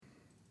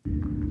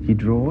He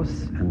draws,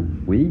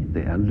 and we,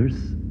 the elders,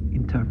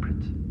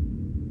 interpret.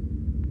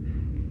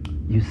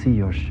 You see,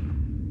 Josh,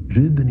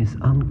 Ruben is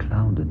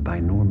unclouded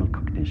by normal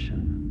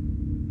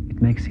cognition.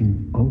 It makes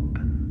him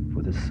open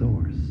for the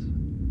source.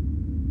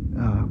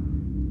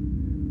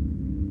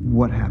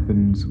 What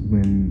happens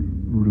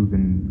when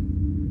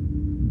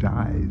Ruben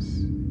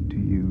dies? Do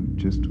you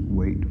just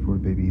wait for a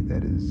baby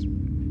that is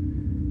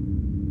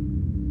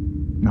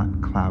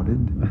not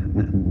clouded?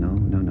 No.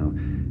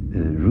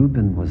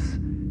 Ruben was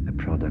a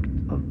product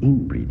of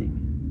inbreeding.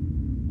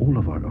 All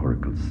of our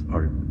oracles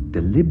are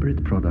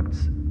deliberate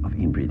products of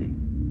inbreeding.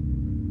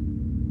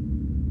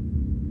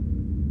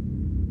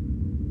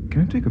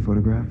 Can I take a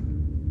photograph?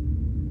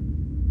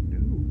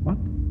 What?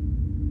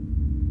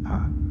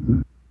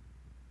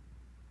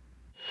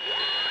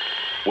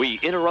 We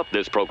interrupt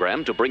this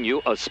program to bring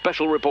you a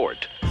special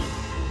report.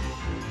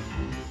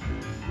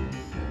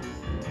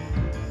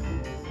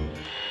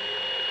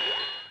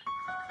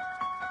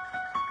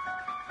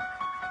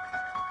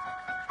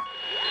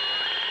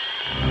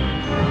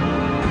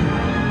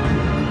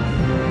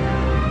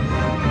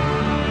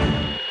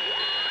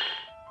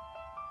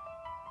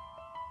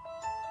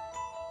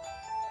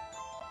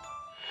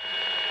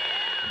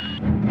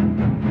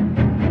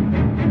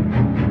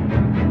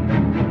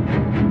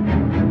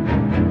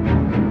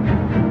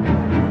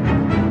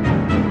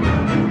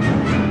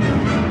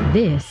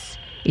 This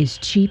is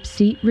Cheap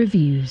Seat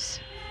Reviews.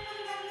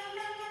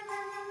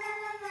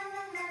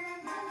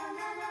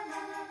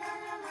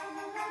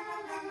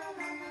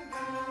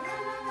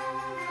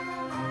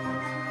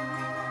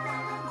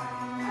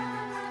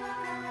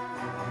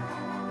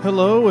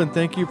 Hello, and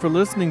thank you for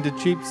listening to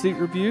Cheap Seat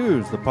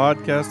Reviews, the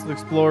podcast that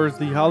explores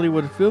the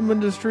Hollywood film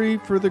industry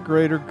for the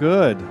greater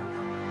good.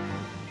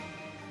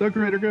 The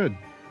greater good.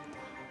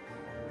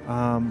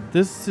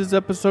 This is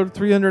episode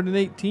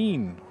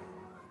 318,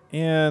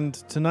 and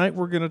tonight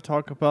we're going to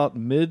talk about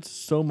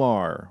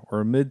Midsommar,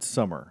 or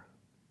Midsummer,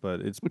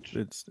 but it's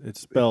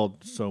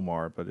spelled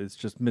Somar, but it's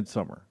just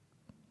Midsummer.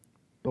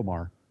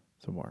 Somar.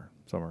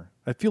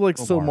 I feel like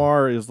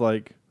Somar is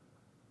like,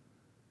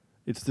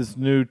 it's this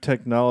new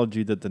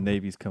technology that the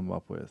Navy's come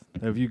up with.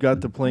 Have you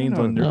got the planes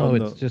on your? No,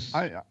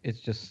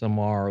 it's just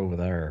Samar over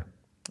there.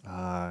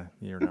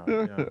 You're not.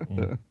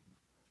 Yeah.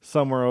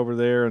 Somewhere over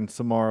there and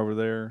Samar over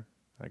there.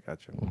 I got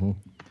you.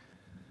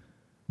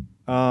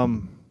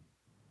 Mm-hmm.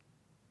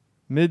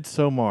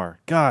 Midsommar.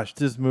 Gosh,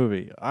 this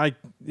movie.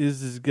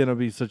 This is gonna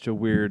be such a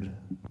weird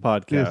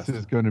podcast. This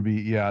is going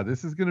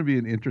to be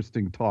an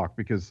interesting talk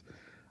because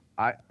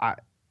I've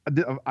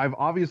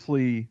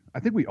obviously, I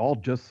think we all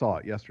just saw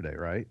it yesterday,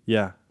 right?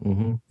 Yeah.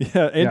 Mm-hmm.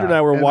 Yeah. Andrew and I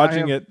were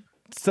watching it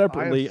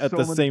separately at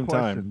the same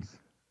time.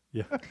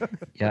 Yeah.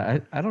 Yeah.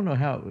 I don't know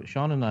how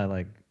Sean and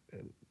I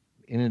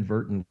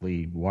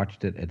inadvertently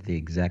watched it at the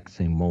exact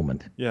same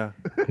moment. Yeah.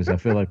 Because I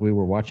feel like we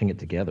were watching it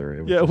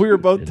together. We were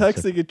both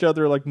texting each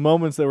other like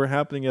moments that were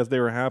happening as they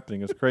were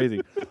happening. It's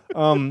crazy.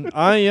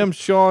 I am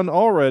Sean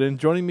Allred, and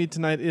joining me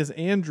tonight is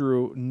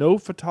Andrew. No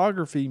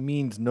photography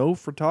means no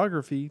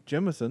photography.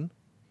 Jemison.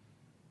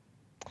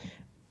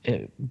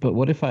 But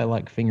what if I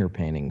like finger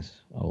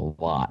paintings a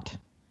lot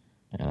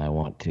and I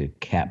want to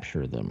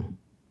capture them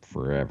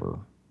forever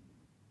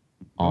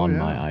on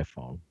my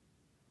iPhone?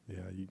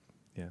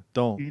 Yeah,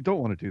 You don't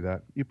want to do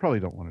that. You probably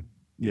don't want to.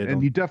 Yeah,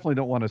 and you definitely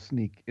don't want to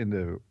sneak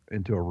into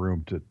a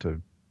room to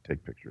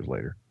take pictures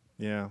later.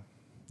 Yeah,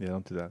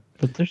 don't do that.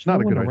 But there's Not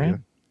no a one good around.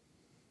 idea.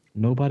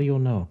 Nobody will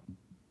know.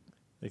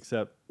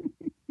 Except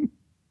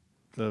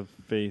the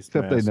face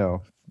Except mask. they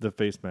know. The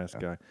face mask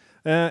guy.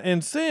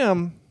 And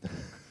Sam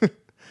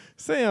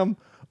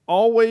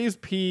always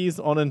pees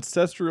on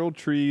ancestral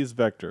trees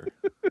vector.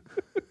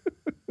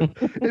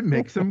 It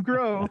makes them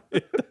grow.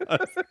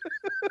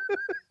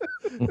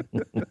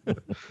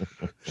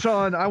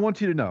 Sean, I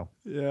want you to know,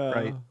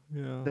 right,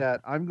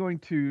 that I'm going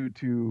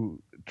to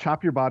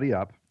chop your body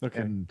up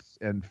and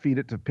feed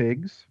it to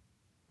pigs,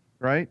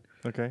 right?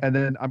 Okay. And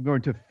then I'm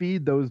going to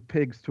feed those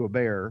pigs to a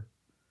bear,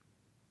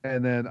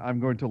 and then I'm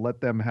going to let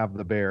them have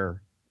the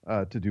bear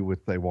to do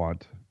what they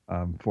want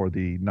for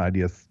the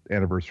 90th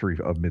anniversary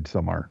of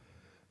Midsommar.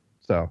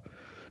 So,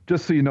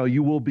 just so you know,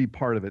 you will be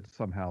part of it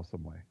somehow,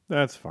 some way.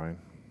 That's fine.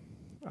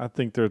 I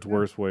think there's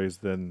worse ways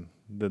than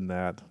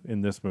that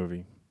in this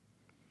movie.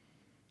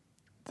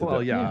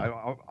 Well,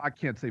 I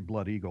can't say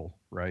Blood Eagle,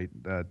 right?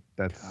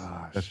 That's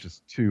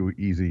just too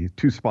easy,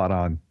 too spot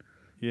on.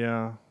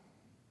 Yeah.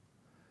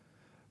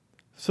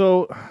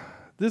 So,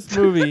 this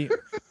movie,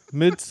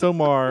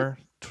 Midsommar,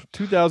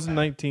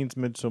 2019's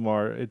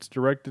Midsommar, it's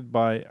directed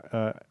by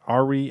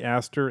Ari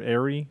Aster.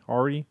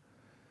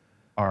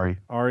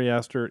 Ari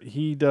Aster.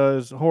 He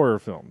does horror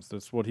films.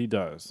 That's what he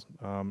does.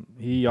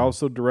 He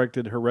also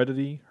directed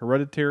Hereditary,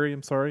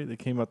 that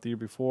came out the year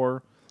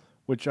before,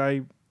 which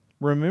I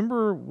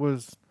remember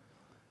was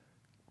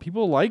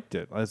people liked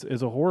it as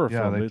a horror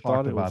film. They thought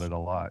talked about it a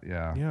lot.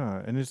 Yeah.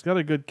 Yeah, and it's got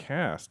a good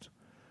cast.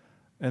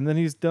 And then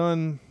he's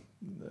done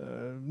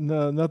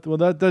nothing.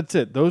 Well, that's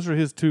it. Those are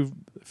his two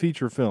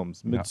feature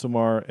films,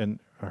 Midsommar and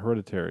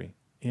Hereditary.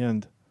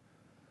 And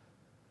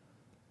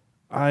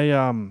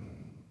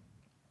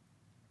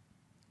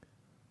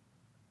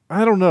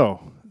I don't know.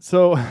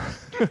 So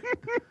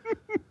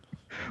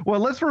Well,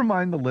 let's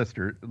remind the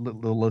listener,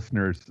 the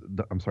listener,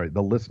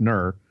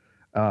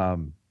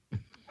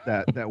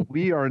 that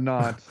we are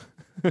not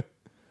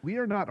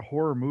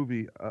horror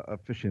movie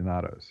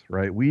aficionados,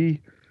 right?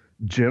 We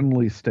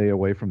generally stay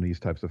away from these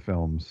types of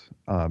films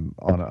on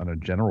a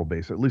general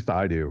basis. At least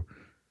I do.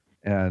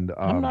 And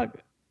I'm not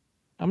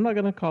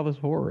going to call this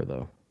horror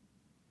though.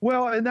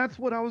 well, and that's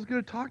what I was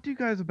going to talk to you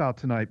guys about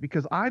tonight,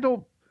 because I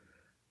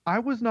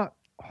was not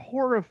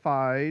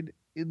horrified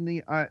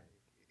in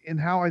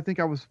how I think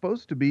I was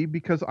supposed to be,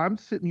 because I'm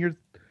sitting here.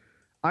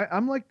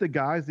 I'm like the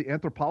guys, the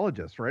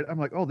anthropologists, right? I'm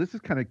like, oh, this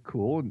is kind of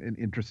cool and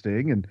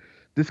interesting, and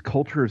this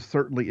culture is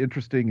certainly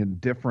interesting and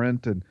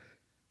different, and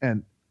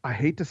I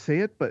hate to say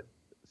it, but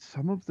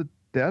some of the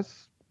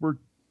deaths were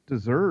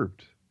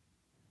deserved,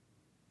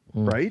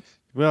 right?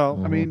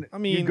 well, I mean, I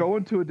mean, you go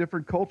into a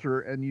different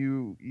culture and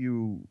you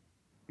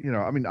know,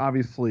 I mean,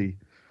 obviously,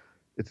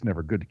 it's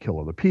never good to kill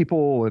other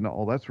people and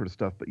all that sort of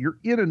stuff, but you're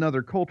in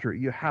another culture.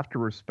 You have to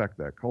respect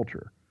that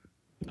culture.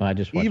 I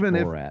just watched Even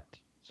if- Borat,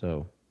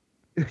 so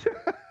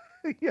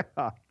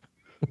Yeah.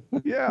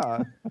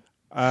 Yeah.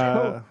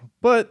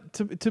 but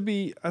to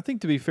be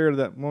fair to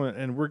that moment,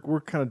 and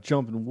we're kind of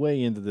jumping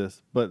way into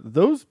this, but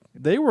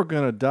they were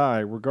gonna die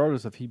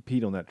regardless if he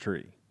peed on that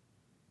tree.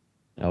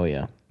 oh yeah.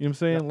 You know what I'm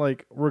saying?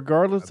 Like,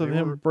 regardless of they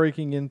him were-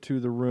 breaking into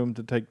the room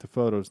to take the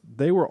photos,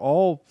 they were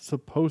all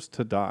supposed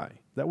to die.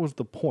 That was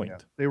the point. Yeah.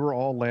 They were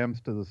all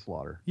lambs to the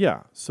slaughter.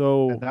 Yeah.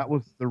 So And that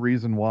was the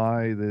reason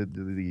why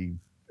the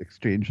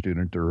exchange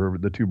student or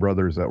the two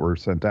brothers that were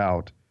sent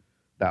out,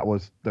 that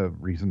was the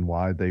reason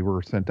why they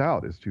were sent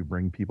out, is to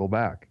bring people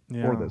back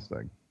Yeah. for this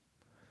thing.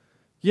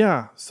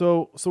 yeah.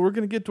 So we're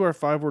gonna get to our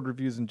 5-word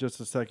reviews in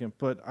just a second,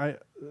 but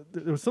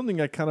there was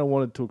something I kind of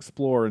wanted to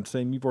explore, and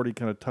Sam, you've already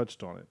kind of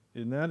touched on it,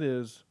 and that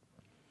is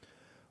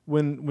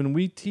when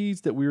we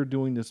teased that we were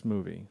doing this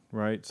movie,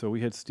 right? So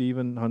we had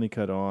Stephen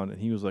Honeycutt on, and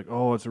he was like,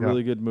 "Oh, it's a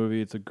really good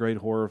movie. It's a great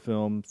horror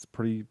film. It's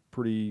pretty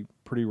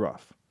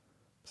rough,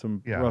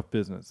 some Yeah. rough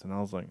business." And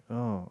I was like,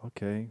 "Oh,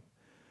 okay,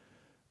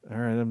 all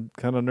right. I'm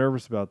kind of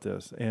nervous about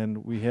this."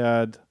 And we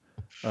had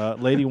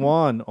Lady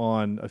Wan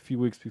on a few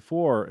weeks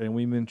before, and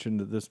we mentioned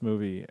this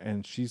movie,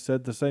 and she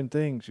said the same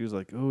thing. She was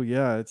like, "Oh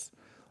yeah, it's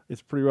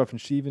pretty rough," and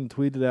she even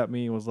tweeted at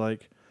me and was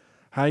like,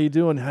 "How you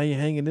doing? How you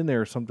hanging in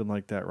there?" or something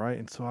like that, right?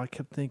 And so I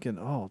kept thinking,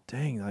 "Oh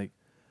dang, like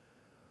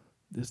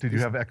this." Did you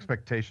have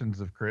expectations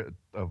of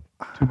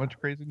too much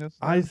craziness?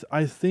 I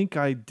think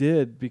I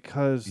did,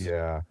 because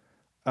Yeah.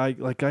 I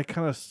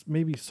kind of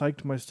maybe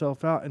psyched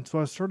myself out, and so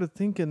I started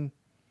thinking,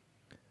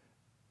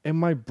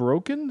 am I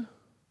broken?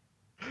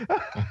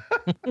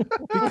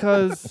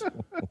 because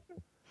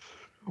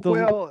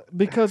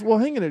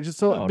hang in there, just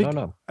so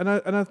No. and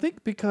I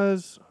think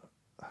because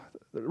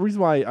the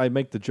reason why I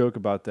make the joke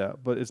about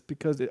that, but it's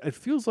because it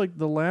feels like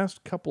the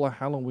last couple of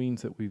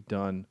Halloweens that we've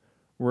done,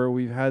 where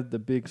we've had the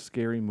big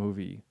scary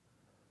movie,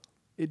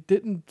 it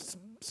didn't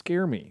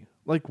scare me.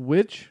 Like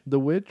The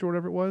Witch or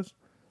whatever it was.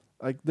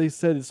 Like they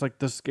said, it's like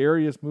the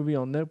scariest movie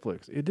on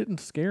Netflix. It didn't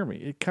scare me.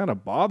 It kind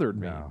of bothered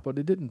me, No. but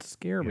it didn't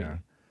scare Yeah. me.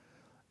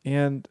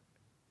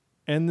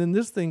 And then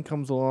this thing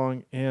comes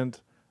along, and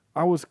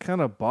I was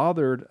kind of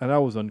bothered, and I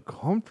was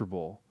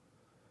uncomfortable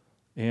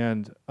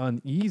and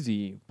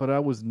uneasy, but I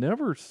was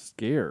never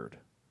scared.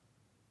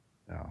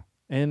 No.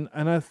 And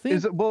I think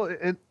Is it well,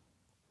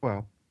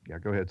 yeah,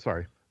 go ahead.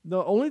 Sorry.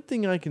 the only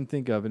thing I can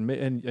think of, and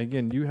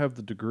again, you have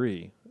the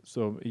degree,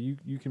 so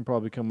you can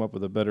probably come up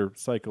with a better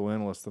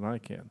psychoanalyst than I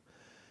can,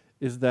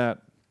 is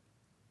that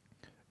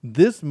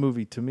this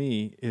movie to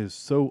me is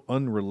so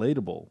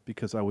unrelatable,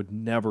 because I would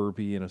never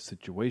be in a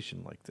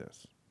situation like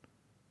this.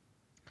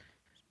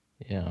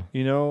 Yeah.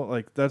 You know,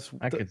 like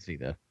I could see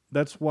that.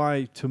 that's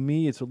why to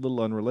me it's a little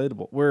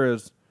unrelatable.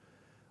 Whereas,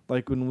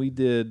 like when we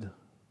did,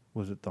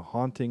 was it The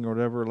Haunting or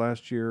whatever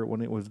last year,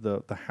 when it was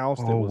the house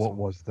that Oh, was what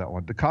was that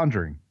one? The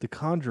Conjuring. The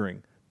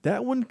Conjuring.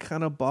 That one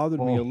kind of bothered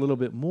me a little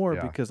bit more,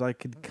 yeah. because I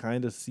could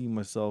kind of see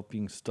myself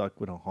being stuck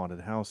with a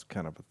haunted house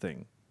kind of a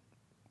thing,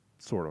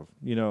 sort of,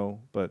 you know.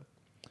 But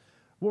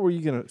what were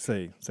you gonna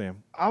say,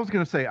 Sam? I was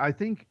going to say, I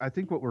think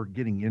what we're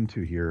getting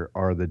into here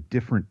are the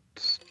different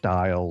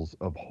styles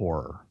of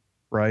horror,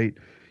 right?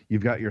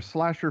 You've got your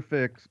slasher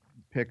picks,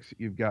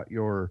 you've got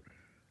your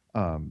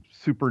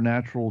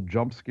supernatural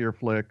jump scare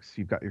flicks,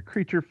 you've got your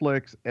creature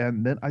flicks,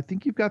 and then I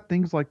think you've got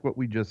things like what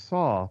we just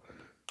saw,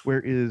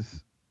 where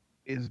is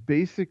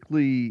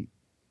basically,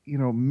 you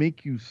know,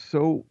 make you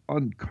so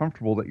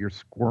uncomfortable that you're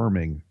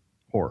squirming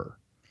horror.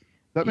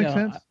 Does that make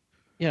sense?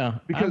 Yeah,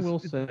 Because I will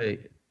say.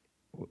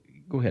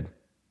 Go ahead.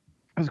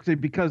 I was going to say,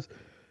 because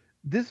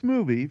this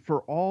movie,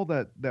 for all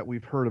that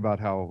we've heard about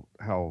how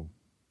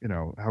you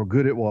know how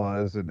good it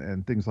was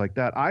and things like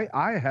that,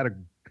 I had a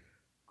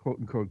quote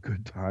unquote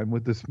good time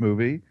with this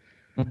movie,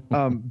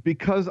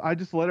 because I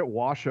just let it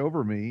wash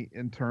over me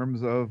in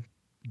terms of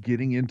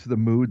getting into the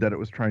mood that it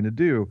was trying to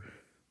do.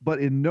 But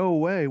in no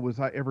way was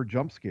I ever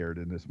jump scared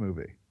in this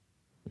movie.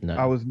 No.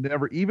 I was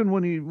never, even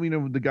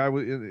when the guy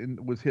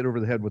was hit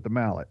over the head with the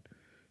mallet,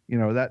 you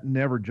know, that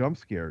never jump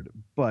scared.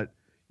 But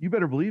you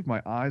better believe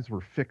my eyes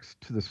were fixed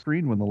to the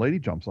screen when the lady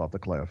jumps off the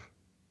cliff,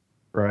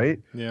 right?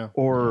 Yeah.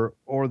 Or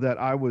that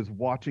I was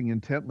watching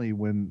intently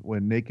when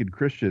Naked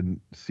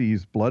Christian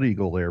sees Blood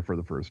Eagle there for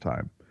the first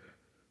time.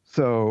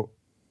 So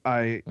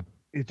I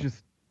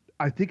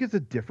think it's a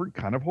different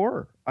kind of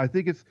horror. I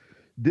think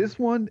this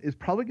one is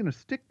probably going to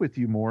stick with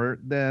you more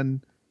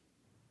than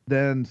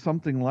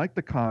something like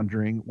The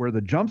Conjuring, where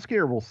the jump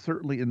scare will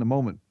certainly in the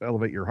moment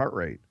elevate your heart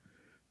rate.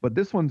 But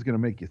this one's going to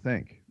make you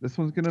think. This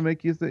one's going to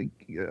make you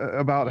think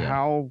about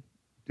how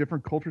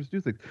different cultures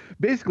do things.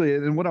 Basically,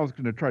 and what I was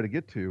going to try to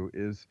get to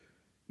is,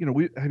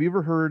 have you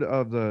ever heard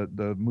of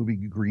the movie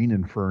Green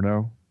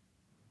Inferno?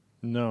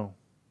 No.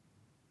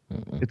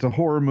 It's a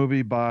horror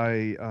movie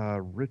by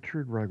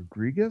Richard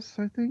Rodriguez,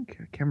 I think.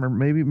 I can't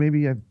remember.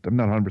 Maybe I'm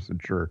not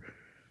 100% sure.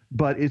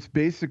 But it's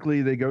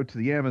basically they go to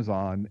the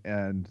Amazon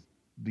and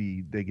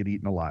they get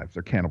eaten alive.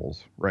 They're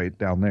cannibals right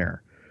down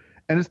there.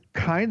 And it's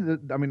kind of,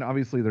 I mean,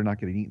 obviously they're not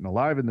getting eaten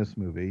alive in this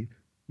movie,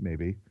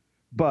 maybe,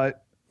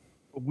 but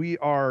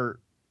we're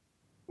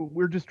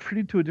just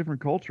treated to a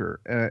different culture.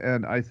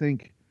 And I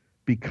think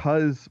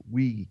because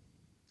we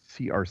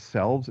see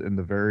ourselves in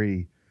the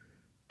very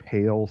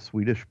pale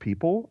Swedish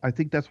people, I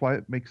think that's why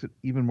it makes it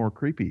even more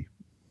creepy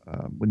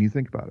when you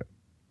think about it.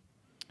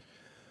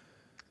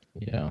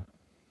 Yeah.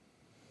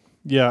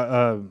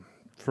 Yeah.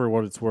 For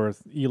what it's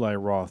worth, Eli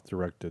Roth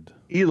directed.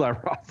 Eli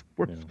Roth.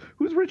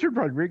 Who's Richard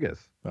Rodriguez?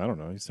 I don't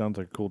know. He sounds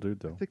like a cool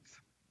dude, though. I think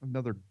it's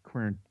another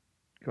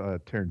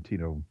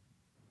Tarantino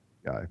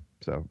guy.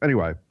 So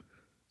anyway,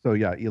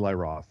 Eli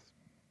Roth.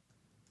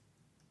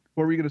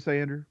 What were you going to say,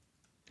 Andrew?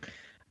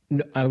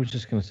 No, I was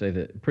just going to say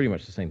that pretty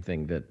much the same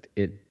thing, that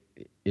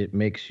it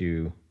makes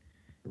you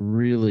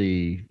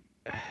really,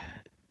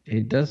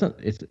 it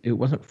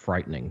wasn't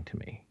frightening to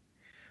me,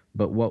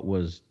 but what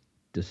was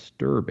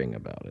disturbing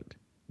about it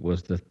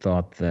was the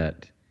thought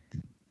that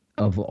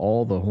of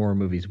all the horror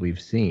movies we've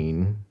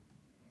seen,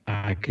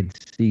 I could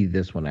see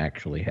this one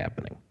actually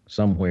happening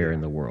somewhere in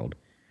the world.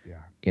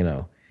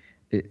 Yeah.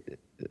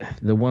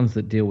 The ones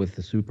that deal with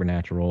the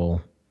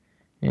supernatural,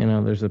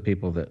 there's the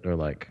people that are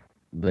like,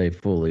 they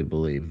fully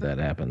believe that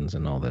happens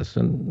and all this.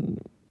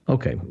 And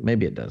okay,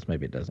 maybe it does,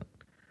 maybe it doesn't.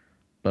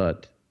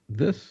 But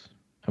this,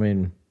 I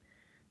mean,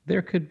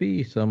 there could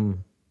be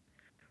some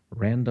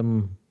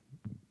random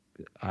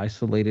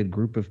isolated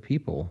group of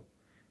people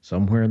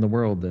somewhere in the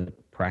world that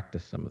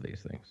practice some of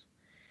these things.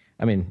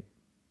 I mean,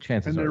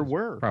 chances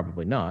are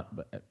probably not,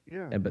 but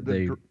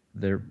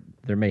there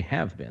may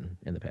have been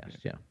in the past.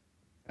 Yeah.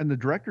 And the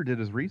director did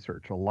his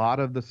research. A lot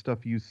of the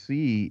stuff you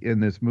see in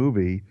this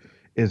movie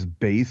is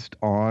based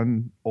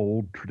on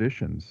old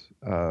traditions,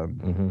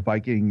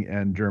 Viking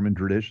and German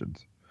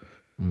traditions.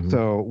 Mm-hmm.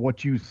 So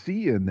what you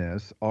see in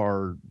this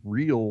are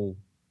real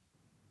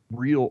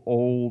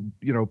old,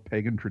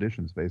 pagan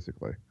traditions,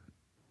 basically.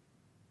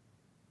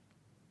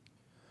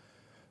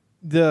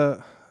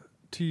 To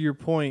your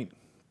point,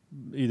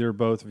 either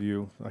both of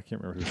you, I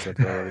can't remember who said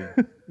that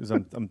already, because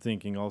I'm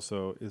thinking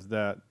also, is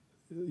that,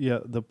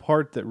 the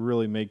part that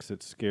really makes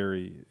it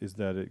scary is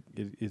that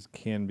it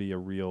can be a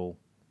real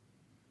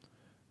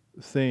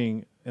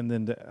thing. And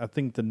then I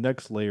think the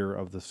next layer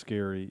of the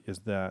scary is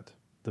that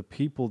the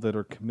people that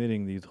are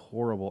committing these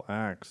horrible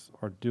acts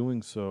are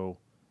doing so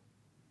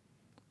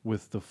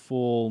with the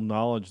full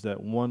knowledge that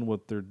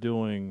what they're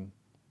doing,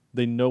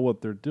 they know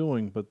what they're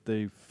doing, but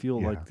they feel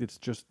like it's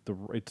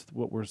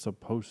what we're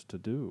supposed to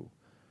do.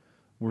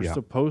 We're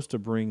supposed to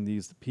bring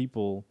these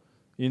people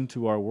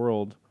into our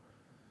world,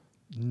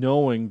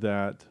 knowing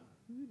that.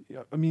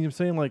 I mean, I'm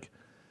saying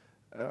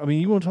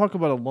you want to talk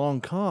about a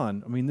long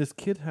con. I mean, this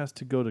kid has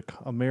to go to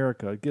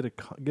America, get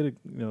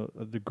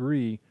a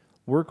degree,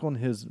 work on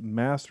his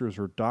master's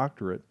or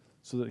doctorate,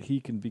 so that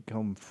he can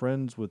become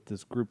friends with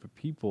this group of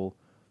people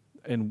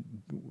and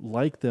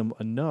like them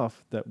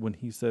enough that when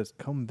he says,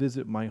 "Come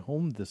visit my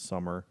home this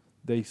summer,"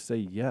 they say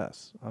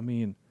yes. I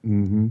mean,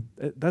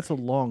 that's a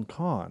long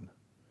con.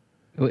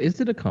 Well,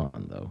 is it a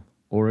con though,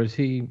 or is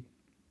he?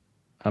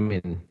 I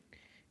mean,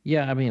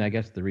 I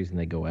guess the reason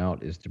they go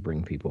out is to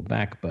bring people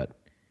back. But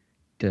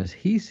does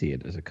he see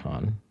it as a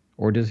con,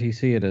 or does he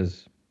see it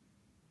as,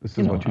 this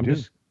is what you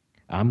do?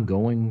 I'm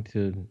going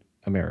to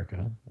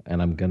America and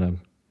I'm gonna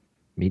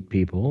meet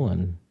people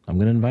and I'm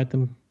gonna invite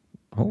them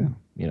home.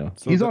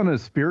 So he's on a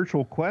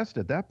spiritual quest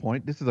at that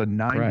point. This is a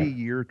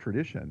 90-year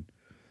tradition.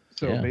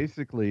 So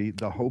basically,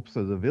 the hopes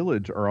of the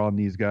village are on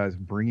these guys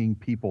bringing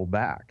people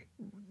back.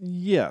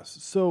 Yes.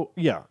 So,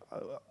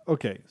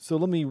 okay. So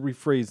let me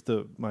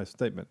rephrase my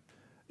statement.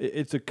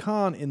 It's a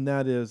con in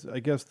that is,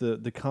 I guess,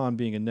 the con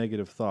being a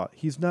negative thought.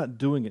 He's not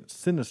doing it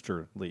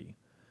sinisterly.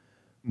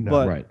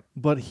 No.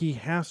 But he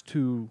has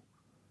to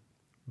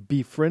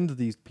befriend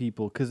these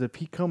people, because if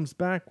he comes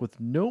back with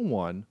no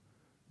one,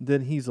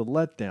 then he's a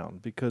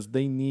letdown, because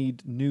they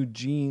need new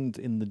genes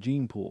in the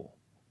gene pool,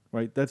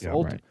 right? That's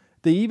ultimate.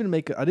 They even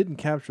make I didn't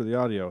capture the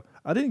audio.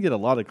 I didn't get a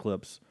lot of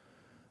clips,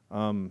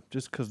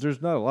 just because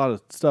there's not a lot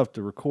of stuff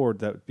to record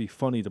that would be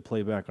funny to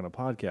play back on a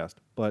podcast.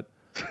 But,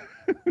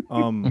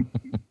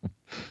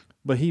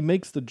 but he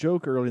makes the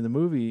joke early in the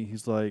movie.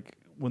 He's like,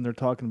 when they're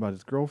talking about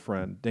his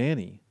girlfriend,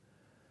 Danny,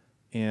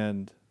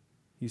 and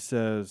he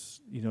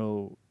says, you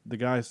know, the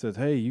guy says,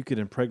 "Hey, you could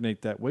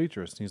impregnate that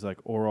waitress," and he's like,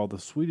 "Or all the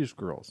Swedish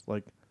girls."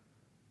 Like,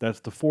 that's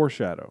the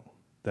foreshadow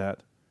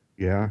that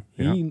Yeah.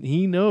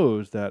 he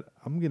knows that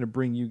I'm going to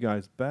bring you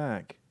guys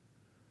back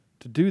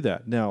to do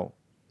that. Now,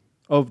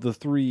 of the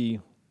three,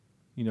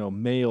 you know,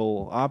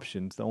 male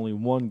options, the only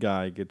one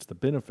guy gets the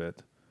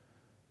benefit.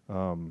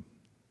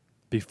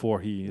 Before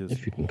he is,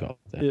 If you can call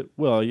it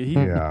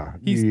that.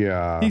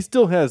 Yeah. he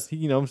still has,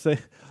 you know what I'm saying,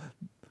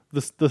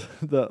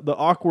 the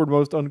awkward,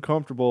 most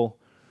uncomfortable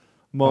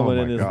moment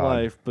Oh in my his God.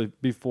 life,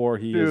 but before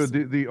he is,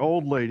 Dude, the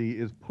old lady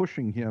is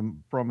pushing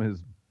him from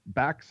his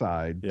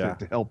backside Yeah.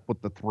 to help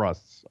with the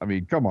thrusts. I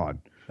mean, come on.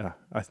 yeah,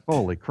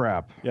 Holy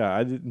crap. yeah,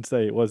 I didn't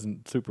say it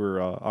wasn't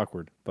super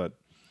awkward, but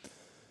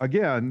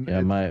Again,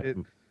 Yeah,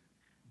 it's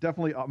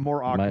definitely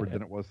more awkward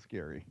than it was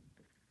scary.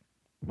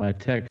 My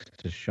text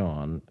to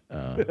Sean,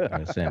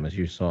 Sam, as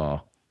you saw,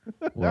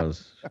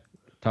 was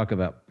talk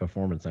about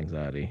performance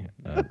anxiety.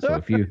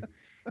 So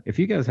if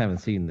you guys haven't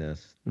seen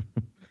this,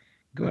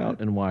 go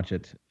out and watch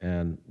it,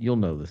 and you'll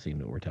know the scene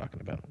that we're talking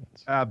about.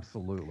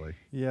 Absolutely.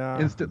 yeah,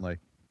 Instantly.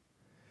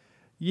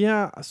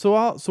 yeah.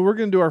 So we're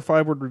gonna do our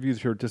 5-word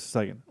reviews here in just a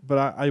second, but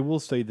I will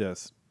say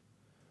this: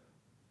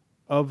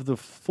 of the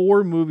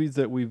 4 movies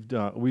that we've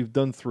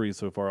done 3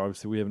 so far.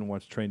 Obviously, we haven't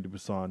watched Train to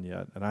Busan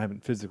yet, and I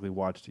haven't physically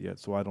watched it yet,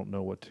 so I don't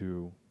know what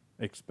to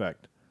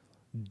expect.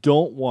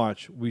 Don't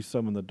watch We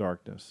Summon the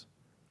Darkness.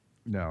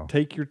 No.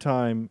 Take your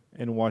time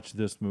and watch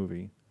this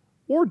movie,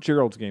 or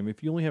Gerald's Game.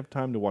 If you only have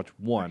time to watch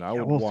one, I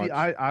would watch. See,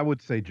 I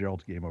would say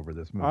Gerald's Game over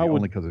this movie I would-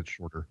 only because it's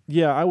shorter.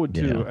 Yeah, I would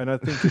too, Yeah. and I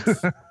think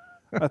it's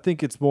I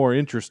think it's more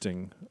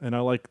interesting, and I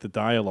like the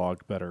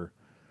dialogue better.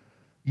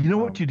 You know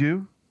what you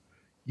do?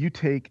 You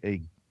take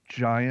a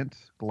giant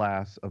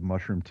glass of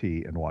mushroom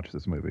tea and watch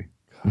this movie.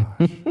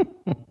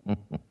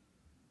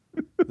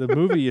 The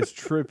movie is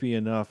trippy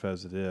enough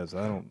as it is.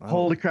 I don't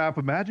Holy crap.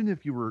 Imagine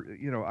if you were,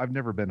 I've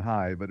never been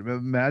high, but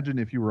imagine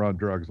if you were on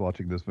drugs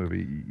watching this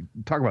movie.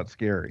 Talk about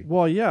scary.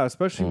 Well, yeah,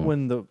 especially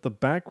when the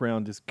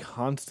background is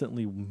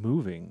constantly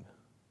moving.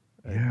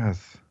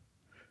 Yes.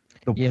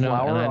 The You know,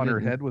 and flower I on her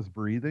didn't- head was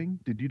breathing.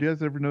 Did you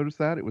guys ever notice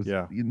that? It was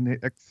Yeah.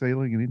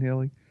 exhaling and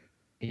inhaling.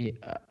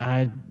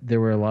 There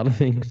were a lot of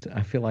things.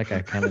 I feel like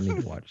I kind of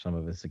need to watch some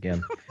of this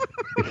again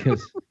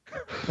because,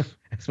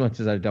 as much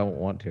as I don't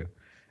want to,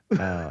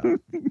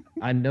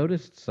 I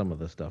noticed some of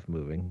the stuff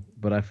moving,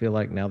 but I feel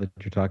like now that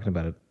you're talking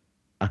about it,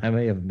 I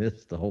may have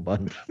missed a whole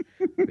bunch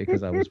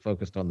because I was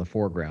focused on the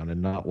foreground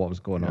and not what was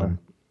going on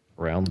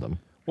around them.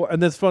 Well,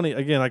 and that's funny.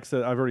 Again, like I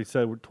said, I've already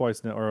said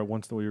twice now, or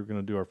once that we were going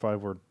to do our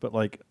 5-word, but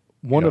like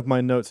one of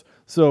my notes.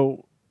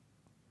 So,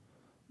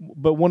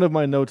 but one of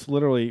my notes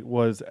literally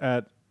was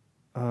at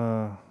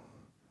an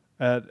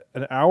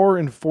hour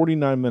and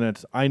 49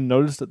 minutes, I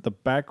noticed that the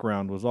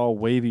background was all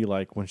wavy,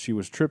 like when she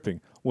was tripping.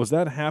 Was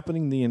that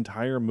happening the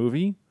entire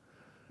movie?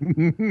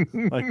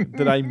 Like,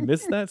 did I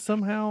miss that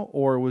somehow,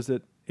 or was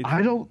it?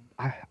 I don't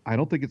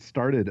think it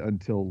started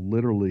until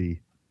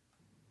literally.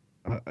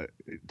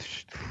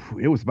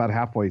 It was about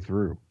halfway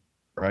through,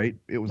 right?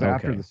 It was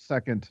after Okay. the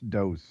second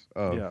dose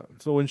of. Yeah.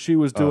 So when she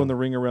was doing the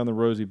ring around the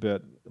rosy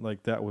bit,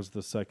 like that was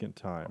the second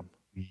time.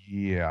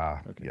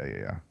 Yeah. Okay.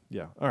 Yeah.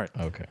 Yeah. All right.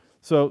 Okay.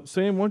 So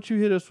Sam, why don't you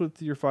hit us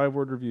with your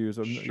 5-word reviews?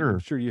 I'm Sure.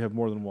 sure you have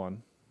more than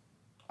one.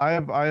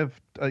 I've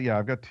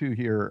got 2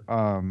 here.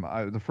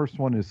 The first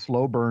one is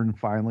Slow Burn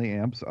finally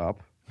amps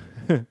up.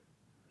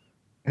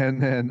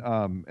 And then,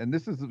 and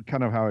this is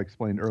kind of how I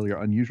explained earlier,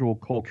 unusual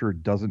culture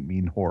doesn't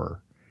mean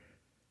horror.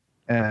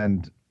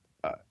 And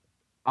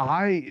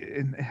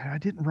I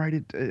didn't write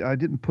it, I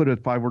didn't put a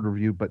 5-word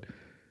review, but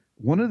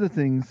one of the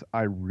things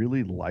I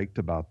really liked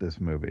about this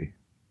movie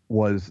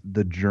was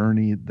the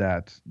journey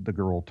that the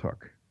girl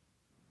took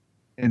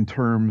in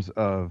terms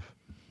of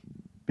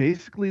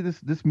basically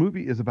this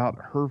movie is about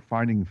her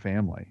finding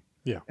family.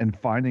 Yeah. And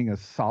finding a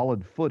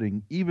solid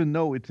footing, even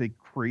though it's a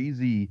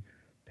crazy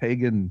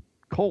pagan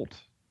cult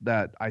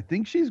that I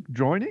think she's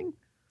joining.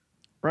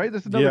 Right?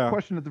 That's another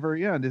question at the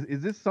very end.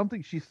 Is this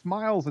something she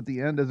smiles at the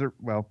end as her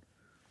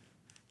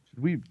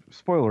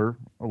spoiler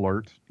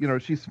alert,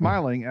 she's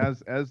smiling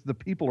as the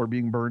people are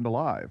being burned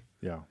alive.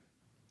 Yeah.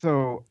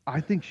 So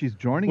I think she's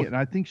joining it, and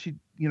I think she,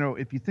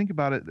 if you think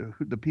about it,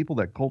 the people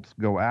that cults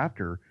go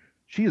after,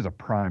 she is a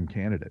prime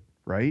candidate,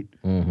 right?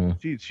 Mm-hmm.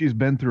 She's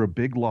been through a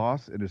big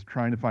loss and is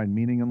trying to find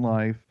meaning in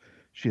life.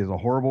 She has a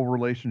horrible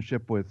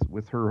relationship with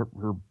her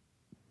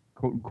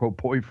quote unquote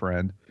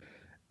boyfriend,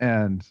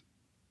 and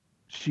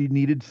she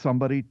needed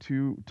somebody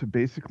to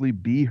basically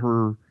be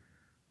her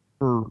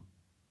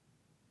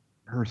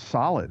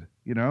solid.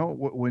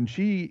 When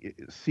she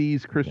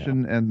sees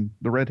Christian and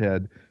the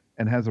redhead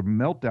and has a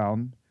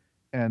meltdown,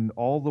 and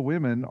all the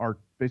women are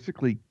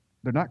basically,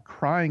 they're not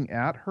crying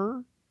at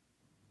her,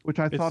 which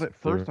I thought at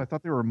first, I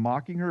thought they were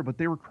mocking her, but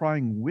they were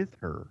crying with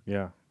her.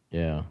 Yeah.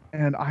 Yeah.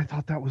 And I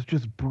thought that was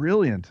just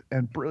brilliant,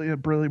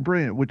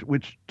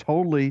 which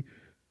totally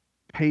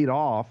paid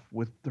off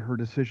with her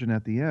decision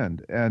at the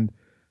end. And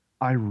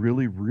I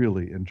really,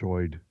 really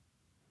enjoyed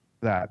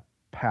that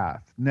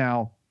path.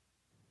 Now,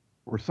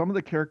 were some of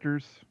the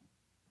characters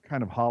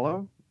kind of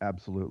hollow?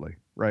 Absolutely.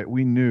 Right.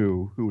 We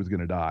knew who was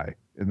going to die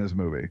in this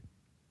movie.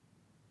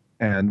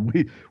 And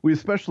we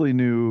especially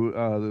knew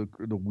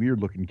the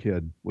weird looking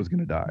kid was going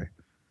to die.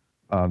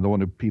 The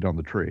one who peed on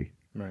the tree.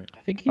 Right. I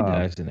think he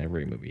dies in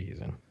every movie he's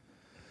in.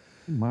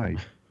 He might.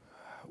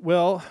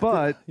 Well,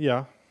 But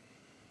yeah.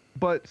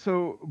 But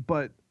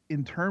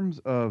in terms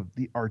of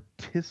the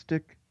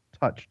artistic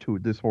touch to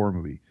this horror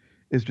movie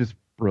is just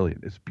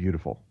brilliant. It's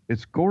beautiful.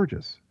 It's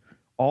gorgeous.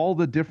 All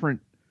the different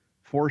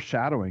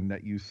foreshadowing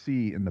that you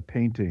see in the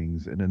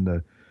paintings and in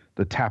the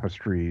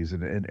tapestries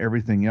and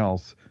everything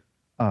else,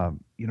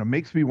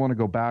 makes me want to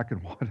go back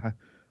and what I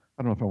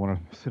don't know if I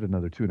want to sit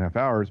another 2.5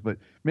 hours, but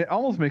it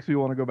almost makes me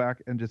want to go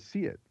back and just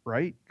see it,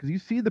 right? Because you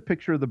see the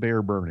picture of the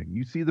bear burning,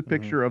 you see the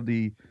picture of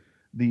the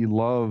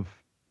love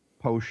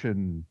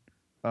potion,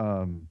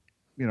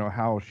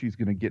 how she's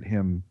going to get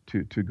him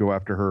to go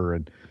after her,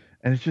 and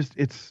it's just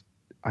it's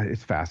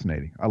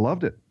fascinating. I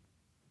loved it.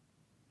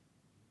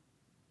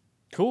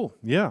 Cool.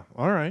 Yeah.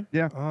 All right.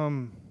 Yeah.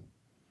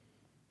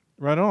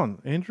 Right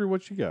on, Andrew.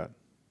 What you got?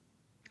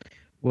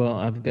 Well,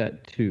 I've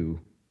got two,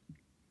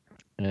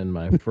 and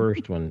my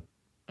first one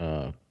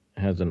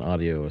has an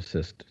audio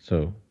assist.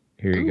 So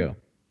here you go.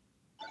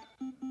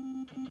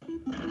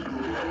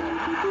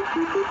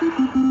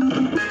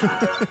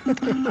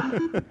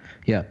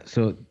 Yeah.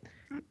 So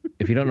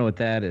if you don't know what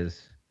that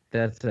is,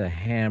 that's a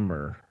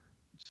hammer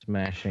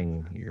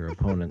smashing your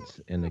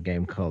opponents in a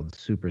game called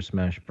Super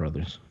Smash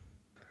Brothers.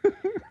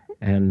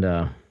 And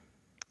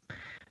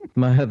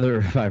my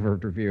other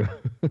 5-word review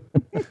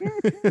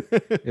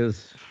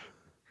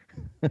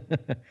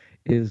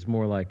is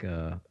more like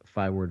a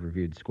 5-word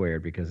reviewed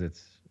squared because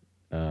it's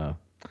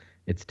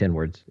 10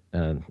 words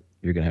and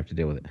you're gonna have to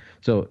deal with it.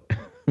 So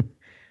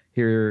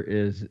here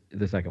is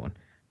the second one.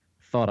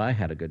 Thought I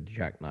had a good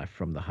jackknife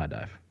from the high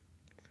dive,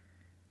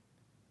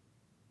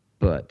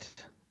 but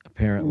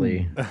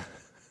apparently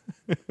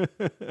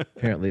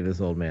this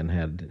old man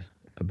had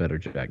a better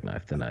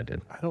jackknife than I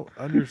did. I don't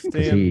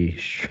understand.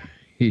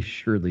 He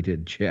surely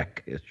did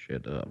jack his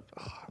shit up.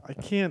 I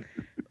can't.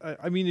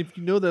 I mean, if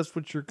you know that's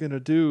what you're gonna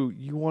do,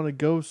 you want to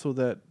go so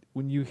that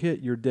when you hit,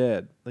 you're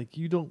dead. Like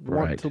you don't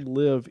want to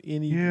live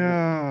any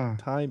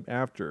time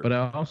after. But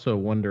I also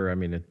wonder. I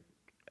mean,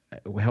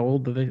 how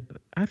old do they?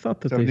 I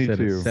thought that 72. they said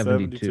it's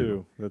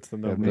 72. That's the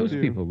number. Those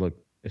people look,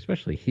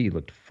 especially he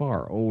looked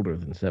far older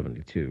than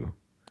 72.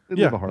 They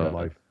live a hard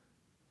life.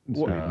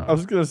 Well, I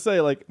was gonna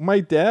say, like, my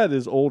dad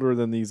is older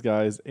than these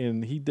guys,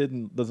 and he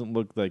doesn't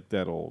look like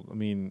that old. I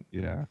mean,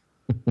 yeah.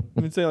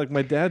 I mean, say like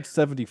my dad's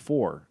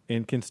 74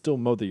 and can still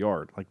mow the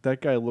yard. Like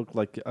that guy looked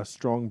like a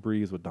strong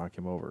breeze would knock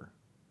him over.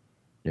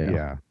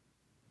 Yeah.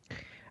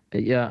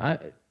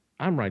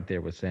 I'm right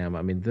there with Sam.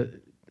 I mean,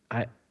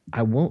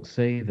 I won't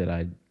say that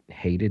I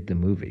hated the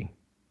movie.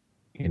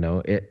 You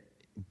know,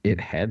 it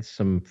had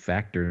some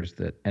factors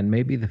that, and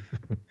maybe the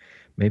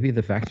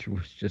factor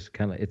was just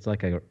kind of, it's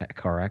like a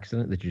car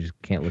accident that you just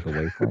can't look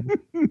away from.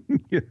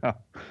 Yeah.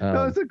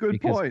 No, that's a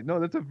good point. No,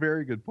 that's a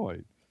very good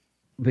point.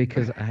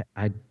 Because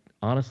I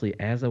honestly,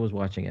 as I was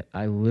watching it,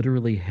 I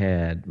literally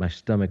my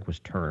stomach was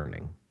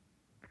turning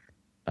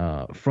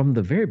from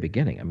the very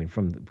beginning. I mean,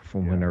 from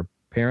when her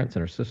parents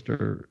and her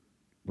sister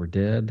were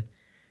dead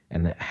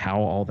and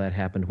how all that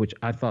happened, which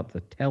I thought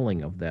the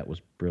telling of that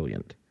was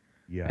brilliant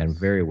and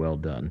very well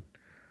done.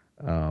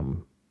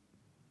 And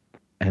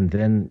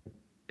then,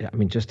 I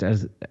mean, just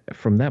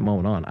from that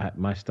moment on,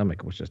 my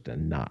stomach was just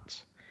in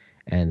knots.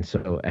 And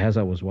so as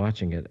I was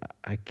watching it,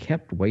 I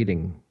kept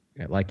waiting,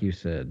 like you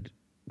said,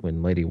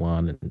 when Lady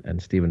Wan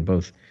and Stephen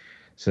both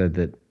said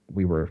that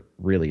we were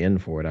really in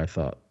for it. I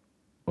thought,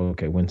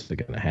 okay, when's it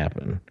going to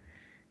happen?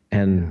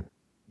 And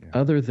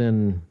other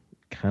than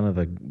kind of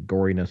the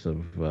goriness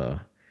of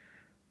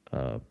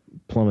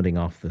plummeting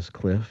off this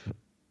cliff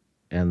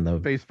and the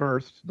face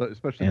first,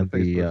 especially the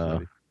face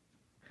first.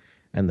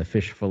 And the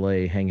fish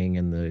fillet hanging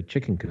in the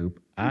chicken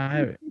coop,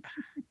 I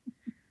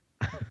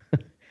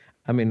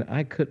mean,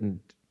 I couldn't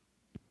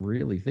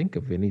really think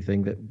of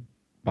anything that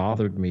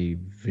bothered me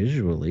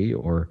visually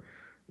or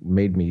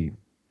made me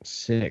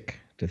sick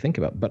to think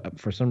about. But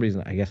for some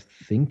reason, I guess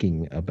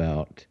thinking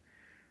about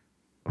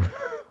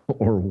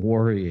or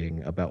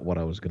worrying about what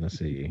I was going to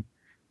see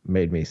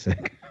made me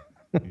sick.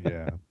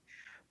 Yeah.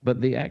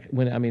 But like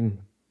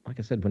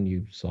I said, when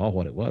you saw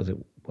what it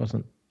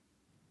wasn't.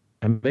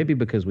 And maybe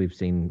because we've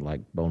seen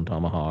like Bone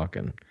Tomahawk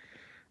and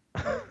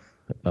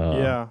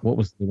what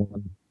was the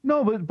one?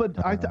 No, but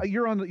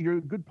you're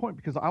a good point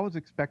because I was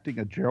expecting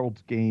a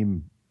Gerald's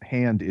Game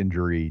hand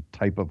injury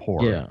type of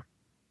horror. Yeah.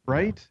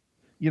 Right? Yeah.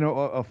 You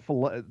know,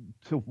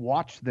 to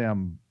watch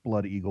them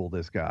blood eagle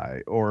this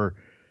guy, or,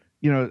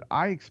 you know,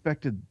 I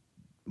expected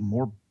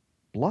more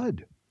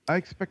blood. I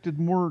expected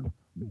more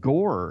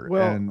gore,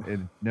 and it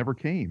never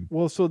came.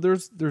 Well, so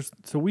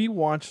so we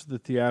watched the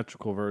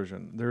theatrical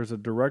version. There's a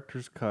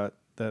director's cut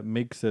that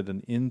makes it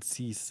an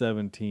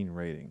NC-17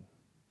 rating.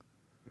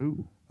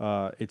 Ooh.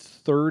 It's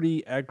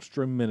 30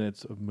 extra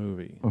minutes of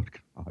movie. Oh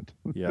God.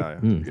 Yeah,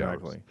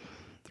 exactly.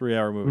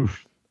 3-hour movie.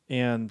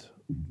 and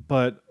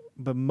but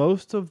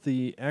most of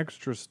the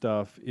extra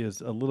stuff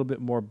is a little bit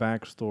more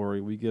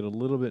backstory. We get a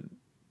little bit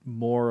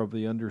more of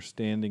the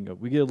understanding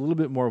of. We get a little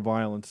bit more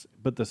violence,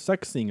 but the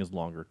sex scene is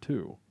longer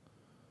too.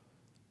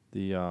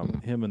 The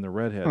him and the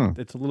redhead.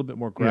 It's a little bit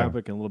more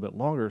graphic and a little bit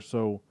longer,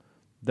 so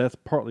that's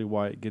partly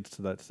why it gets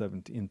to that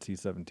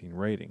NC-17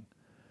 rating.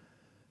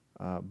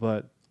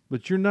 But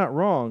you're not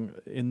wrong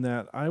in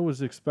that I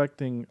was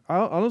expecting.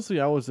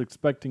 Honestly, I was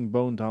expecting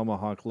Bone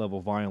Tomahawk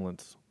level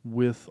violence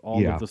with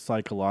all of the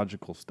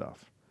psychological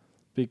stuff,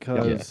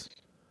 because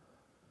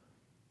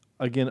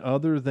again,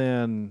 other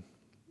than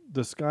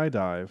the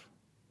skydive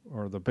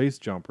or the base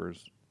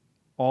jumpers,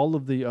 all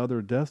of the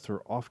other deaths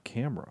are off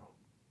camera.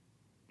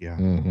 Yeah.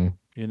 Mm-hmm.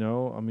 You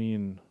know, I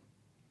mean,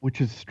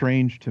 which is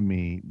strange to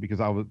me because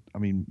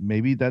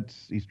maybe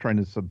he's trying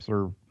to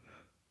subserve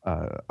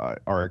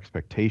our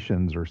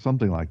expectations or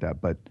something like that.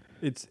 But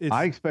it's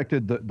I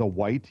expected the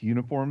white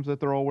uniforms that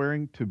they're all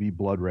wearing to be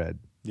blood red.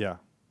 Yeah.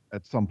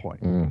 At some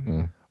point.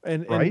 Mm-hmm.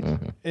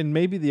 And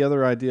maybe the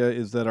other idea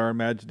is that our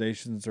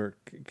imaginations are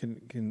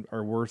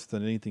worse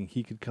than anything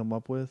he could come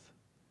up with.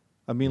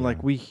 I mean,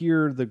 like we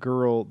hear the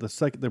girl,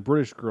 the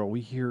British girl,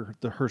 we hear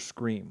her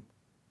scream.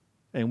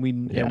 And we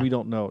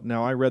don't know.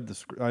 Now I read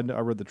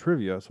the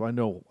trivia, so I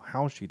know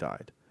how she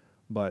died,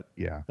 but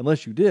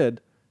unless you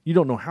did, you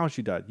don't know how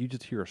she died. You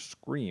just hear a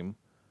scream,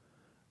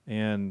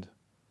 and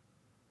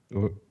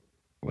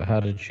how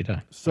did she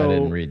die? So, I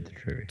didn't read the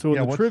trivia. So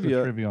what's the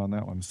trivia on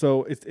that one?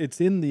 So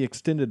it's in the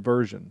extended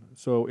version.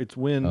 So it's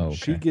when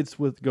she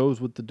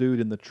goes with the dude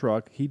in the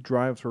truck. He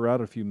drives her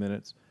out a few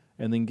minutes,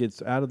 and then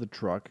gets out of the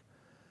truck,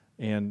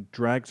 and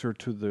drags her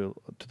to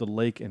the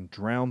lake and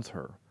drowns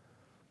her.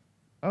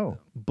 Oh,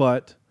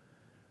 but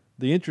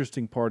the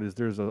interesting part is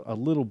there's a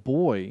little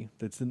boy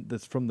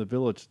that's from the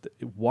village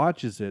that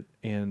watches it,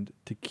 and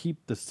to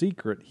keep the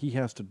secret, he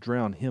has to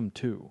drown him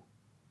too.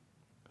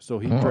 So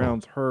he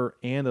drowns her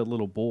and a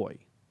little boy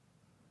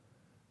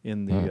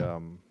in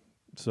the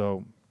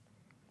so.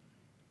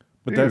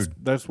 But dude.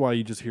 that's why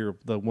you just hear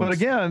the one. But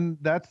again,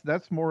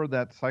 that's more of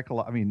that cycle.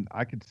 I mean,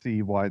 I could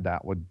see why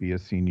that would be a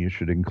scene you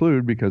should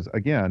include because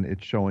again,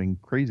 it's showing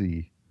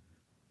crazy.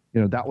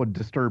 You know, that would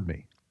disturb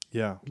me.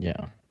 Yeah.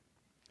 Yeah.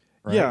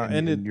 Right? Yeah,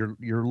 and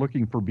you're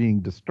looking for being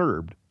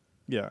disturbed.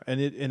 Yeah,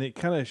 and it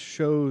kind of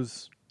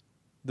shows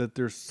that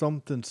there's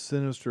something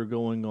sinister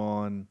going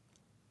on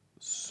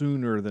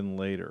sooner than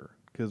later,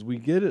 because we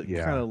get it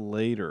kind of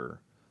later.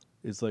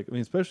 It's like, I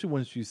mean, especially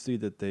once you see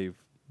that they've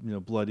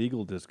Blood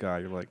Eagled this guy,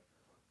 you're like,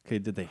 okay,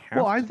 did they have?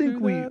 Well, I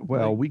think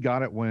that? we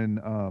got it when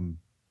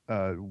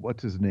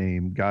what's his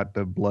name got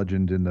the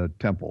bludgeoned in the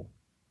temple,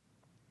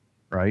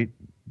 right?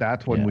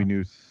 That's when we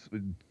knew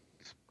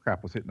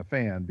crap was hitting the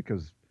fan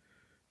because,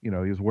 he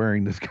was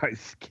wearing this guy's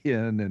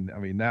skin, and I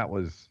mean that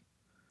was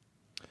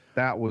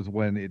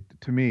when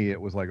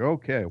it was like,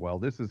 okay, well,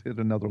 this has hit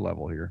another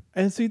level here.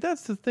 And see,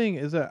 that's the thing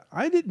is that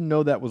I didn't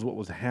know that was what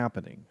was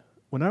happening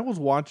when I was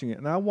watching it,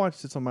 and I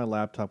watched this on my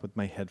laptop with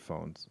my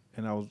headphones,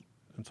 and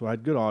so I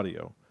had good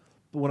audio.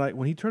 But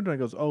when he turned around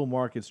and goes, "Oh,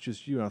 Mark, it's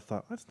just you," and I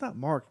thought, that's not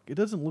Mark. It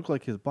doesn't look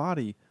like his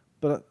body,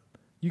 but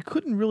you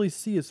couldn't really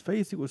see his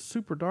face. It was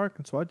super dark,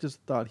 and so I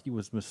just thought he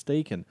was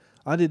mistaken.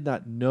 I did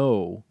not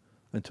know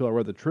until I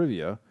read the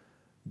trivia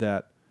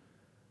that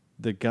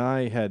the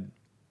guy had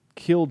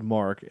killed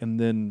Mark and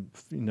then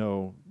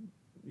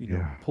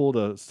pulled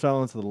a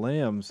Silence of the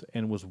Lambs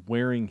and was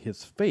wearing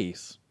his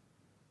face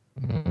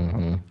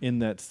in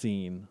that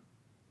scene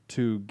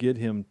to get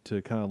him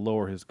to kind of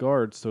lower his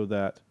guard, so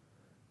that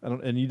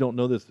and you don't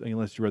know this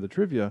unless you read the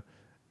trivia,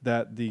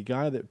 that the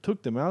guy that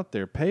took them out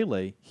there,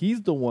 Pele,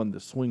 he's the one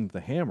that swings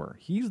the hammer.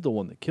 He's the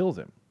one that kills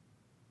him.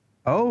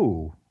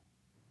 Oh,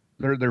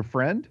 their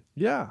friend?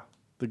 Yeah.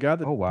 The guy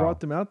that brought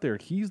them out there,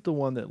 he's the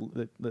one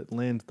that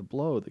lands the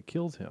blow that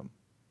kills him.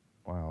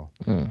 Wow.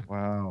 Hmm.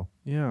 Wow.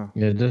 Yeah.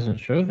 Yeah, it doesn't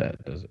show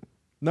that, does it?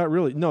 Not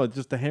really. No, it's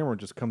just the hammer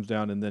just comes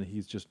down and then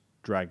he's just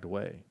dragged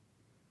away.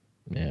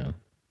 Yeah.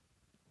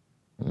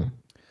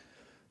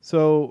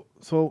 So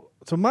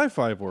my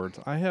 5 words,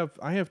 I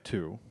have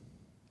 2.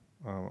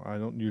 I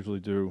don't usually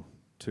do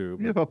 2.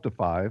 You have up to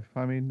 5.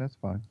 I mean, that's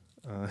fine.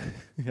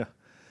 Yeah.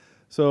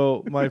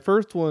 So my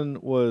first one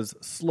was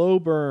slow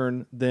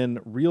burn, then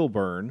real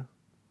burn.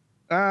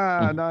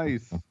 Ah,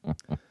 nice.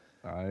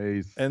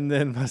 Nice. And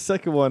then my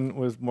second one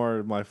was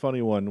my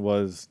funny one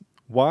was,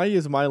 why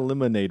is my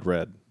lemonade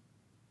red?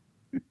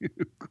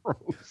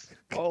 Gross.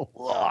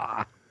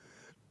 Oh.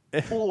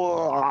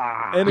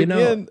 And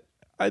again,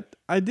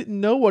 I didn't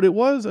know what it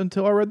was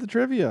until I read the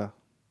trivia.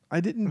 I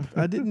didn't.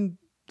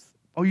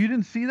 Oh, you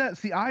didn't see that?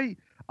 See,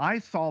 I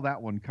saw that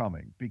one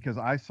coming because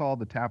I saw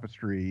the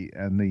tapestry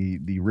and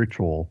the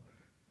ritual,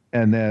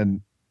 and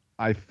then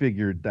I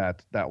figured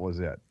that was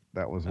it.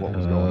 That was what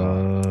was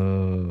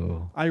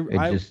going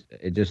on.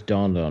 It just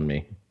dawned on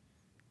me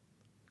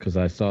because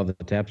I saw the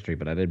tapestry,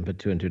 but I didn't put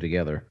 2 and 2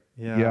 together.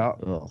 Yeah.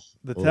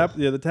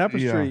 The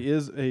tapestry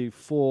is a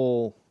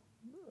full,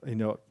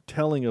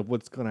 telling of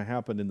what's going to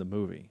happen in the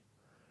movie.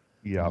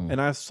 Yeah. And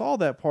I saw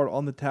that part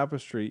on the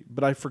tapestry,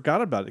 but I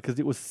forgot about it because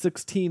it was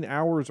 16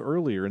 hours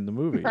earlier in the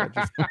movie. I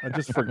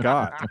just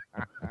forgot.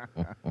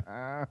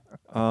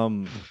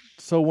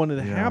 So when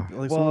it happened,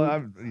 like,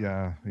 Well,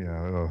 so,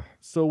 ugh.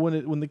 so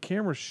when the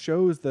camera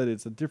shows that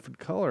it's a different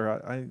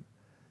color,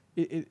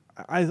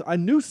 I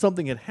knew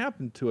something had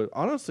happened to it.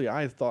 Honestly,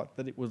 I thought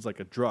that it was like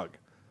a drug,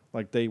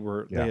 like they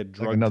had drugged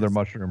like another his-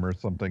 mushroom or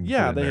something.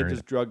 Yeah, put in they had there.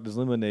 just drugged his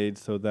lemonade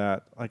so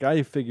that, like,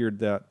 I figured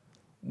that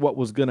what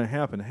was going to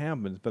happen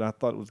happens, but I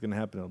thought it was going to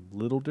happen a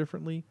little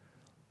differently.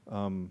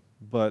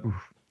 But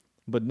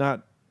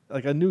not,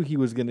 like, I knew he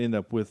was going to end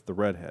up with the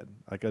redhead.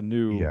 Like, I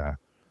knew. Yeah.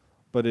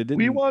 But it didn't.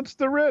 We wants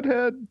the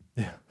redhead.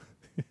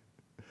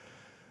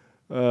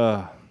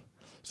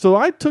 So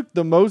I took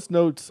the most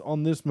notes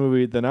on this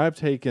movie than I've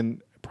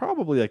taken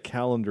probably a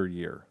calendar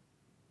year.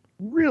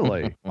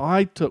 Really? There's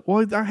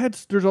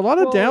a lot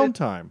of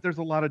downtime. There's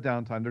a lot of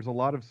downtime. There's a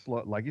lot of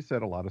slow, like you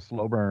said, a lot of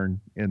slow burn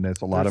in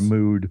this, a lot of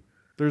mood.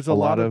 There's a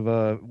lot of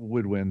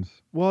woodwinds.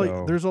 Well,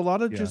 so, there's a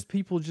lot of yeah. just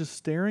people just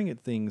staring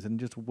at things and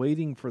just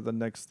waiting for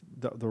the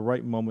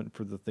right moment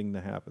for the thing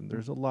to happen.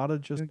 There's a lot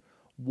of just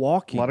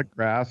walking. A lot of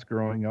grass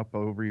growing up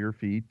over your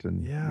feet,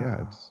 and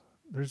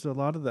there's a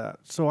lot of that.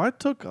 So I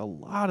took a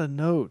lot of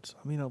notes.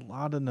 I mean, a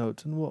lot of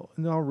notes,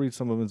 and I'll read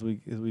some of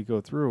them as we go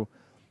through.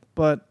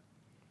 But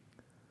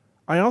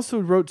I also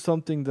wrote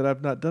something that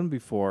I've not done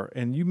before,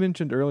 and you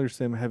mentioned earlier,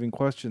 Sam, having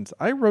questions.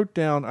 I wrote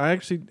down. I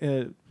actually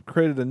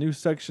created a new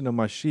section on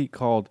my sheet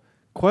called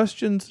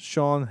 "Questions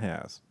Sean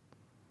Has."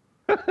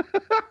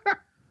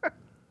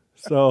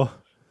 So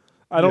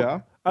I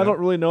don't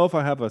really know if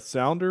I have a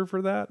sounder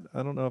for that.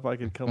 I don't know if I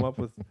could come up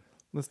with.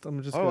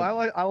 I'm just.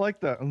 I like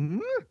that.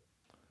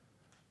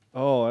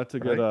 Oh, that's a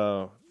good.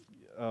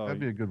 That'd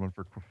be a good one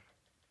for.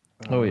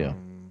 Oh yeah.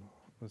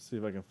 Let's see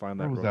if I can find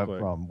that. Where was real that quick.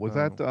 from? Was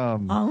that?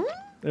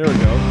 There we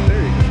go.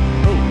 There you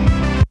go.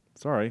 Oh,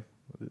 sorry.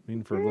 I didn't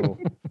mean for a little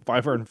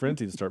Five Heart and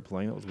Frenzy to start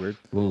playing. That was weird.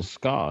 A little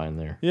ska in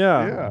there.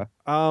 Yeah.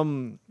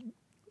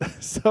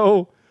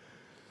 So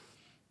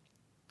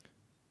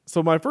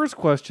my first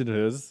question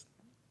is,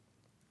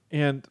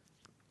 and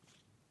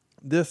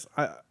this,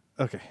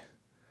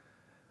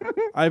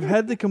 I've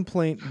had the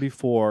complaint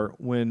before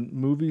when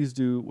movies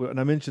do, and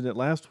I mentioned it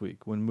last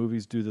week, when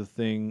movies do the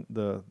thing,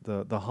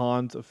 the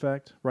Hans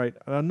effect, right?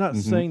 And I'm not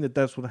saying that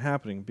that's what's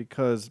happening,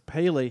 because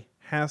Pele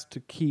has to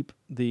keep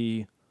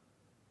the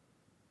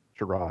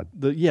charade.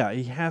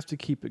 He has to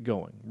keep it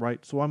going,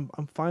 right? So I'm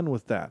fine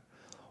with that.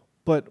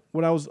 But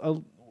when I was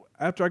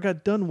after I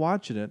got done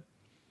watching it,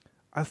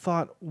 I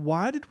thought,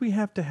 why did we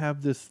have to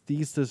have this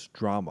thesis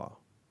drama?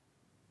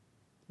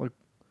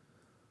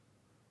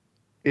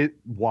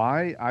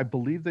 Why? I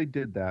believe they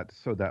did that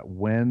so that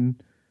when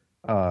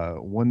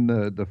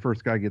the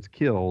first guy gets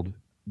killed,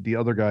 the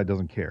other guy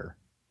doesn't care.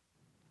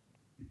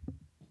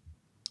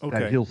 Okay.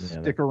 That he'll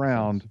stick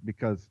around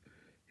because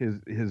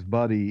his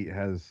buddy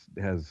has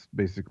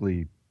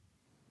basically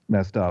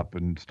messed up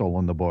and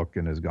stolen the book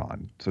and is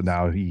gone. So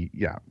now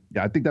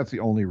I think that's the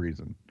only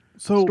reason.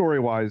 So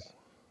story-wise,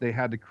 they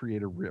had to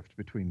create a rift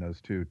between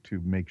those two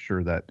to make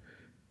sure that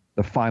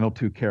the final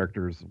two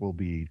characters will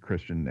be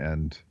Christian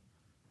and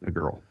the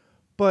girl.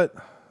 But I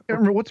can't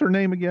remember what's her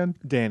name again?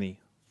 Danny,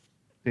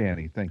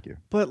 thank you.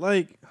 But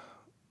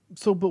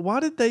but why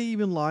did they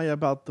even lie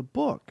about the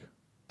book?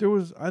 There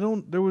was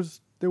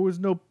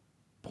no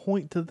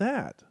point to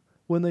that.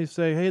 When they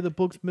say, "Hey, the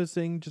book's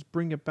missing, just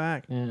bring it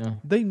back." Yeah.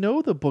 They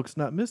know the book's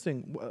not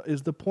missing.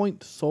 Is the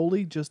point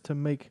solely just to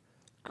make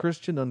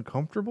Christian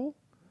uncomfortable?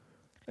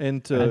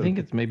 And I think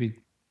it's maybe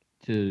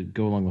to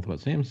go along with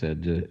what Sam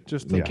said, to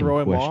make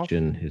throw him off?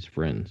 question his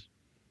friends.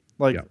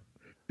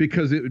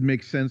 Because it would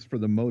make sense for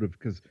the motive.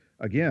 Because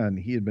again,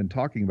 he had been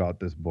talking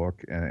about this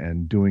book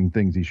and doing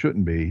things he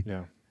shouldn't be.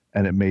 Yeah.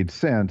 And it made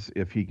sense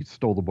if he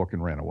stole the book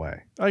and ran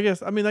away. I guess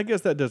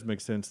that does make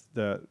sense.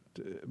 That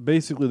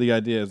basically the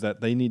idea is that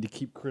they need to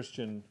keep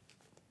Christian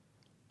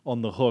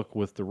on the hook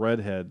with the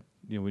redhead.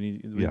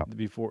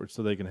 Before,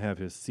 so they can have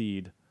his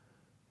seed.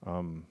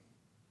 All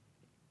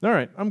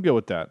right, I'm good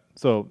with that.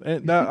 So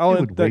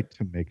I'll wait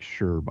to make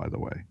sure. By the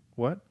way,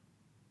 what?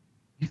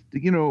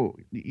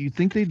 You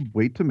think they'd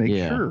wait to make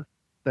sure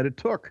that it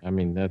took? I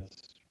mean,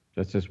 that's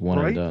just one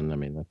and done. I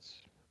mean, that's.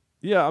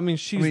 Yeah, I mean,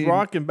 she's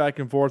rocking back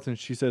and forth, and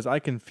she says, "I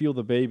can feel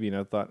the baby," and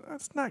I thought,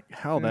 that's not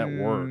how that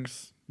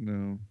works.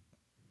 No.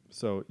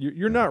 So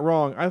you're not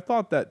wrong. I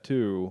thought that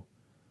too.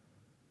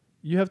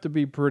 You have to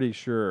be pretty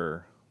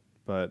sure,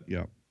 but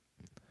yeah.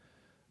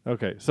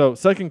 Okay, so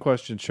second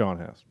question Sean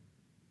has.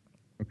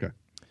 Okay.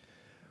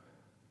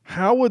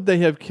 How would they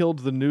have killed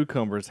the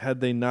newcomers had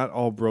they not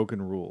all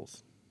broken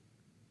rules?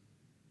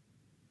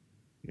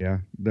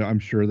 Yeah, I'm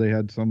sure they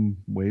had some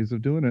ways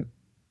of doing it.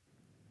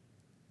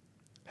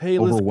 Hey,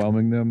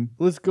 overwhelming them.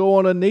 Let's go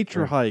on a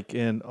nature hike,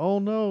 and oh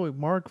no,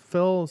 Mark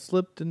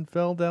slipped and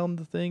fell down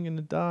the thing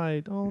and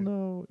died. Oh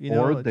no!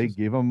 Or they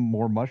gave them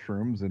more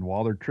mushrooms, and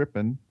while they're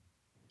tripping,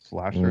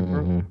 slash their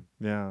throat.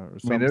 Yeah, or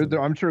something.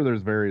 I'm sure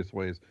there's various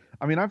ways.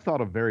 I mean, I've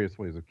thought of various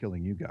ways of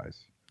killing you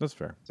guys. That's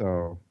fair.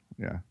 So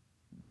yeah.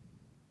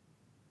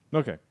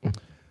 Okay.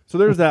 So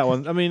there's that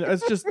one. I mean,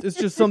 it's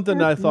just something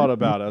that I thought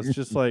about. It's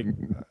just like,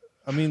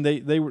 I mean,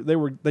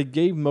 they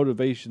gave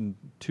motivation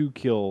to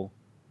kill,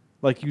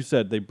 like you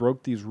said, they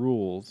broke these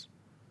rules,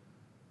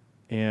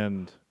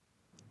 and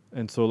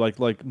so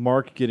like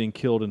Mark getting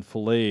killed and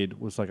filleted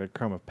was like a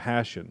crime of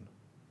passion,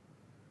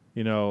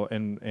 you know,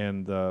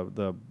 and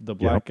the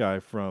black guy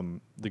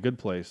from The Good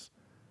Place,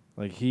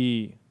 like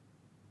he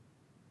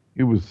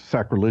was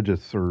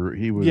sacrilegious, or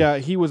he was. Yeah,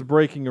 he was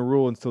breaking a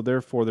rule, and so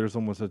therefore there's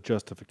almost a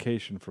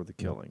justification for the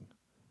killing,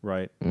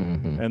 right?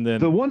 And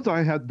then The ones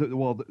I had, the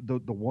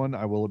one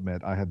I will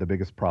admit I had the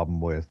biggest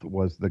problem with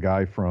was the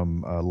guy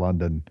from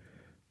London,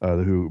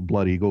 who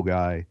Blood Eagle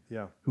guy.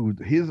 Yeah. Who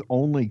his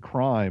only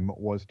crime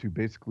was to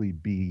basically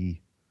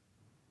be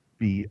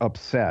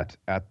upset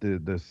at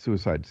the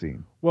suicide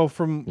scene. Well,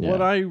 from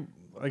what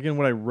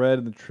I read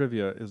in the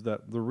trivia is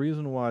that the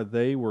reason why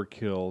they were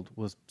killed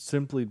was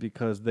simply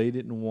because they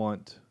didn't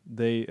want,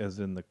 they as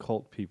in the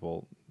cult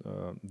people,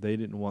 they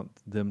didn't want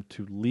them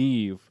to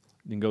leave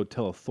and go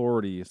tell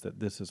authorities that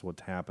this is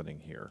what's happening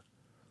here.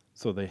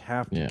 So they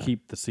have to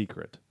keep the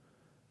secret.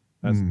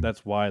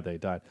 That's why they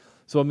died.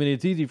 So I mean,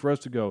 it's easy for us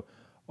to go,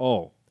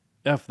 oh,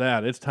 F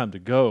that, it's time to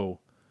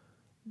go.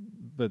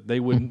 But they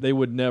wouldn't. They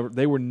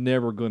were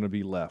never going to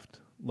be let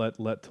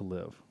to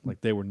live.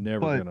 Like they were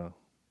never going to.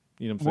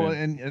 You know what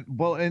I'm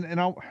saying?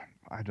 And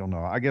I don't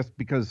know. I guess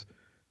because,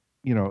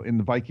 you know, in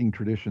the Viking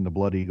tradition, the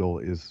blood eagle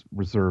is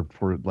reserved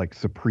for like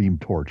supreme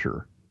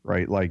torture,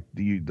 right? Like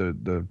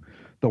the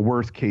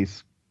worst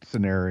case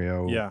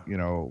scenario. Yeah. You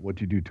know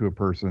what you do to a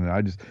person. And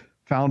I just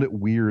found it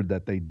weird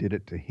that they did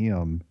it to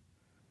him.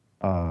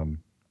 And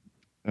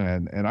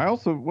I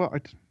also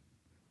for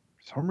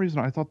some reason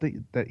I thought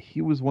that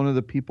he was one of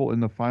the people in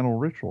the final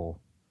ritual.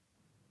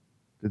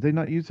 Did they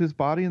not use his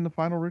body in the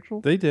final ritual?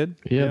 They did.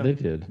 Yeah, they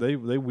did. They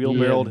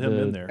wheelbarrowed him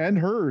in there. And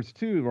hers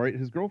too, right?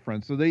 His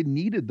girlfriend. So they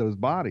needed those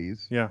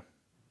bodies. Yeah.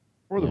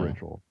 For the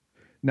ritual.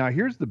 Now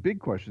here's the big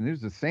question. Here's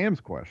the Sam's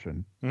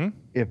question.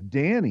 If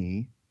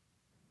Danny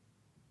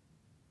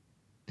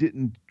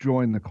didn't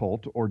join the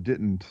cult or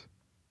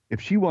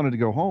if she wanted to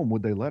go home,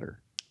 would they let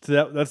her?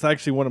 So that's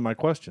actually one of my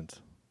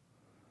questions.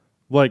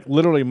 Like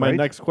literally my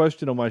next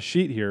question on my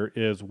sheet here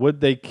is,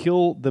 would they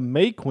kill the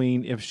May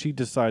Queen if she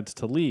decides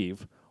to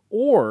leave?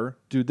 Or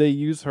do they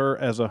use her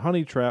as a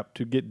honey trap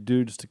to get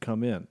dudes to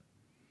come in?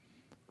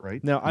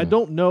 Right. Now, I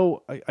don't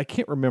know. I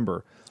can't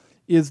remember.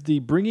 Is the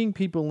bringing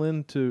people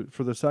in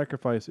for the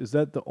sacrifice, is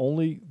that the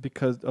only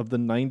because of the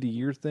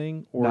 90-year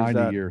thing? Or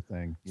 90-year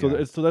thing. So,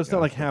 that's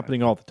not like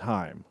happening all the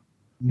time.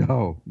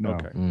 No.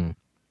 Okay.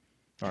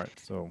 All right.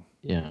 So.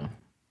 Yeah.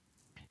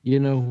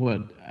 You know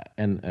what?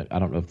 And I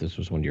don't know if this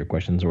was one of your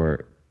questions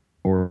or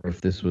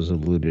if this was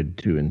alluded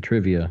to in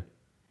trivia,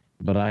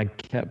 but I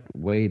kept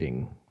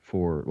waiting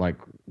for like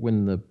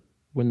when the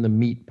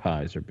meat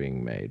pies are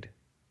being made,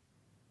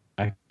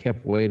 I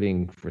kept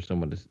waiting for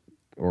someone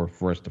or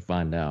for us to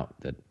find out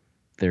that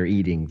they're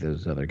eating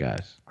those other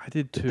guys. I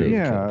did too.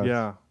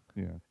 Yeah.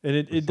 And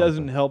it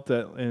doesn't help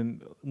that.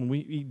 And when we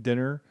eat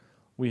dinner,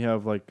 we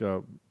have like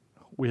a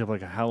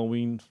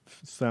Halloween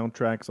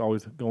soundtrack's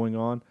always going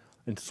on,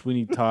 and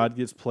Sweeney Todd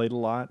gets played a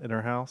lot at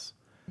our house.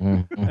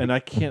 And I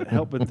can't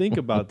help but think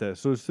about that.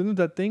 So as soon as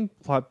that thing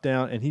plopped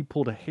down and he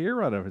pulled a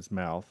hair out of his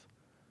mouth,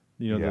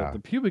 you know, the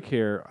pubic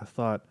hair, I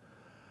thought,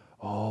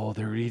 oh,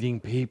 they're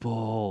eating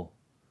people.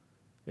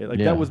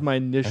 That was my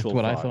initial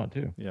thought. That's what I thought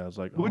too. Yeah, I was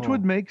like, which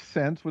would make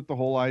sense with the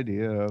whole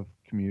idea of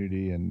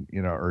community and,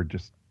 you know, or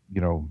just,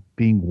 you know,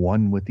 being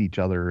one with each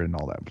other and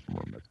all that.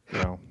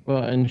 Yeah.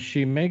 Well, and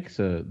she makes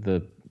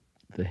the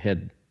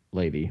head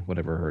lady,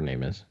 whatever her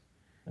name is,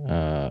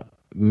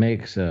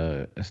 makes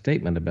a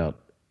statement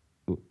about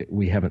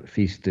we haven't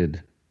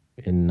feasted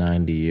in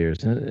 90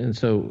 years. And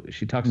so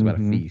she talks about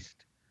a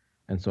feast.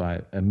 And so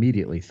I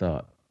immediately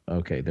thought,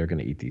 okay, they're going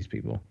to eat these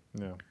people.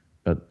 Yeah.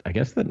 But I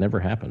guess that never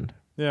happened.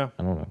 Yeah.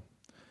 I don't know.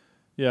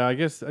 Yeah, I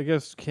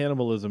guess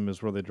cannibalism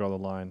is where they draw the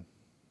line,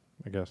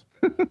 I guess.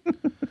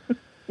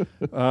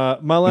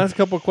 My last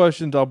couple of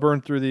questions, I'll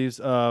burn through these.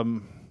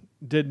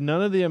 Did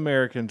none of the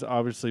Americans,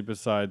 obviously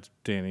besides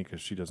Danny, because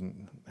she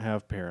doesn't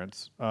have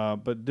parents,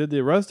 but did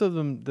the rest of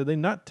them, did they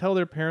not tell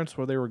their parents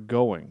where they were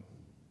going?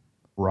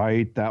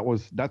 Right.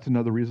 That's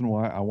another reason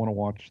why I want to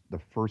watch the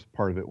first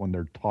part of it when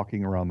they're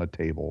talking around the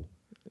table,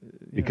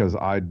 because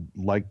I'd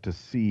like to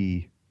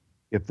see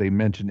if they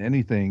mention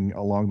anything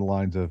along the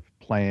lines of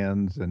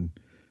plans. And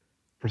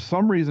for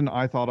some reason,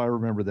 I thought I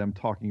remember them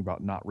talking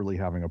about not really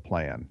having a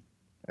plan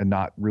and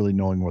not really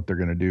knowing what they're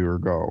going to do or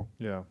go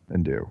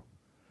and do.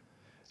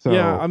 So,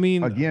 I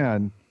mean,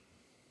 again,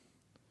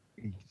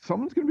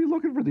 someone's going to be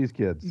looking for these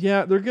kids.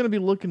 Yeah, they're going to be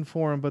looking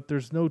for them, but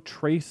there's no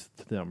trace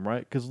to them,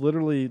 right? Because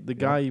literally the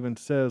guy even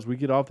says, we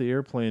get off the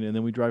airplane and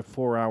then we drive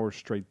 4 hours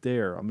straight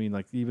there. I mean,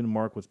 like even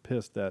Mark was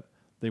pissed that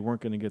they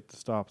weren't going to get to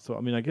stop. So,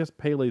 I mean, I guess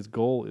Pele's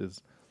goal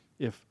is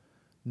if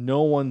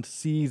no one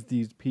sees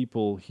these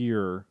people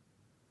here,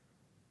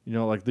 you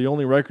know, like the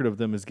only record of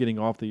them is getting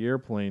off the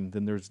airplane,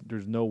 then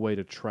there's no way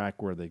to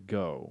track where they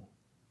go,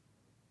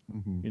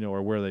 you know,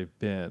 or where they've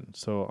been.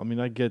 So, I mean,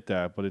 I get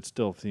that, but it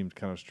still seems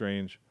kind of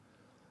strange.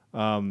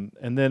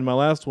 And then my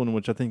last one,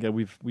 which I think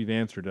we've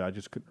answered it, I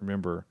just couldn't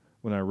remember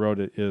when I wrote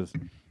it, is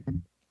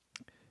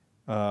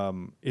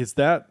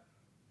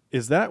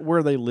that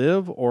where they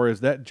live, or is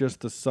that just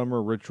the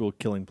summer ritual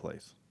killing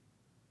place?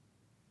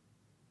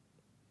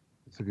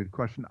 It's a good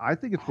question. I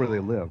think it's where they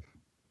live,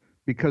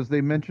 because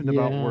they mentioned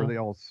about where Yeah. they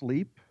all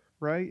sleep,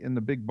 right, in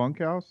the big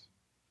bunkhouse.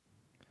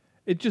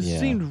 It just Yeah.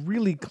 seemed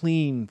really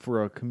clean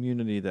for a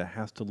community that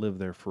has to live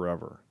there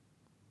forever.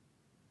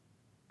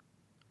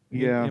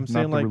 Yeah, I'm not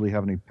saying, to like, really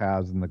have any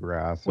paths in the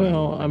grass. and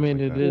Well, I things mean,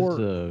 like it that. is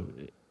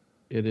Or-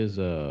 it is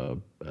a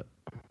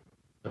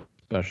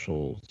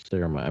special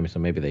ceremony. I mean, so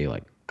maybe they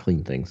like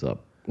clean things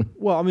up.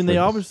 well, I mean, for they the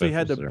obviously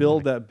had to special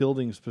build ceremony. that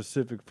building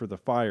specific for the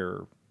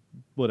fire,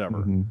 whatever.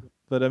 Mhm.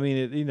 But I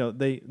mean,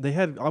 they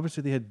had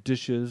obviously they had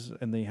dishes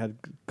and they had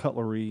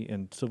cutlery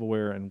and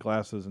silverware and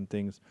glasses and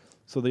things.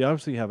 So they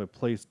obviously have a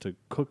place to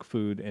cook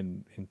food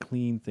and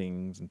clean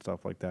things and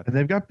stuff like that. And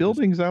they've got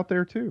buildings out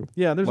there too.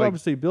 Yeah, there's Like-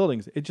 obviously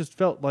buildings. It just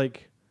felt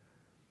like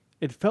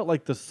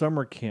the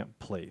summer camp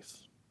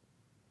place,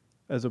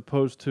 as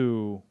opposed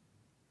to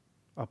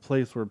a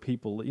place where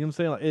people. You know what I'm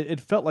saying? Like,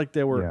 it felt like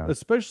there were, Yeah.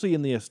 especially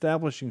in the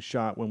establishing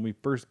shot when we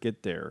first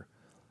get there,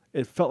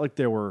 it felt like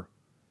there were,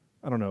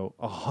 I don't know,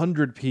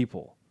 100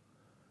 people,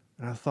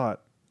 and I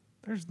thought,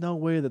 there's no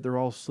way that they're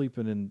all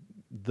sleeping in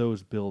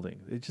those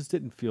buildings. It just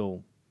didn't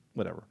feel,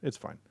 whatever. It's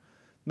fine,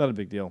 not a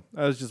big deal.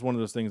 That was just one of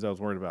those things I was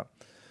worried about.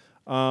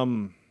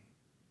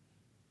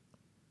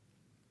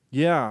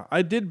 Yeah,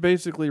 I did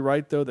basically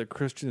write, though, that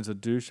Christian is a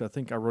douche. I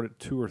think I wrote it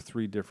 2 or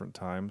 3 different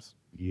times.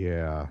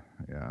 Yeah,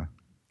 yeah.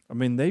 I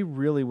mean, they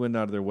really went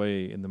out of their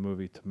way in the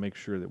movie to make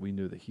sure that we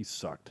knew that he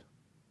sucked.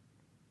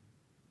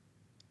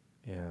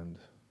 And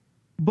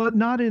But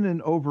not in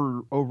an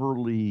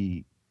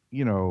overly,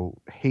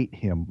 hate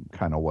him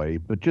kind of way,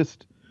 but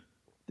just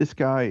this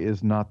guy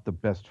is not the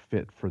best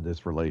fit for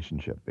this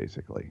relationship,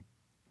 basically.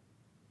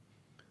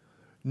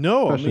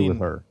 no, Especially I mean, with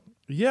her.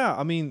 Yeah,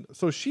 I mean,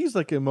 so she's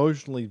like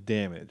emotionally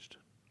damaged,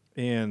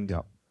 and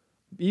Yep.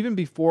 even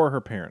before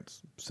her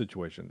parents'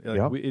 situation,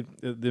 like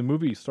Yep. the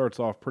movie starts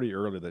off pretty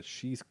early that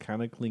she's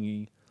kind of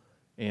clingy,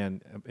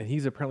 and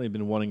he's apparently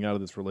been wanting out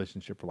of this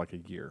relationship for like a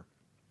year,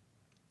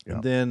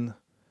 Yep.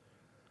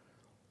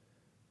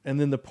 and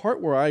then the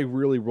part where I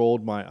really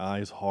rolled my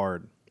eyes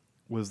hard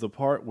was the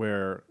part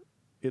where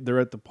they're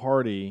at the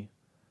party,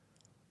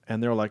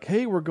 and they're like,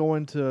 "Hey, we're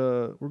going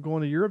to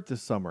Europe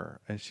this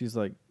summer," and she's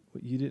like,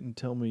 "You didn't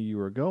tell me you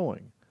were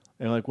going."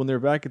 And like when they're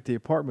back at the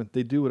apartment,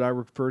 they do what I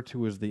refer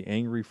to as the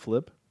angry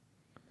flip.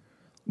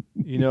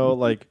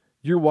 Like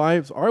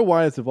our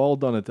wives have all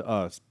done it to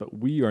us, but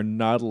we are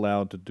not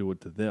allowed to do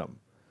it to them.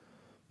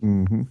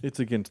 Mm-hmm. It's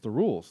against the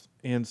rules.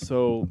 And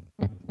so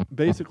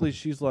basically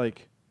she's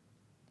like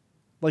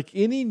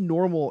any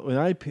normal,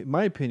 in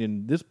my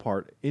opinion, this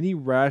part, any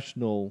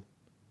rational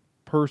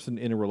person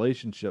in a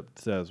relationship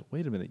says,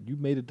 wait a minute, you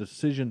made a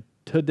decision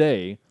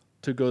today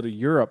to go to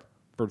Europe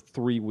for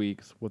 3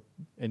 weeks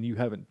and you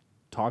haven't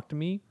talked to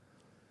me.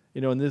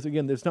 And this,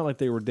 again, it's not like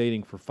they were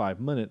dating for 5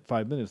 minutes.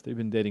 They've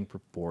been dating for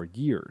 4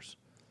 years.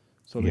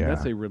 So I mean,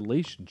 that's a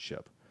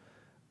relationship.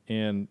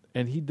 And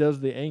he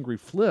does the angry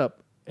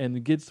flip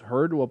and gets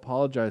her to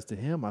apologize to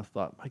him. I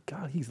thought, my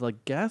God, he's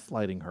like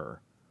gaslighting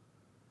her.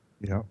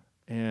 Yeah.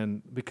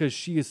 And because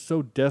she is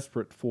so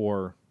desperate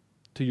to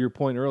your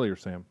point earlier,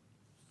 Sam,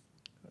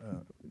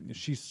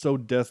 she's so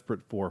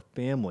desperate for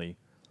family,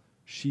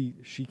 she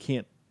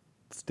can't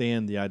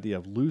stand the idea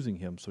of losing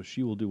him, so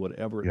she will do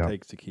whatever it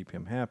takes to keep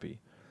him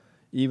happy,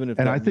 even if.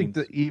 And that I think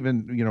means, that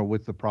even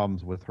with the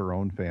problems with her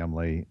own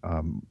family,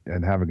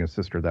 and having a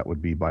sister that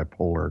would be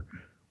bipolar,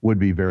 would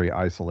be very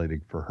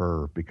isolating for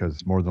her,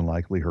 because more than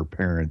likely her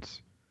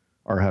parents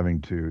are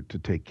having to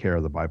take care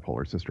of the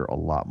bipolar sister a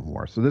lot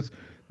more. So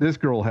this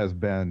girl has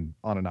been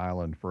on an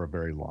island for a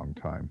very long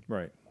time,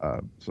 right?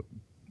 So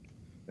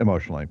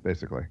emotionally,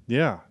 basically.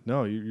 Yeah,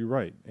 no, you're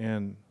right,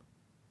 and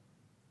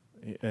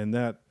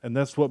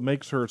that's what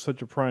makes her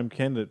such a prime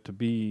candidate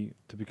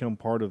to become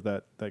part of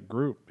that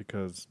group,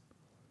 because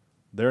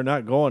they're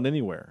not going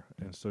anywhere,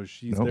 and so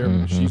she's Nope. there.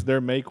 Mhm. She's their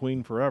May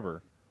Queen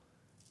forever,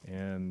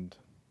 and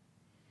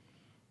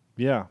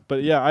yeah,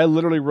 but yeah, I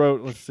literally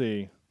wrote. Let's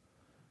see.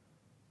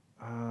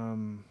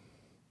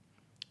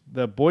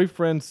 The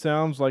boyfriend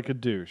sounds like a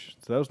douche.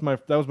 So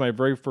that was my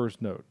very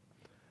first note.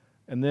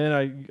 And then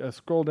I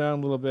scroll down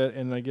a little bit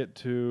and I get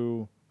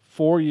to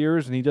 4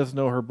 years and he doesn't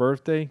know her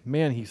birthday.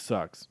 Man, he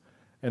sucks.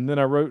 And then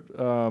I wrote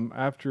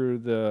after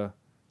the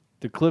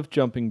cliff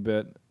jumping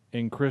bit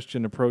and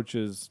Christian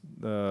approaches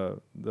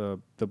the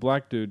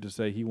black dude to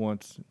say he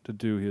wants to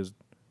do his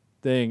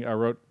thing. I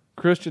wrote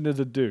Christian is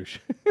a douche.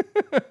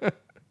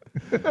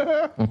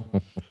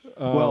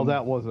 Well,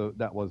 that was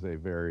a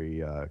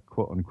very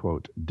quote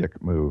unquote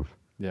dick move.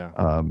 Yeah.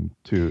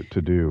 To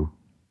do.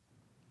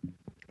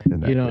 in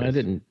that I case.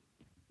 didn't.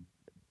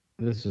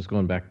 This is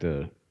going back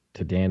to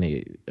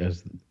Danny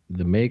as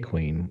the May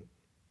Queen.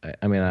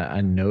 I mean,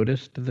 I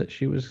noticed that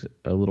she was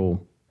a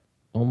little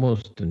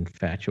almost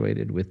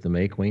infatuated with the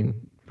May Queen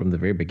from the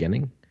very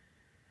beginning.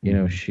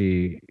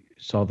 She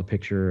saw the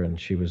picture and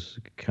she was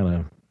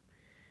kind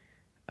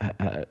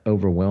of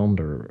overwhelmed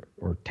or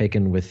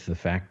taken with the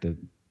fact that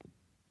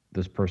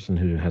this person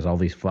who has all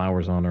these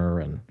flowers on her,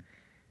 and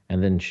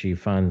then she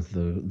finds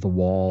the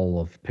wall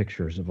of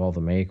pictures of all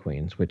the May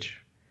Queens, which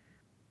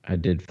I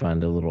did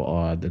find a little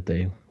odd that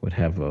they would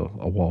have a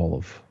wall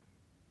of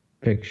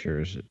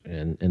pictures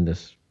in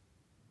this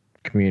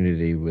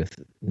community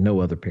with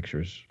no other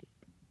pictures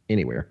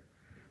anywhere.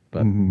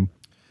 But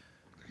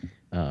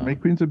May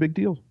Queen's a big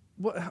deal.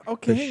 What? but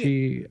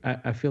Okay.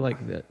 I feel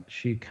like that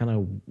she kind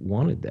of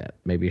wanted that.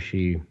 Maybe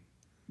she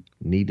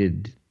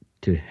needed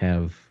to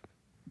have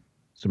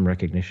some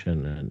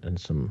recognition and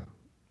some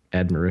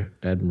admiration.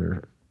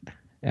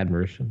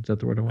 Is that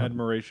the word I want?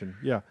 Admiration.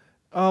 Yeah.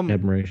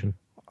 Admiration.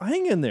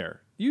 Hang in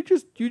there. You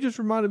just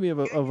reminded me of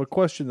a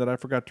question that I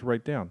forgot to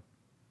write down.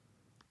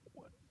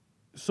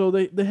 So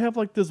they have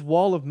like this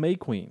wall of May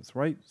Queens,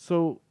 right?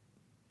 So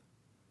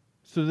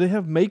they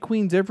have May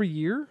Queens every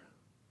year,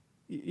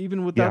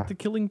 even without Yeah. the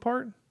killing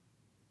part.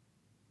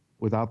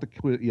 Without the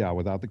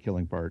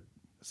killing part.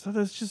 So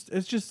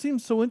it just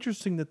seems so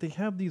interesting that they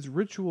have these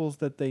rituals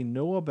that they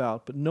know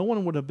about, but no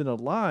one would have been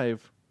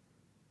alive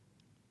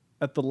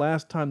at the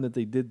last time that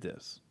they did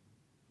this.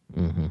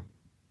 Mm-hmm.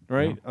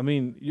 Right? I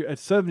mean, at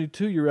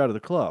 72, you're out of the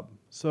club.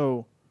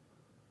 So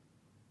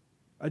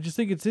I just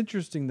think it's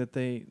interesting that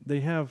they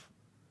have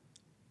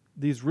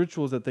these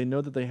rituals that they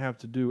know that they have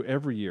to do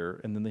every year,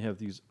 and then they have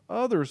these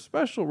other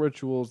special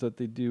rituals that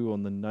they do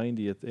on the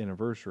 90th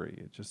anniversary.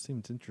 It just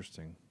seems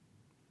interesting.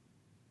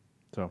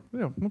 So,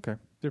 okay,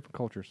 different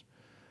cultures.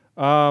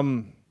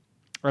 I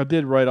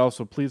did write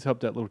also, please help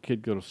that little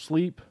kid go to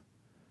sleep.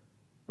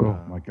 Oh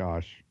my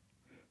gosh.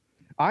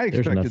 I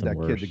There's expected nothing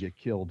that kid to worse. get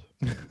killed,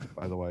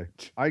 by the way.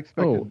 I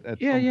expected at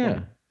yeah, some yeah.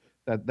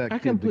 point that I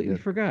kid to completely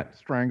get forgot.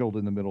 strangled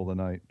in the middle of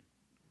the night.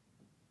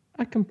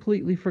 I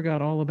completely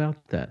forgot all about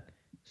that.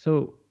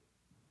 So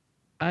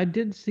I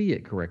did see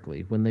it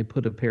correctly when they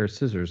put a pair of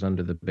scissors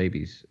under the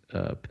baby's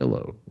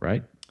pillow,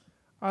 right?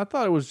 I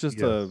thought it was just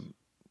Yes.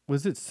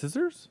 was it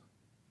scissors?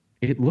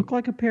 It looked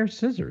like a pair of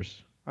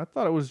scissors. I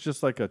thought it was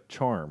just like a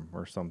charm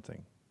or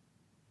something.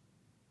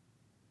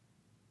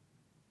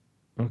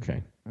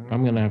 Okay.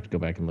 I'm going to have to go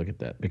back and look at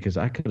that because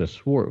I could have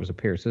swore it was a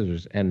pair of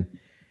scissors. And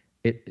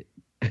it,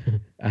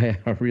 I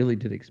really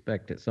did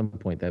expect at some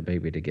point that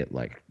baby to get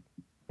like,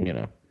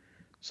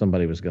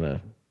 somebody was going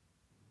to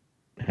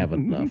have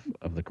enough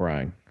of the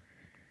crying.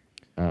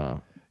 Yeah,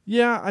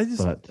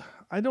 But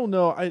I don't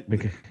know. I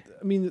because,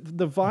 mean,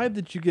 the vibe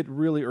that you get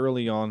really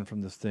early on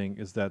from this thing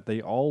is that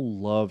they all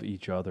love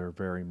each other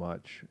very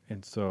much,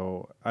 and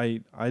so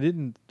I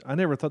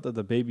never thought that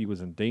the baby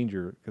was in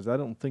danger because I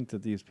don't think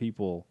that these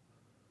people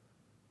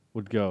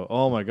would go,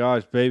 oh my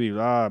gosh, baby,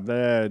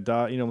 bad,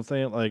 die. You know what I'm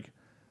saying? Like,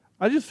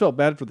 I just felt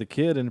bad for the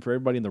kid and for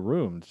everybody in the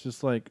room. It's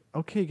just like,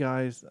 okay,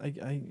 guys,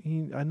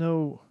 I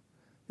know.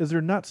 Is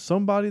there not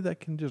somebody that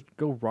can just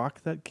go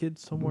rock that kid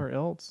somewhere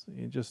else?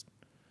 It just.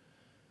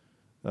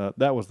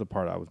 That was the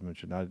part I was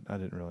mentioning. I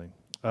didn't really.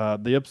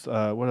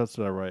 What else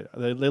did I write?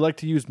 They like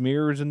to use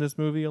mirrors in this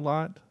movie a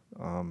lot.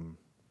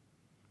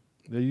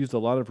 They used a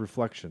lot of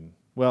reflection.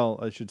 Well,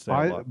 I should say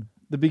a lot.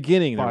 The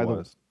beginning there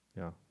was.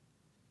 Yeah.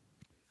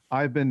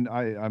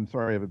 I'm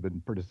sorry I haven't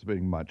been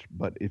participating much,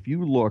 but if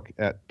you look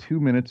at 2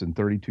 minutes and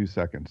 32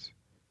 seconds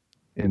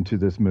into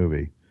this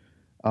movie,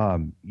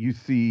 you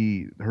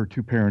see her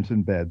two parents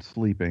in bed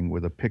sleeping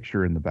with a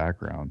picture in the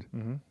background.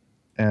 Mm-hmm.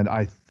 And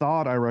I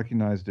thought I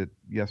recognized it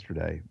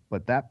yesterday,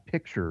 but that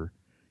picture,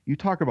 you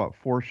talk about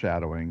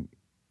foreshadowing,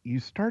 you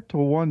start to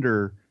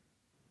wonder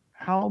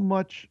how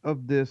much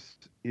of this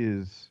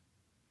is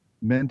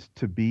meant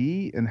to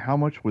be and how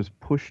much was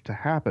pushed to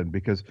happen.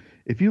 Because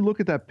if you look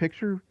at that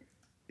picture,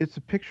 it's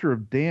a picture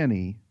of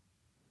Danny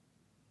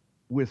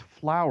with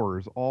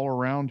flowers all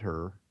around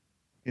her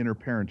in her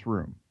parents'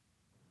 room.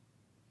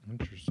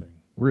 Interesting.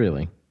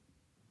 really?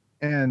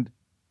 And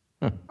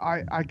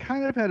I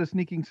kind of had a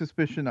sneaking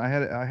suspicion. I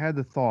had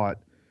the thought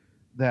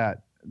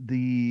that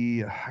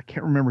I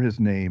can't remember his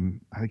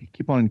name. I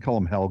keep on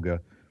calling him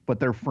Helga, but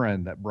their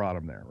friend that brought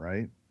him there,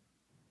 right?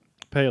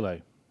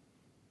 Pele.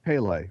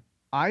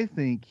 I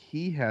think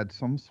he had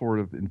some sort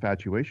of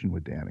infatuation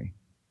with Danny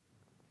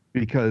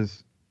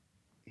because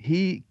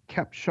he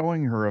kept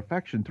showing her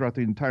affection throughout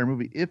the entire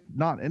movie. If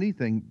not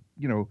anything,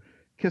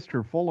 kissed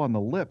her full on the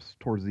lips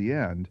towards the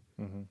end.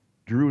 Mm-hmm.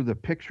 Drew the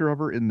picture of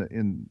her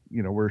in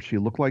where she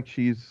looked like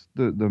she's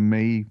the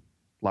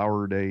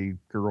Mayflower Day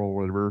girl,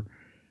 whatever,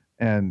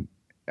 and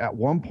at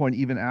one point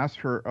even asked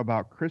her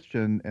about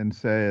Christian and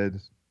said,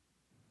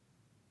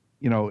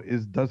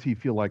 does he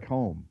feel like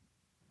home?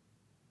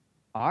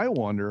 I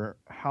wonder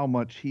how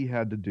much he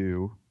had to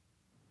do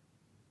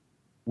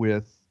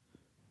with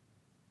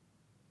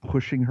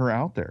pushing her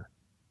out there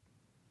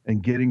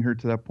and getting her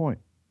to that point.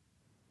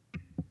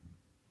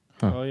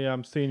 Huh. Oh yeah,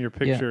 I'm seeing your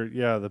picture.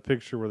 Yeah, the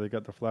picture where they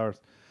got the flowers.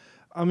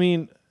 I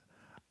mean,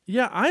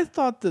 yeah, I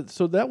thought that.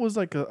 So that was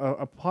like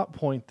a plot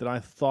point that I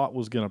thought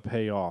was going to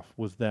pay off.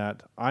 Was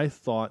that I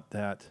thought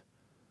that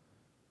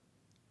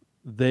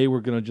they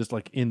were going to just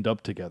like end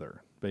up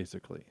together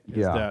basically. Is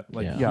Yeah. that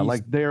like Yeah. Yeah, he's-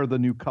 like they're the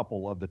new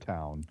couple of the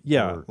town.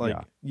 yeah, or- like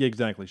yeah,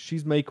 exactly.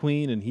 She's May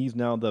Queen and he's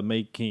now the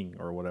May King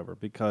or whatever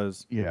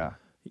because yeah,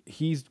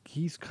 he's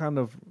kind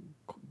of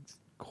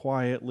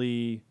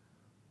quietly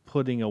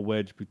putting a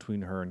wedge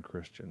between her and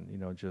Christian. You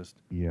know, just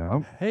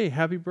yeah, hey,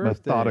 happy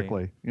birthday.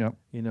 methodically. Yeah,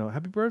 You know,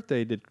 happy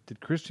birthday. Did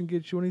Christian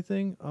get you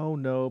anything? Oh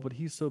no, but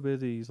he's so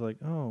busy. He's like,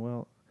 oh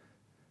well,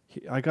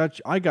 I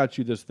got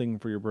you this thing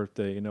for your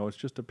birthday. You know, it's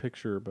just a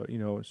picture, but you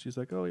know, she's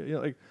like, oh yeah,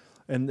 like,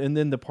 and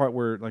then the part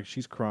where like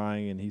she's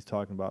crying and he's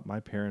talking about my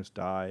parents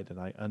died and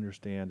I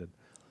understand. And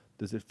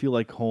does it feel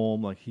like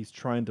home? Like he's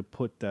trying to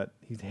put that,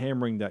 he's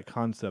hammering that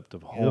concept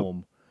of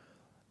home.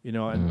 You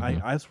know, and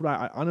that's what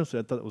I honestly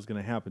I thought it was going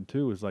to happen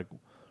too. Is like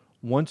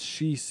once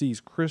she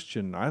sees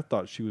Christian, I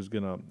thought she was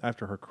gonna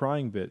after her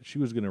crying bit, she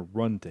was gonna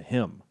run to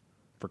him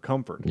for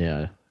comfort.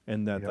 Yeah.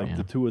 And that like Yeah.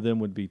 the two of them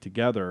would be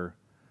together.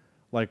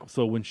 Like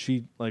so when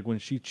she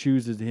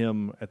chooses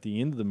him at the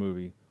end of the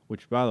movie,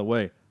 which by the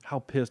way, how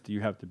pissed do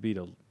you have to be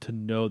to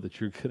know that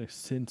you're gonna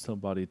send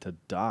somebody to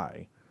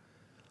die?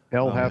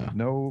 hell hath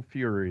no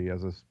fury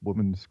as a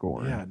woman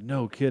scorned. Yeah,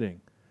 no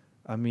kidding.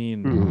 I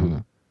mean, Mm-hmm.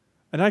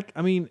 and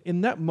I mean,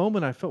 in that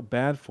moment, I felt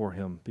bad for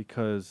him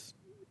because,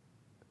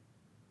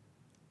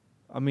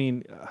 I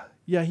mean,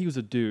 yeah, he was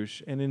a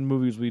douche, and in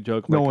movies we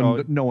joke No like, one,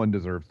 oh, no one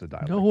deserves to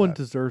die. no like one that.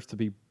 deserves to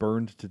be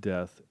burned to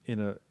death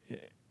in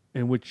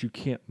which you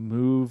can't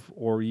move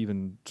or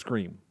even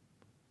scream.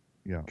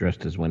 Yeah,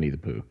 Dressed as Winnie the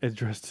Pooh. And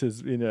dressed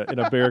as in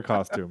a bear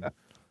costume.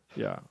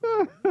 Yeah,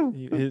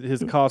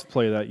 his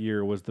cosplay that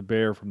year was the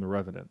bear from The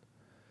Revenant.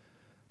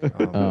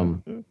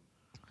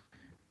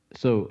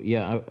 So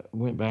yeah, I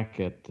went back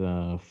at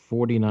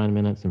 49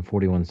 minutes and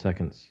 41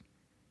 seconds.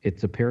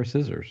 It's a pair of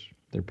scissors.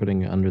 They're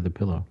putting it under the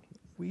pillow. Is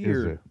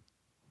Weird. it?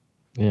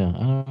 Yeah,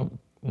 I don't.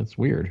 That's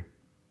weird.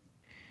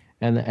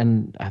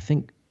 And I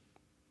think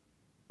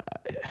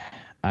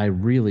I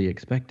really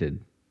expected,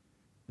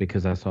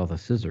 because I saw the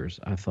scissors,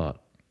 I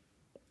thought,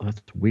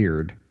 that's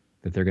weird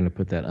that they're going to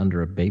put that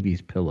under a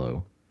baby's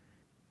pillow.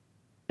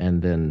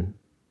 And then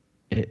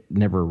it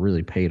never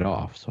really paid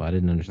off, so I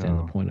didn't understand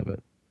No. the point of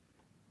it.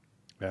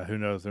 Yeah, who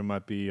knows? There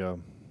might be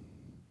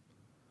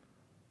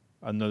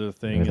another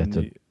thing. Maybe In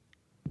that's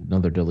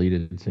another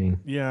deleted scene.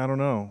 yeah, I don't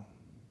know.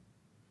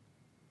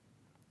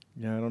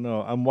 Yeah, I don't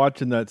know. I'm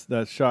watching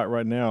that shot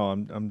right now.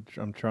 I'm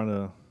trying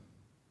to.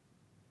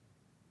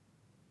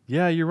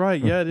 Yeah, you're right.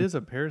 Yeah, it is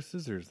a pair of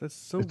scissors. That's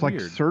so It's weird.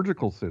 like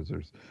surgical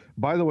scissors.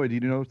 By the way,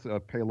 did you notice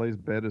Pele's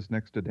bed is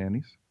next to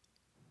Danny's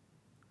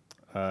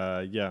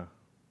Yeah.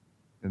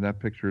 in that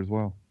picture as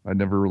well? I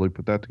never really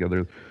put that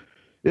together.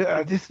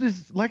 Yeah, this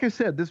is like I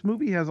said. This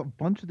movie has a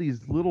bunch of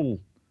these little,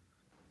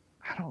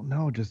 I don't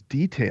know, just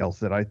details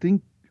that I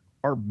think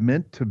are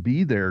meant to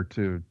be there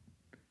to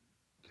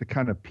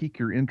kind of pique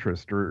your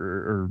interest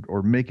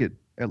or make it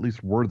at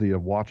least worthy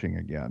of watching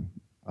again.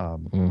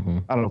 Mm-hmm.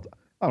 I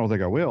don't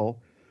think I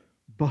will,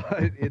 but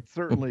it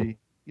certainly,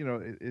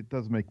 it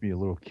does make me a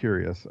little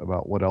curious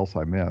about what else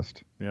I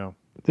missed. Yeah.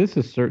 This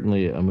is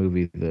certainly a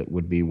movie that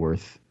would be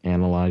worth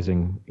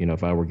analyzing.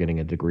 If I were getting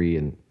a degree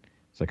in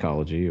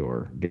psychology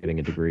or getting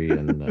a degree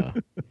in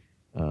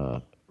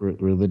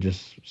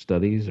religious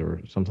studies or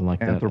something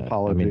like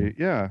Anthropology, that. I mean,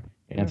 yeah,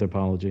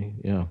 anthropology,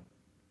 yeah.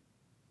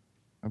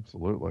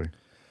 absolutely.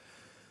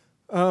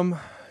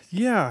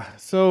 Yeah.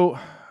 So,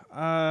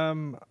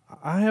 I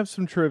have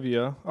some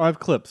trivia. I have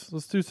clips.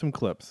 Let's do some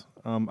clips.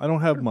 I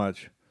don't have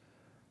much,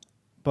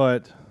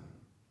 but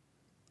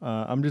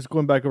I'm just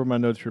going back over my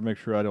notes here to make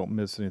sure I don't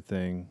miss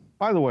anything.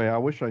 By the way, I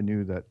wish I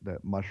knew that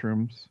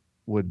mushrooms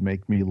would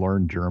make me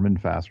learn German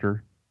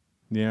faster,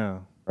 Yeah.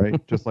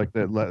 right? Just like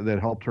that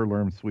helped her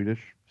learn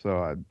Swedish.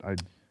 So I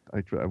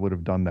would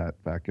have done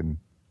that back in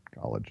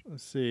college.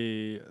 Let's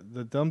see.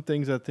 The dumb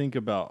things I think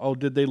about. Oh,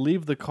 did they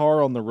leave the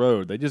car on the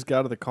road? They just got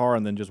out of the car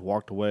and then just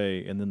walked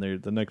away. And then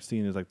the next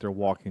scene is like they're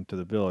walking to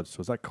the village.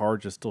 So is that car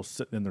just still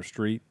sitting in their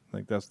street?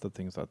 Like that's the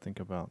things I think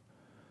about.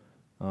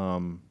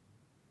 Not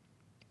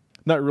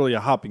really a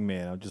hopping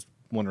man. I'm just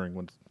wondering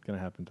what's going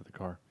to happen to the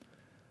car.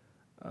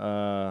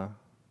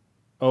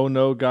 Oh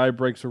no, guy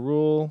breaks a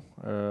rule.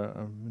 I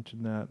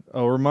mentioned that.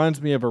 Oh, it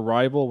reminds me of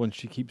Arrival when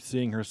she keeps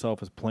seeing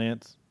herself as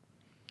plants.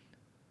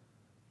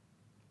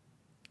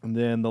 And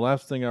then the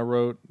last thing I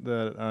wrote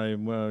that I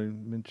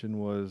mentioned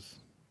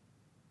was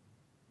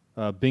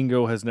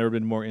bingo has never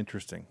been more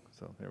interesting.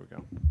 So there we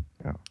go.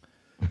 Yeah.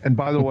 And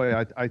by the way,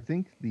 I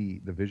think the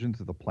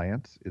visions of the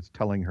plants is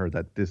telling her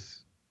that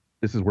this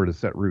is where to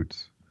set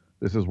roots.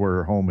 This is where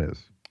her home is.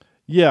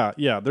 Yeah.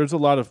 There's a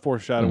lot of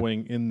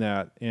foreshadowing in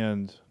that,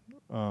 and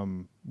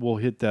we'll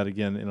hit that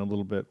again in a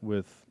little bit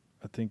with,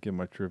 I think in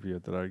my trivia,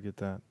 did I get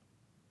that?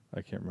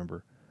 I can't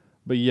remember.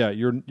 But yeah,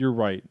 you're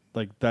right.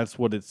 Like that's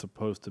what it's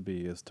supposed to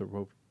be. It's the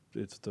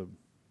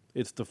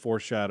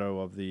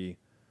foreshadow of the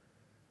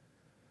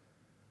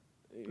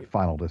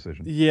Final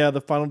decision.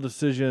 the final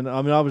decision.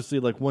 I mean, obviously,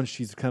 like once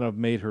she's kind of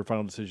made her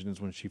final decision is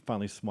when she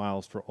finally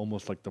smiles for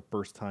almost like the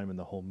first time in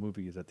the whole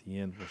movie is at the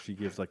end where she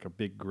gives like a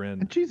big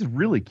grin. And she's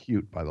really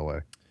cute, by the way.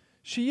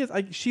 She is.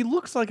 She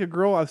looks like a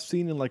girl I've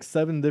seen in like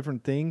 7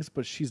 different things,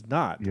 but she's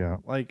not. Yeah.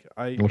 Like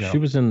Well, she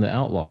was in the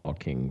Outlaw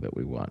King that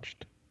we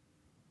watched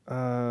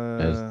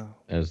Uh,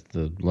 as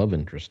the love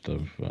interest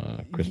of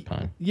Chris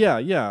Pine.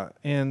 yeah,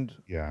 and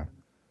Yeah.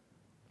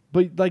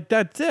 but like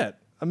that's it.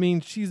 I mean,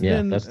 she's Yeah,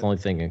 been. that's the only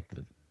thing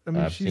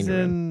I've she's seen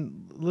her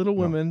in Little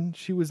Women.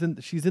 She's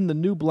in the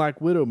new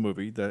Black Widow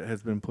movie that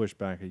has been pushed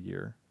back a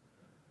year.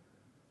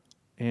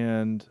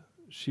 And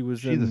she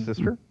was She's in the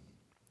sister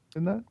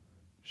in that?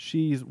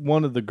 She's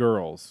one of the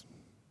girls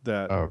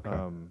that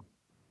Okay.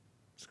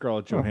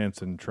 Scarlett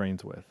Johansson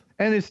trains with.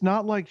 And it's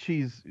not like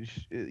she's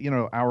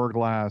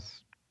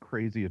hourglass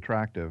crazy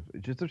attractive.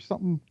 It's just there's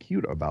something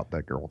cute about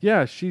that girl.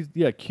 Yeah,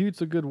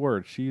 cute's a good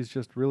word. She's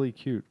just really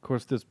cute. Of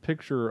course, this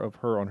picture of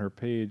her on her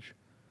page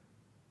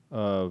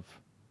of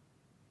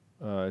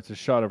it's a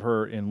shot of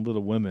her in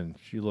Little Women.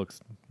 She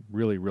looks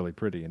really, really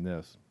pretty in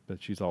this,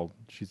 but she's all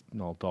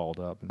dolled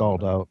up.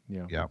 Dolled out.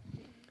 Yeah.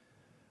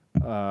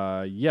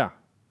 Yeah. Yeah.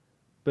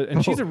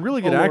 And she's a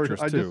really good Lord,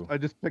 actress too. I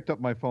just picked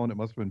up my phone. It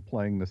must have been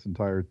playing this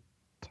entire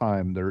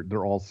time.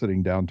 They're all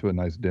sitting down to a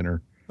nice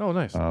dinner. Oh,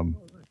 nice. On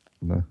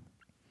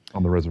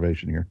the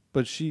reservation here.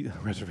 But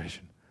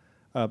reservation.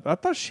 I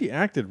thought she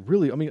acted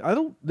really. I mean,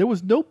 there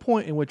was no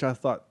point in which I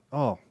thought,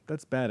 oh,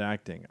 that's bad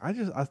acting.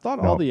 I thought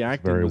all the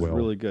acting was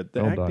really good.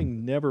 The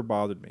acting never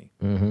bothered me.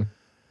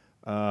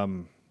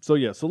 Mm-hmm. So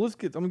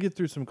I'm gonna get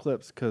through some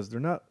clips because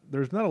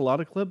there's not a lot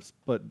of clips,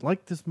 but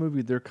like this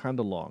movie, they're kind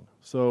of long.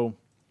 So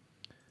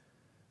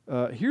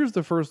here's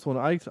the first one.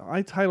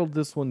 I titled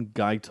this one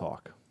 "Guy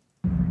Talk."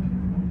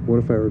 What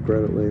if I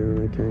regret it later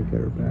and I can't get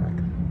her back?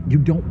 You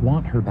don't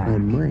want her back. I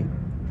might.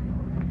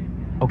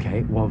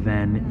 Okay, well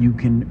then you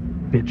can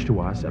bitch to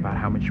us about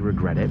how much you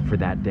regret it for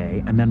that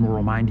day, and then we'll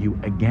remind you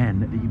again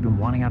that you've been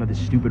wanting out of this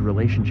stupid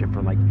relationship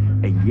for like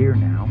a year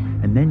now,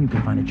 and then you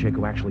can find a chick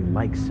who actually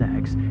likes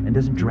sex and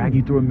doesn't drag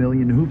you through a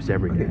million hoops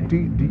every day.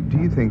 Okay, do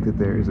you think that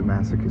there is a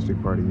masochistic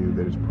part of you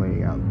that is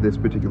playing out this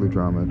particular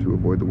drama to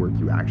avoid the work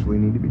you actually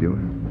need to be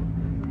doing?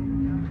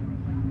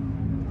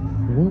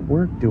 What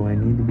work do I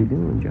need to be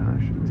doing,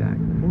 Josh,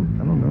 exactly? Well,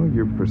 I don't know,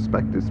 your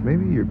prospectus,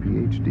 maybe your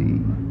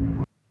PhD.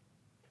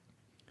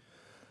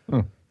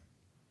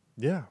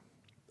 Yeah.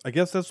 I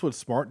guess that's what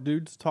smart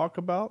dudes talk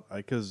about.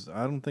 Because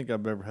I don't think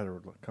I've ever had a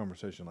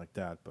conversation like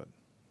that. But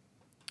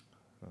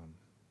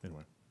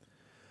anyway.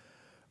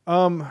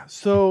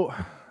 So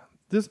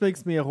this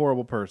makes me a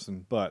horrible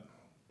person. But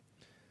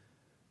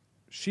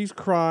she's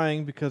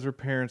crying because her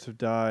parents have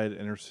died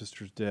and her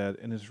sister's dead.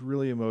 And it's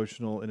really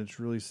emotional and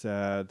it's really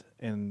sad.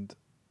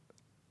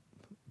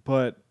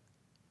 But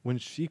when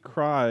she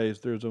cries,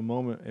 there's a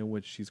moment in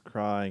which she's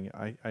crying.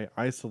 I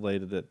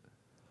isolated it.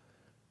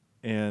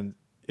 And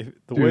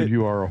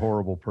you are a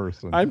horrible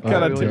person. I'm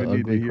kind of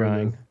ugly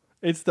crying.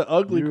 It's the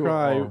ugly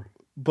cry,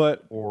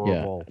 but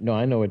horrible. Yeah, no,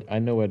 I know it. I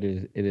know it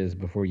is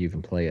before you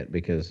even play it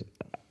because,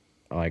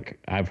 like,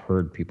 I've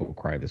heard people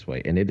cry this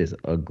way, and it is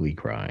ugly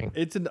crying.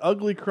 It's an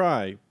ugly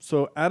cry.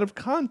 So out of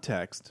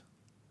context,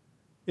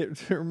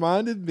 it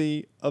reminded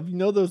me of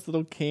those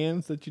little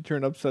cans that you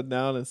turn upside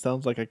down and it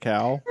sounds like a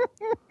cow.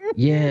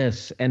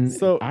 Yes, and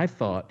So- I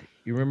thought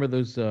you remember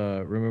those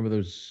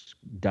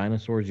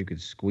dinosaurs? You could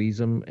squeeze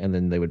them, and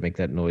then they would make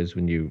that noise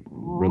when you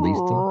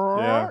released them.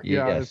 Yeah.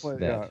 Yes, it's like,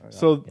 that.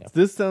 So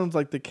this sounds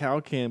like the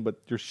cow can,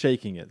 but you're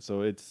shaking it.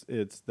 So it's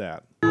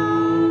that.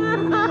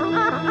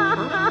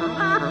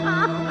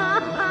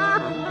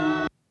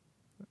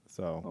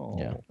 So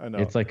Yeah, I know.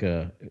 it's like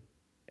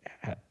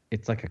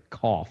a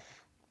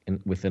cough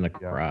within a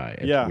cry.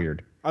 It's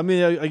weird. I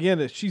mean,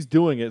 again, she's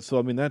doing it, so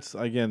I mean that's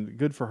again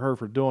good for her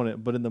for doing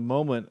it. But in the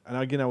moment, and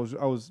again, I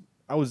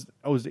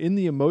was in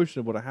the emotion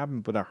of what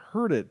happened, but I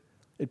heard it.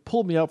 It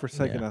pulled me out for a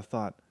second. Yeah. I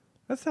thought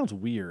that sounds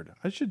weird.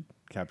 I should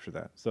capture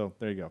that. So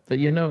there you go. But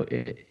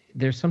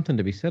there's something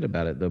to be said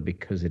about it though,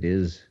 because it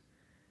is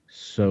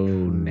so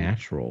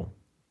natural.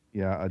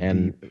 Yeah,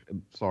 And deep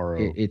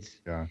sorrow.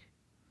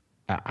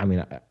 I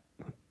mean,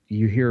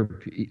 you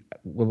hear.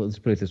 Well, let's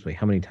put it this way: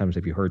 how many times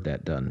have you heard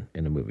that done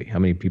in a movie? How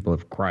many people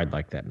have cried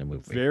like that in a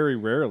movie? Very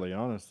rarely,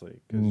 honestly,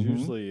 because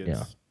usually it's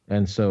Yeah,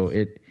 and so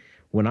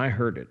when I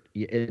heard it,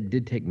 it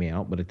did take me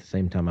out. But at the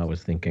same time, I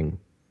was thinking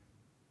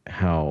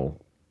how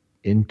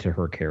into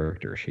her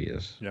character she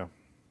is. Yeah.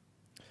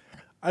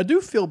 I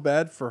do feel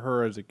bad for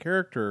her as a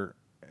character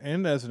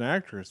and as an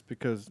actress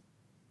because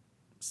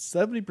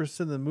 70%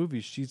 of the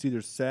movie she's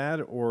either sad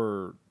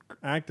or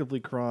actively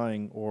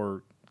crying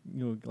or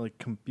like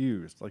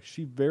confused. Like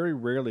she very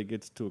rarely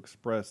gets to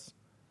express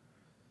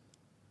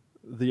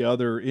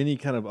any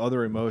kind of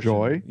other emotion.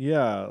 Joy?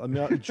 Yeah. I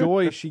mean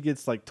joy she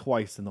gets like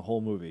twice in the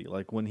whole movie.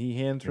 Like when he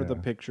hands her the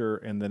picture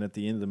and then at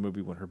the end of the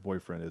movie when her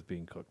boyfriend is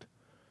being cooked.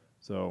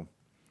 So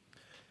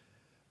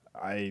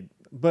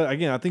but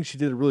again, I think she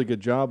did a really good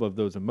job of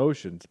those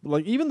emotions.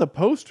 Like even the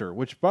poster,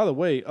 which by the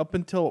way, up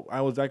until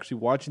I was actually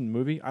watching the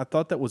movie, I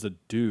thought that was a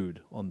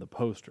dude on the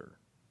poster.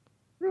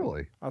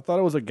 Really? I thought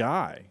it was a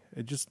guy.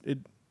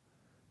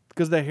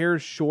 Because the hair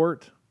is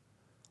short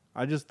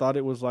I just thought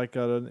it was like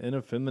an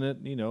effeminate,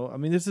 I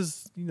mean, this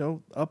is,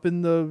 up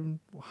in the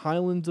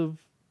highlands of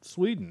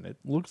Sweden. It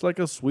looks like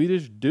a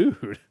Swedish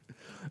dude.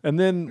 And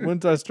then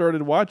once I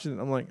started watching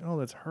it, I'm like, oh,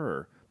 that's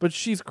her. But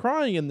she's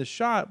crying in the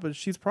shot, but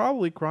she's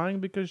probably crying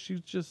because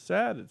she's just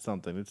sad at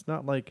something. It's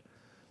not like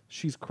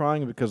she's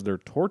crying because they're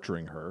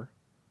torturing her.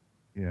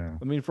 Yeah.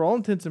 I mean, for all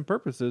intents and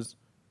purposes,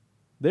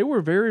 they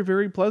were very,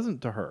 very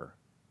pleasant to her.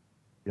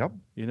 Yep.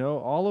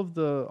 All of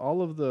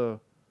the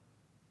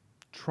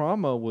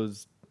trauma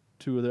was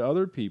to the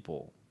other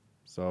people.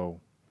 So,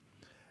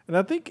 and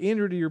I think,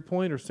 Andrew, to your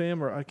point, or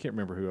Sam, or I can't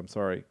remember who, I'm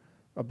sorry,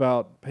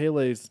 about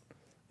Pele's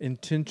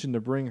intention to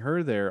bring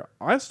her there,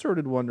 I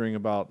started wondering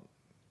about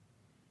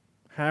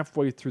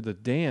halfway through the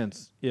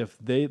dance if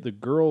the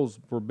girls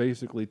were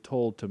basically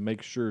told to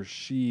make sure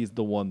she's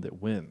the one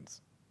that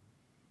wins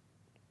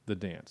the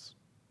dance.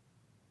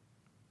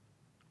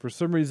 For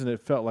some reason,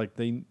 it felt like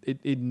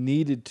it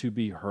needed to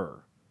be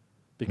her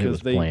because it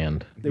was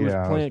planned. It was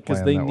planned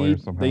because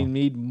they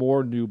need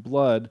more new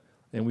blood,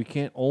 and we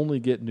can't only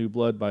get new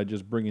blood by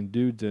just bringing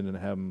dudes in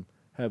and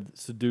have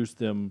seduced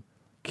them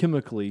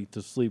chemically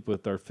to sleep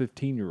with our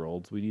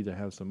 15-year-olds. We need to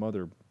have some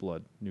other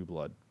new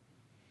blood.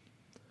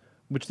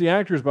 Which the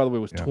actress, by the way,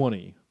 was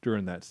 20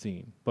 during that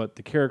scene, but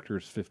the character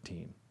is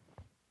 15.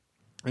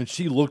 And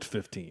she looked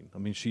 15. I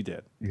mean, she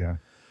did. Yeah.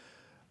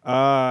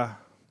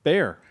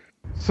 Bear.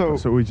 So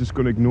we're just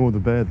going to ignore the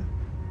bed.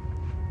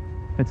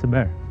 It's a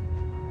bear.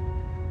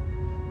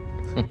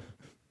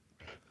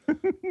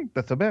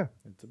 That's a bear.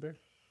 It's a bear.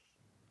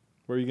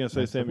 What are you going to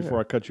say, Sam, before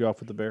I cut you off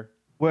with the bear?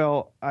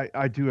 Well,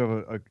 I do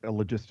have a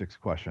logistics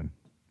question,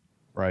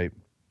 right?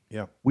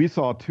 Yeah. We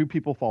saw two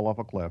people fall off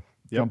a cliff,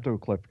 jump to a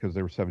cliff because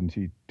they were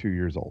 72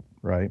 years old,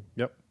 right?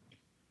 Yep.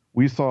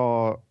 We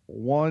saw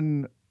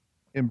one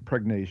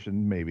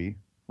impregnation, maybe,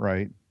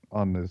 right,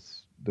 on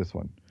this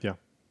one. Yeah.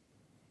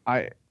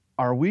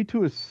 Are we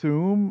to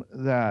assume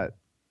that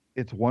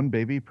it's one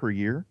baby per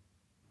year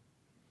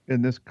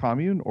in this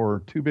commune,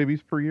 or two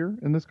babies per year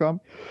in this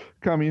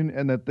commune,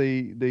 and that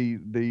they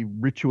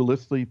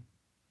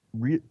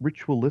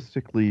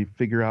ritualistically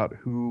figure out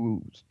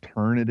whose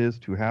turn it is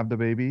to have the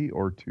baby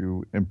or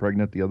to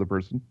impregnate the other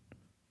person?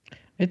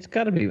 It's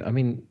got to be. I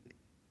mean,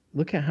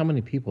 look at how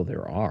many people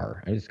there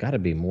are. It's got to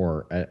be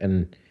more.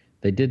 And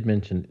they did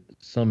mention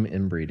some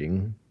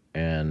inbreeding,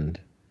 and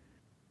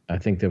I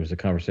think there was a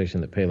conversation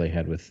that Pele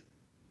had with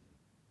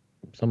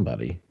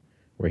somebody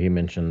where he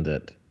mentioned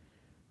that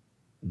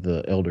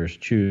the elders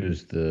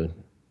choose the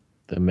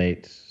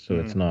mates, so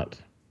it's not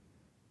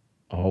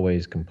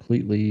always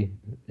completely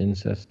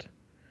incest.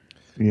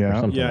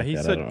 Yeah. Yeah, he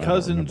said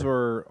cousins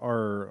are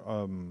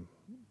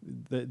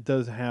that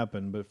does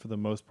happen, but for the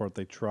most part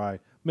they try. I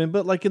mean,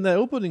 but like in that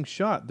opening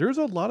shot, there's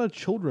a lot of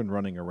children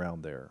running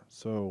around there.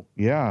 So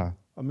yeah.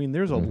 I mean,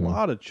 there's a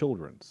lot of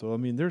children. So I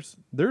mean, there's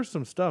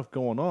some stuff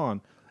going on.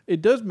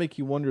 It does make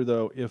you wonder,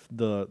 though, if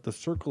the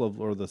circle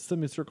of, or the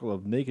semicircle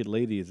of naked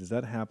ladies, is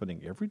that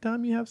happening every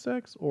time you have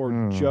sex,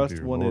 or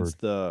just when it's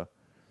the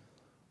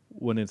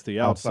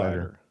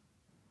outsider?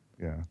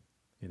 Yeah.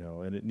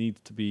 And it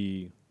needs to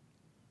be.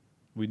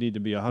 We need to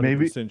be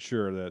 100%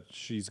 sure that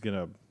she's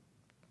gonna,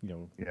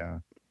 Yeah.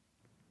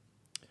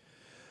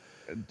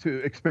 To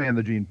expand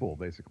the gene pool,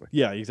 basically.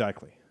 Yeah,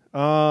 exactly.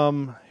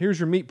 Here's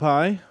your meat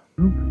pie.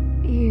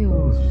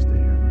 Ew. It's just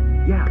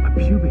there. Yeah, a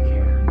pubic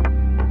hair.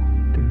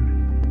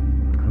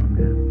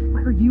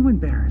 Why are you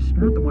embarrassed?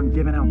 You're not the one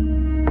giving out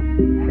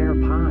hair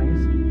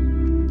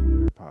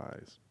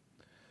pies.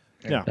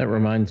 Yeah. That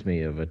reminds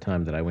me of a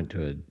time that I went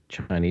to a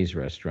Chinese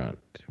restaurant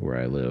where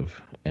I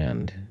live,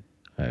 and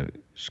I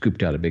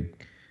scooped out a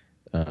big,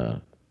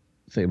 it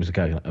was a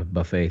kind of a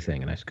buffet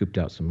thing, and I scooped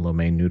out some lo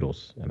mein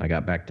noodles, and I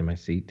got back to my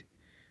seat,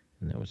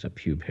 and there was a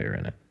pube hair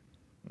in it.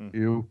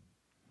 Ew.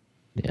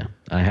 Yeah.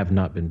 I have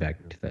not been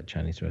back to that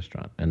Chinese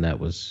restaurant, and that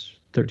was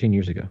 13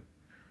 years ago.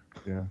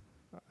 Yeah.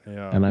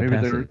 Yeah. And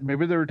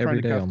maybe they were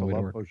trying to cast a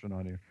love work. potion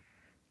on you.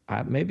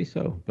 Maybe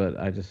so, but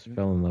I just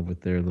fell in love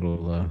with their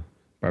little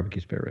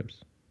barbecue spare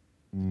ribs.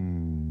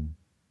 When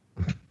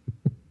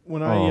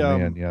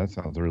man, yeah, that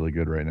sounds really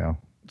good right now.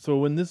 So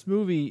when this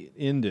movie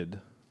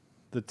ended,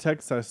 the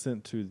text I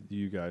sent to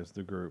you guys,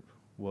 the group,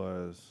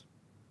 was,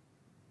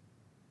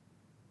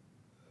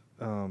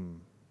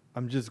 I'm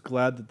just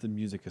glad that the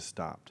music has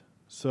stopped.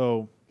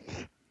 So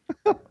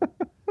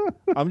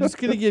I'm just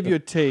going to give you a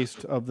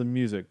taste of the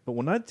music. But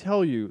when I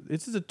tell you,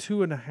 this is a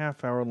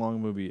 2.5 hour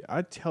long movie,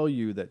 I tell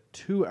you that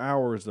 2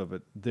 hours of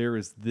it, there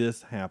is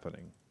this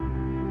happening. You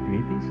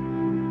need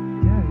these?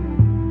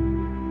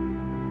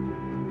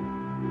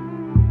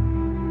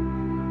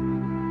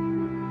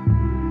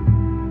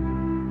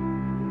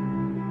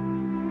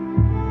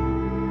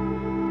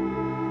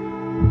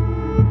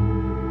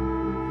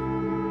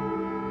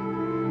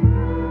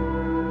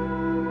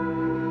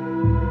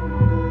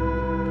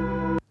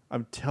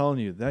 I'm telling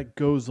you, that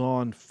goes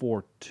on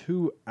for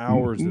 2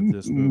 hours of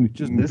this movie.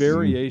 Just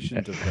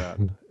variations of that.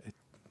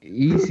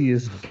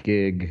 Easiest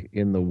gig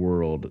in the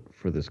world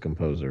for this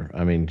composer.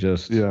 I mean,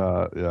 just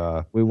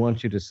yeah. We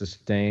want you to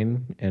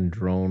sustain and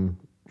drone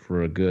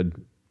for a good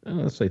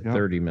let's say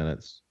 30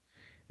 minutes.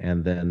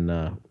 And then,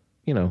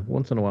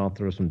 once in a while,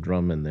 throw some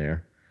drum in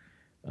there.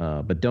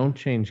 But don't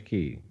change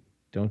key.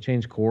 Don't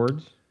change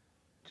chords.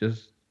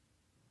 Just,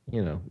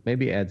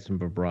 maybe add some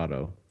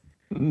vibrato.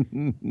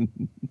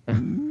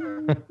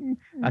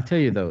 I tell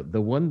you, though,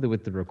 the one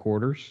with the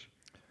recorders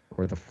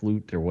or the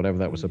flute or whatever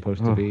that was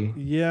supposed to be,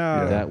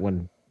 that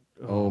one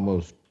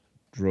almost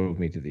drove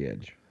me to the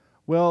edge.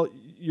 Well,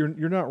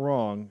 you're not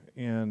wrong,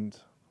 and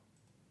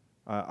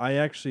I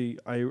actually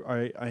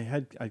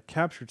I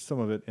captured some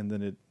of it, and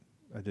then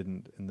I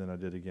didn't, and then I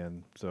did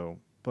again. So,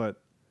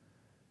 but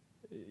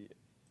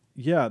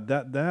yeah,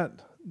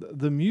 that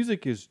the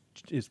music is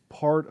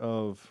part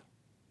of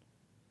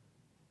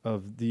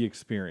the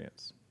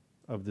experience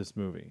of this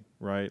movie,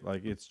 right?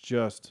 Like it's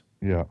just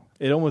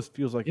it almost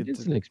feels like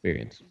it's an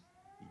experience.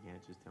 You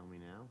can't just tell me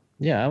now.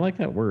 Yeah, I like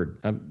that word,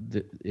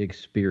 the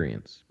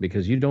experience,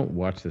 because you don't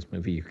watch this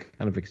movie, you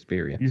kind of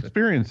experience You it.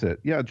 experience it.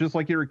 Yeah, just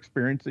like you're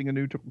experiencing a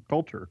new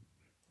culture.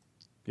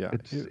 Yeah.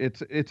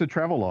 It's a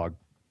travelogue.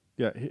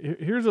 Yeah,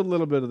 here's a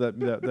little bit of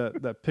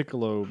that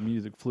piccolo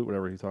music, flute,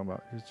 whatever he's talking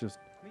about. It's just.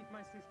 Meet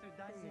my sister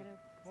Danny,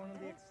 born on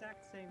the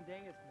exact same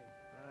day as me.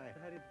 Det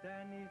här är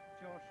Danny,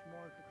 Josh,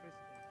 Mark och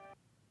Kristen.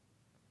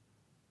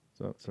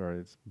 So sorry,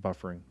 it's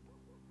buffering.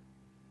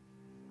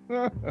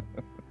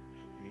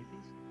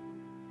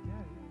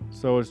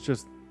 So it's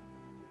just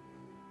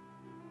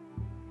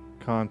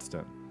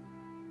constant.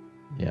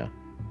 Yeah.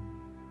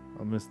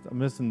 I'm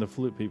missing the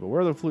flute people.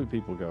 Where do the flute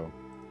people go?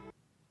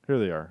 Here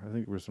they are. I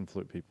think there's some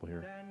flute people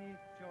here. Danny,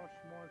 Josh,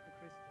 Mark och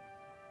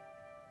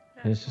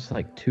Kristen. And it's just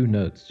like two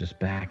notes just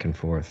back and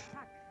forth.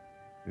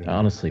 Yeah.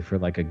 Honestly, for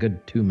like a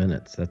good 2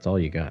 minutes, that's all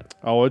you got.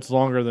 Oh, it's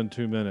longer than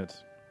 2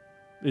 minutes.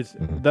 It's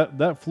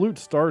that flute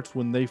starts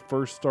when they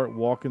first start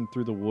walking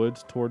through the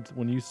woods towards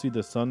when you see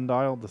the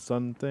sundial, the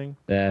sun thing.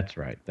 That's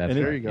right.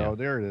 There you go.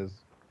 There it is.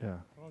 Yeah.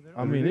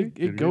 I mean,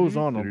 it goes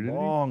on a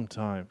long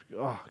time.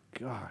 Oh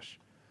gosh.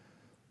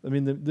 I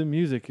mean, the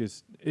music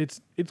it's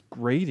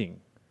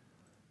grating,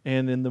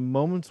 and in the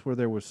moments where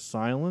there was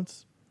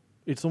silence,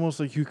 it's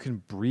almost like you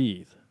can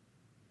breathe.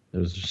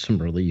 There was just some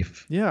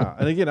relief. Yeah,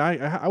 and again,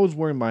 I was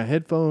wearing my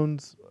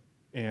headphones,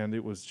 and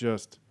it was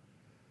just.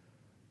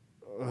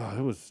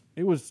 It was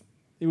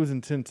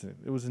intense.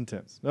 It was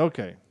intense.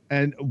 Okay.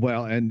 And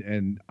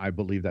I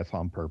believe that's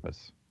on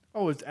purpose.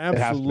 Oh, it's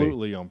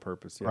absolutely on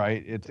purpose. Yeah.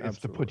 Right. It's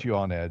to put you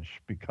on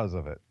edge because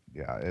of it.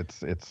 Yeah.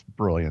 It's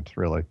brilliant,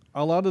 really.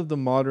 A lot of the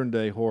modern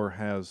day horror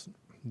has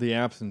the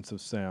absence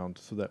of sound,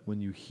 so that when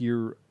you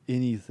hear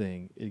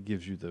anything, it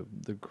gives you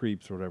the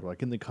creeps or whatever.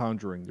 Like in The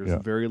Conjuring, there's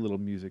very little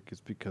music.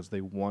 It's because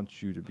they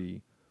want you to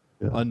be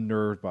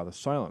unnerved by the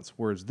silence.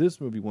 Whereas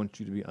this movie wants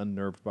you to be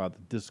unnerved by the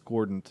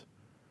discordant.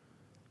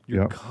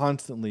 You're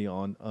constantly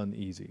on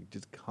uneasy,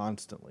 just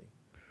constantly.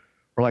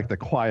 Or like The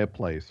Quiet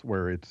Place,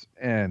 where it's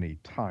any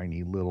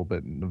tiny little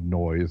bit of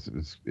noise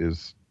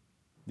is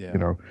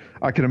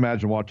I can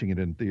imagine watching it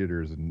in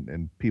theaters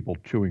and people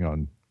chewing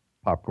on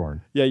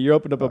popcorn. Yeah, you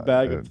open up a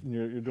bag, and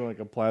you're doing like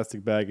a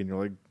plastic bag, and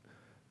you're like,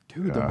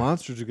 dude, the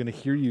monsters are going to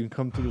hear you and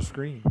come through the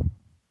screen.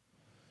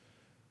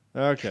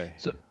 Okay.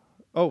 So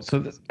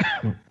this,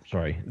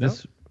 sorry,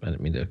 this, I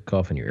didn't mean to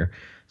cough in your ear.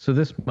 So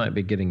this might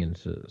be getting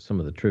into some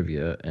of the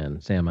trivia,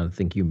 and Sam, I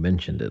think you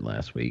mentioned it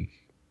last week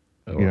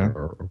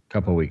or a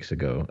couple of weeks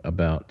ago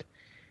about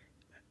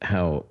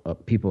how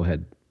people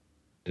had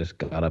just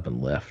got up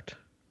and left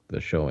the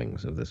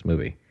showings of this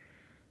movie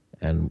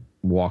and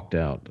walked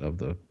out of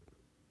the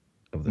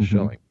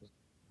showing.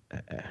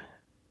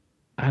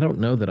 I don't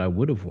know that I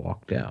would have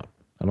walked out.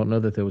 I don't know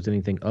that there was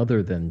anything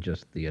other than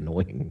just the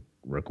annoying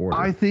recorder.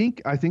 I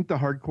think the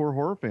hardcore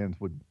horror fans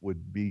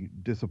would be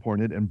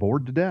disappointed and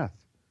bored to death.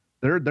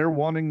 They're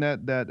wanting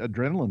that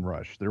adrenaline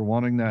rush. They're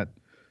wanting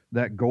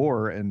that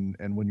gore,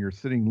 and when you're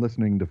sitting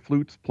listening to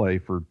flutes play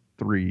for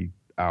 3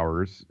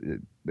 hours,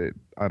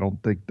 I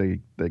don't think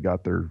they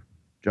got their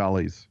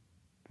jollies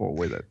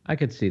with it. I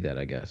could see that.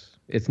 I guess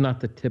it's not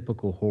the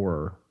typical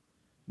horror.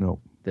 No.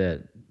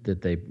 That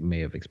they may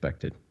have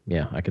expected.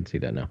 Yeah, I could see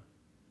that now.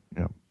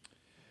 Yeah.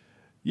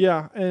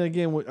 Yeah, and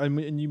again,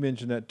 and you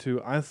mentioned that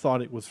too. I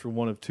thought it was for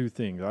one of two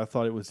things. I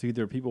thought it was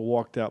either people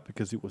walked out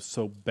because it was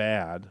so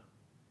bad,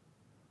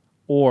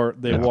 or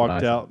they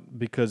walked out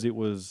because it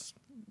was,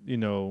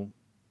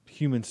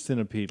 human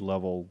centipede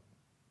level,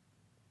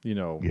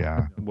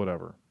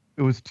 whatever.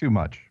 It was too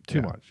much.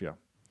 Too much, yeah.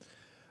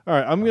 All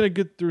right, I'm going to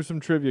get through some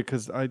trivia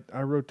because I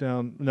wrote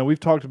down. Now, we've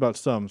talked about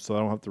some, so I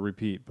don't have to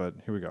repeat, but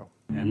here we go.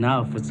 And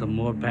now for some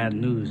more bad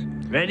news.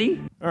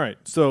 Ready? All right,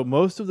 so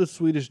most of the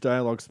Swedish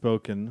dialogue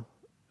spoken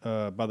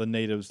by the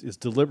natives is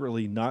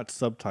deliberately not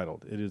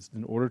subtitled. It is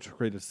in order to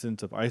create a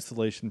sense of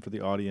isolation for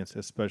the audience,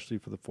 especially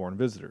for the foreign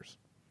visitors.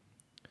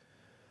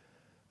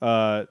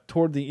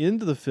 Toward the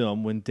end of the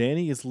film, when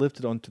Danny is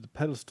lifted onto the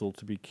pedestal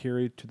to be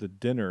carried to the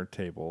dinner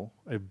table,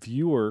 a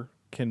viewer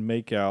can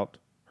make out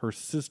her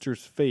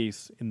sister's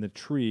face in the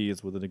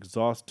trees with an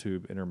exhaust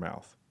tube in her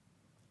mouth.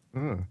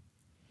 I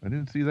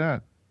didn't see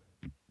that.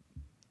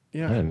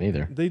 Yeah, I didn't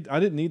either. I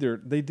didn't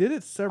either. They did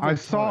it several I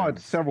times. saw it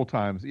several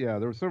times. Yeah,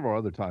 there were several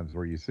other times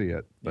where you see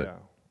it. But, yeah.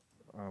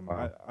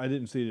 I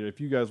didn't see it. If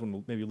you guys want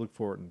to maybe look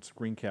for it and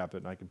screen cap it,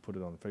 and I can put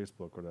it on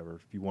Facebook or whatever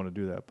if you want to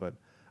do that. But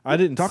I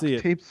didn't see it.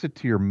 Duct tapes it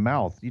to your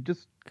mouth. You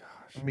just,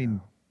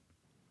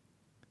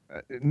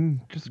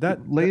 just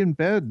lay in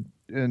bed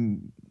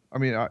and,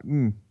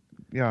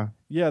 yeah.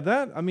 Yeah,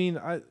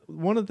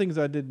 one of the things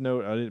I did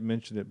note, I didn't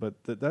mention it,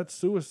 but that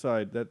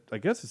suicide, that I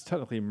guess it's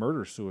technically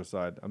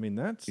murder-suicide. I mean,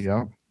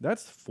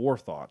 that's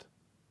forethought,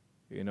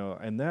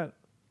 and that,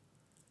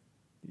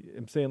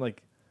 I'm saying,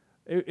 like,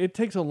 it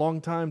takes a long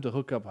time to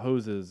hook up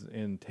hoses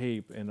and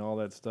tape and all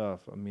that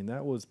stuff. I mean,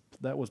 that was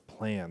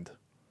planned.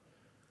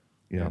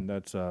 Yeah. And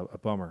that's a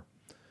bummer.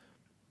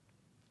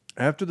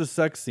 After the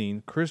sex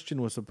scene,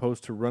 Christian was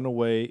supposed to run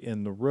away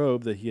in the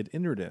robe that he had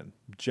entered in.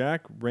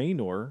 Jack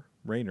Rayner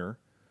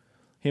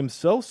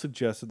himself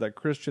suggested that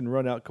Christian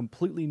run out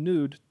completely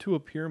nude to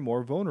appear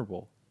more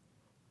vulnerable.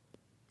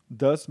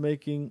 Thus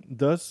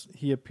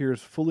he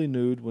appears fully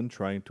nude when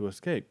trying to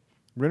escape.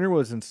 Renner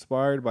was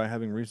inspired by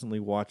having recently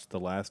watched The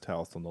Last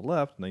House on the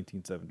Left,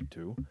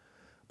 1972.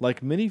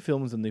 Like many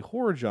films in the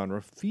horror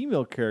genre,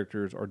 female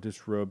characters are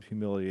disrobed,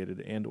 humiliated,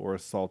 and or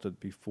assaulted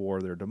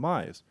before their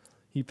demise.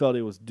 He felt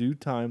it was due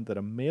time that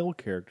a male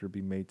character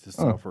be made to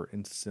suffer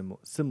in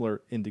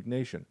similar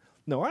indignation.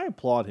 No, I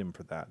applaud him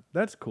for that.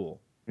 That's cool.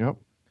 Yep.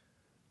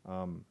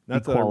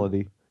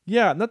 Equality.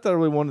 Not that I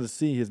really wanted to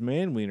see his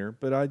man wiener,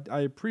 but I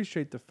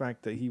appreciate the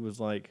fact that he was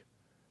like,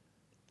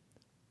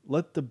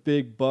 let the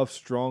big, buff,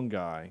 strong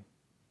guy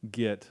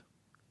get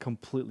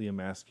completely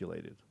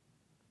emasculated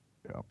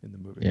in the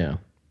movie. Yeah.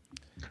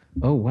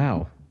 Oh,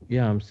 wow.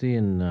 Yeah, I'm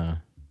seeing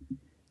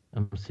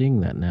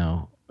that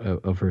now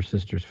of her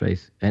sister's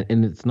face.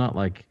 And it's not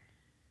like,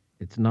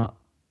 it's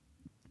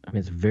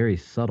very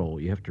subtle.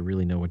 You have to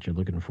really know what you're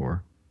looking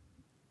for.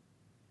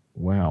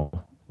 Wow.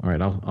 All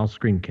right, I'll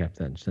screen cap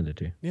that and send it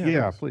to you.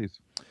 Yeah, please.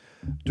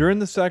 During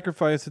the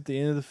sacrifice at the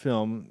end of the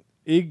film,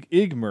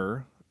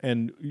 Igmar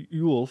and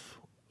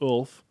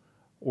Ulf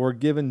were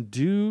given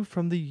dew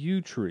from the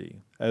yew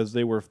tree. As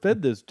they were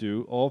fed this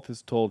dew, Ulf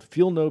is told,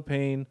 "Feel no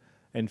pain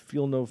and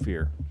feel no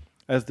fear."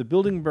 As the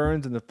building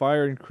burns and the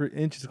fire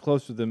inches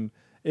closer to them,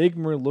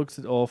 Igmar looks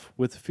at Ulf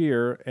with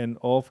fear, and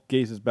Ulf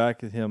gazes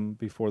back at him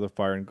before the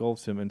fire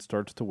engulfs him and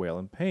starts to wail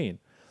in pain.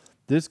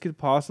 This could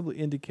possibly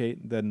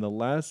indicate that in the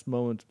last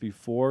moments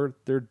before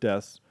their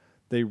deaths,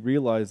 they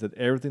realize that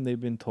everything they've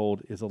been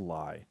told is a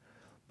lie,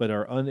 but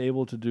are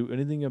unable to do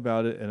anything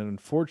about it and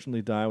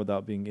unfortunately die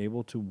without being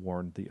able to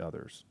warn the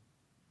others.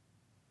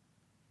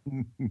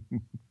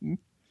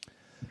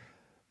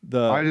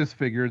 I just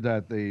figured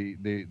that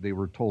they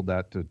were told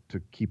that to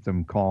keep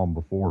them calm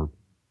before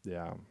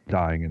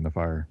dying in the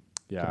fire.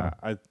 Yeah,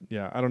 I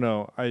don't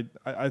know.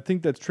 I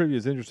think that trivia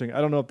is interesting. I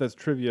don't know if that's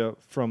trivia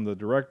from the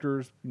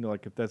directors,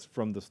 like if that's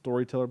from the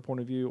storyteller point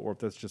of view, or if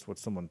that's just what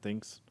someone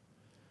thinks.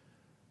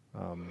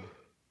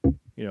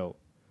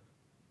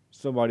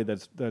 Somebody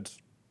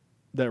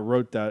that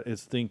wrote that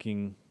is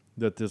thinking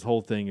that this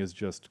whole thing is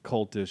just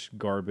cultish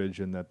garbage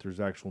and that there's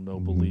actual no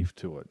belief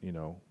to it.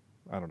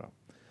 I don't know.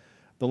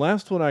 The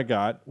last one I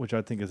got, which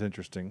I think is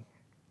interesting,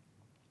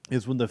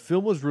 is when the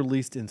film was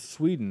released in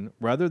Sweden,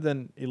 rather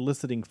than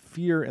eliciting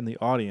fear in the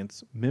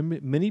audience,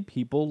 many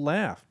people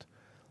laughed.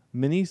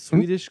 Many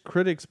Swedish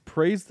critics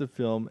praised the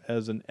film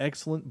as an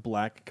excellent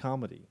black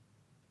comedy.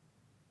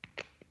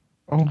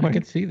 Oh, I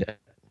could see that.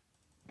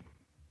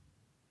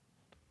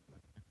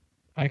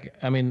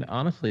 I mean,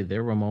 honestly,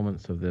 there were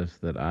moments of this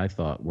that I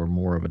thought were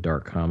more of a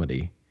dark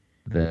comedy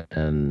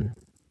than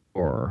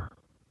horror.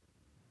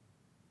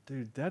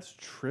 Dude, that's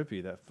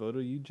trippy, that photo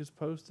you just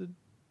posted.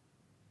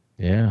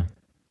 Yeah.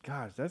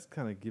 Gosh, that's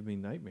kind of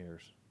giving me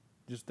nightmares.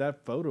 Just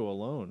that photo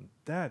alone.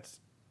 That's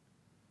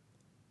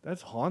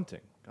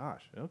haunting.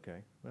 Gosh,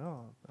 okay.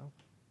 Well,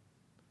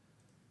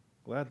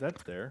 glad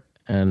that's there.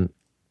 And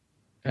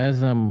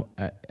as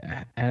I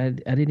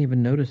didn't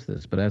even notice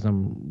this, but as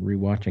I'm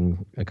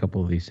rewatching a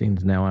couple of these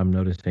scenes, now I'm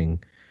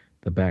noticing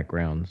the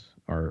backgrounds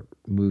are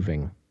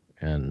moving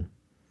and,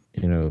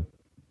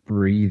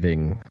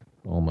 breathing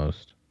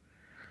almost.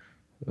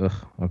 Ugh,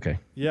 okay.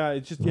 Yeah,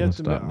 it's just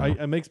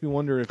it makes me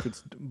wonder if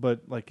it's,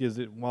 but like, is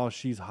it while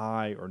she's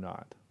high or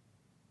not?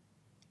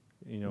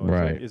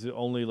 Right. Is it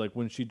only like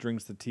when she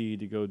drinks the tea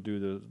to go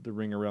do the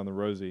ring around the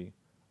rosy,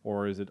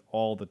 or is it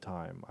all the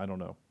time? I don't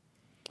know.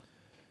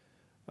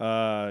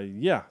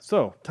 Yeah.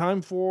 So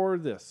time for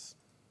this.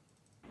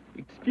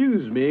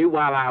 Excuse me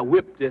while I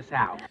whip this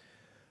out.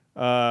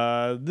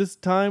 This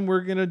time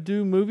we're gonna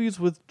do movies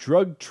with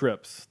drug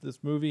trips. This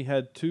movie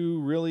had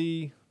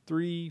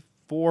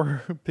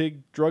 4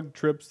 big drug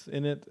trips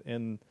in it,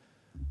 and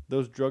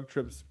those drug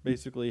trips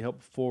basically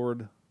help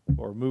forward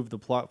or move the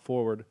plot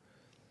forward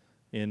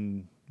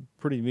in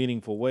pretty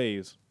meaningful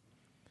ways.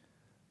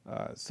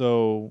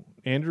 So,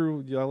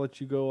 Andrew, I'll let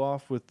you go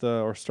off with,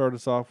 or start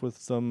us off with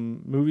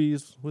some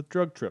movies with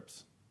drug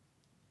trips.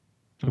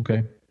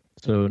 Okay.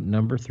 So,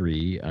 number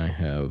 3, I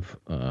have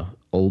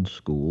Old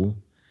School,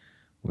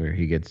 where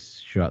he gets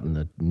shot in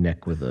the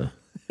neck with a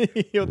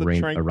The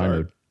trank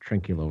rhino dart.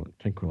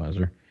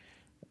 tranquilizer.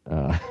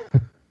 And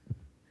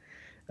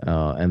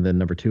then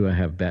number 2, I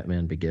have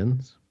Batman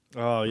Begins.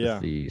 Oh yeah,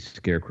 with the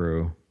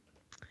Scarecrow.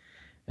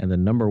 And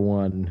then number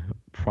 1,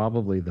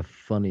 probably the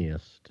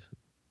funniest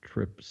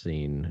trip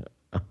scene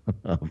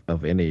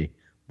of any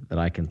that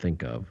I can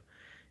think of,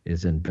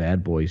 is in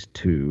Bad Boys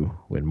 2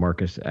 when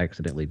Marcus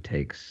accidentally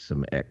takes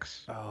some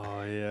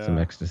Oh yeah. some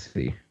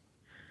ecstasy.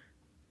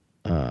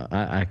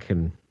 I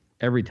can,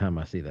 every time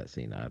I see that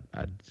scene,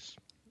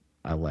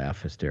 I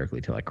laugh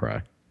hysterically till I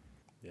cry.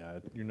 Yeah,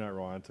 you're not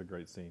wrong. It's a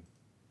great scene.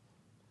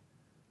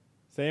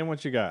 Sam,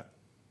 what you got?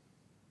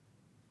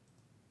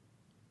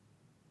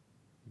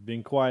 You've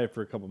been quiet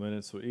for a couple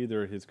minutes, so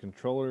either his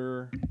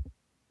controller.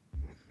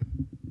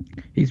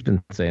 He's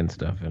been saying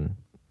stuff and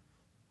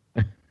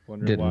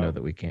Wondering didn't why- know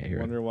that we can't hear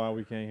him. Wondering why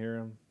we can't hear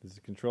him. His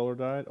controller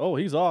died. Oh,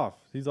 he's off.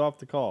 He's off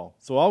the call.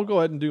 So I'll go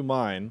ahead and do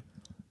mine.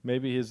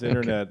 Maybe his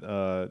internet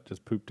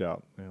just pooped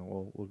out. Yeah,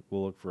 we'll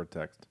look for a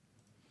text.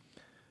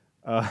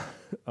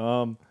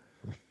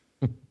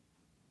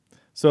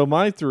 So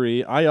my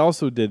 3, I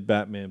also did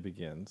Batman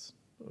Begins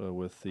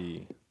with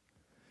the.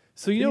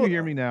 So Can know you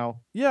hear me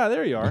now? Yeah,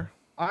 there you are.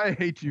 I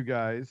hate you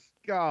guys.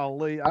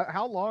 Golly,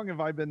 how long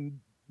have I been?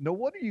 No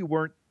wonder you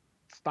weren't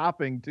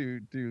stopping to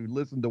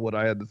listen to what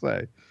I had to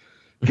say.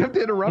 Kept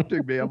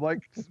interrupting me. I'm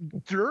like,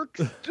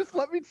 jerks, just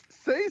let me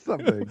say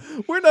something.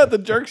 We're not the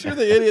jerks. You're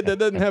the idiot that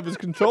doesn't have his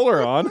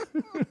controller on.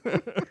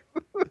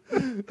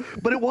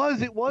 But it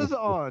was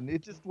on.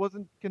 It just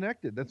wasn't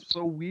connected. That's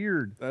so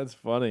weird. That's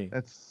funny.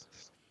 That's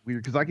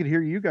weird because I could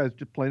hear you guys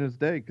just plain as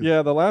day.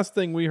 Yeah, the last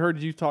thing we heard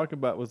you talk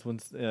about was when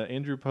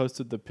Andrew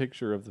posted the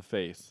picture of the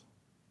face.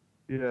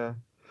 Yeah.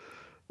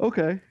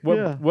 Okay.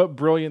 What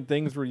brilliant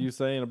things were you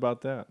saying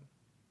about that?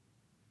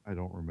 I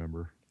don't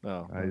remember.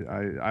 Oh,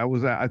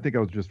 I think I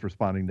was just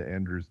responding to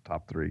Andrew's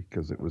top 3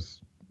 because it was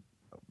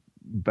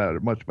better,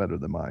 much better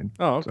than mine.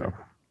 Oh, okay. So.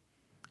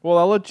 Well,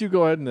 I'll let you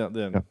go ahead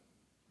then. Yeah.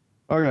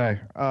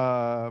 Okay.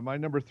 My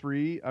number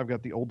 3, I've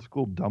got the old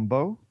school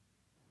Dumbo.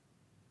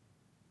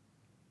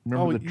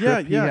 Remember the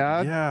trip he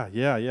had? Yeah.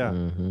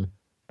 Mm-hmm.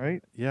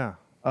 Right? Yeah.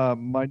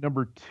 My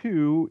number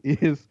 2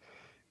 is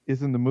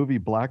in the movie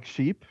Black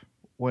Sheep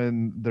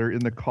when they're in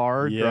the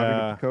car driving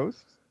up the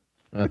coast.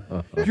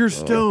 You're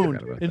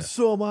stoned, and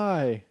so am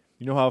I.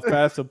 You know how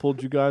fast I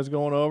pulled you guys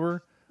going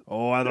over?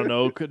 Oh, I don't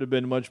know. Couldn't have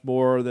been much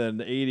more than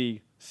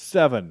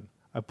 87.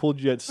 I pulled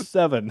you at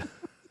 7.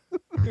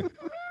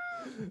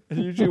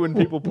 And usually when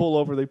people pull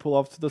over, they pull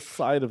off to the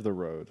side of the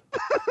road.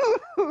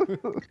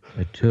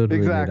 I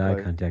totally made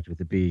eye contact with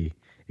the bee.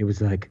 It was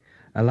like,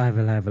 alive,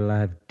 alive,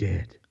 alive,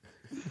 dead.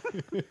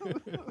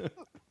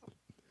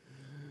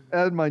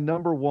 And my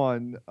number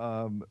 1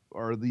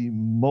 are the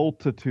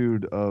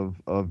multitude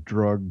of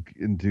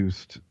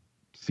drug-induced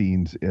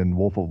scenes in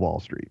Wolf of Wall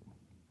Street.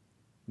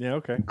 Yeah,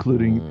 okay.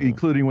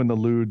 Including when the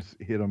lewds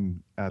hit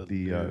him at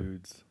the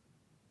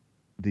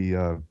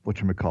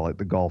whatchamacallit,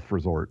 the golf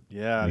resort.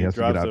 Yeah, and he has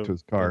to get out to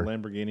his car. The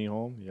Lamborghini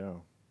home. Yeah.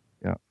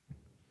 Yeah.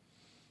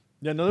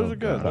 Yeah, no, those are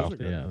good. Those are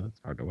good. Yeah, that's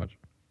hard to watch.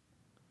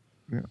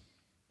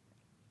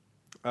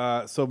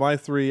 Yeah. So my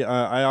 3,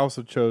 I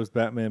also chose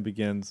Batman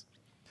Begins.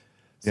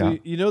 So Yeah.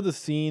 you know the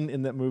scene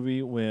in that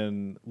movie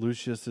when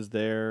Lucius is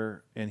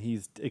there and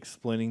he's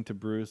explaining to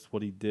Bruce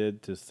what he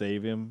did to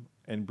save him,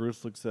 and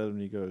Bruce looks at him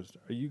and he goes,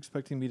 "Are you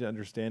expecting me to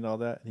understand all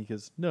that?" And he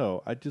goes,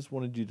 "No, I just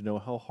wanted you to know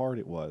how hard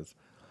it was.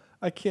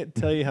 I can't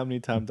tell you how many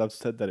times I've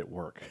said that at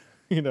work."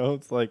 You know,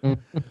 it's like we're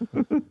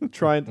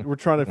trying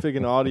to figure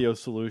an audio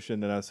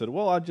solution, and I said,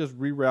 "Well, I just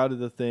rerouted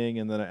the thing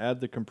and then I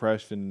add the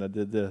compression and I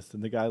did this."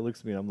 And the guy looks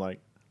at me and I'm like,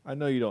 "I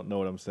know you don't know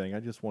what I'm saying. I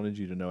just wanted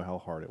you to know how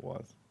hard it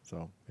was."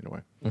 So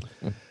anyway,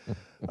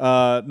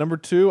 number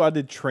 2, I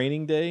did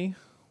Training Day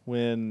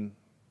when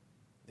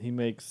he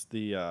makes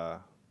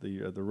the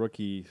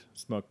rookie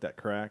smoke that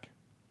crack.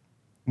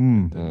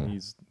 And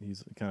he's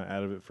kind of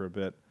out of it for a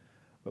bit.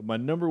 But my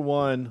number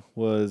 1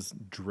 was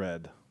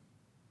Dread.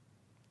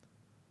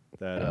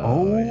 That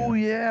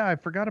yeah, I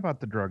forgot about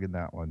the drug in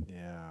that one.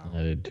 Yeah,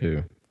 I did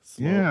too.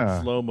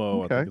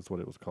 Slow-mo, Okay. I think is what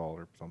it was called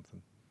or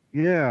something.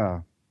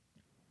 Yeah.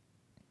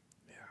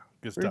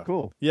 Good Very stuff.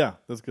 cool. Yeah,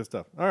 that's good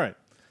stuff. All right.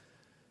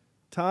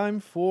 Time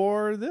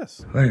for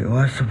this. Wait,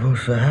 what's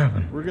supposed to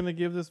happen? We're going to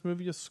give this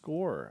movie a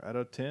score out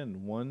of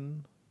 10.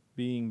 1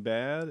 being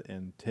bad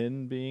and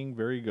 10 being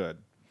very good.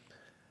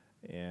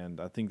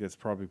 And I think that's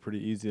probably pretty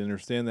easy to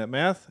understand that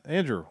math.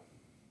 Andrew.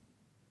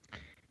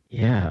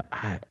 Yeah,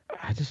 I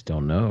just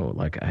don't know.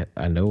 Like,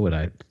 I know what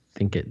I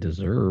think it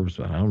deserves,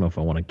 but I don't know if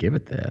I want to give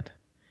it that.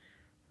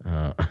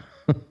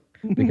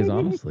 Because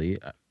honestly,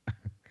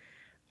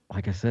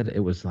 like I said,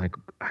 it was like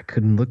I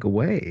couldn't look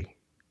away.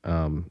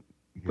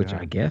 Which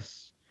I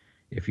guess,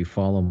 if you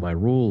follow my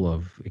rule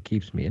of it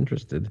keeps me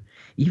interested,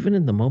 even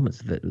in the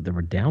moments that there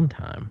were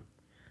downtime,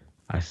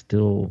 I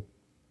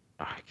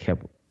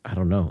kept, I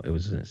don't know, it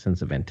was a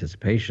sense of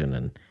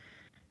anticipation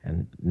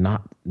and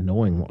not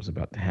knowing what was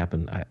about to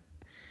happen.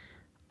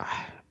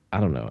 I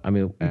don't know. I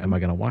mean, am I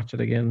going to watch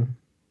it again?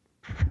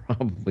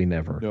 Probably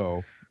never.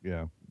 No.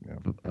 Yeah.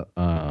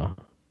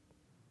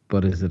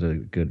 But is it a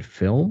good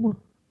film?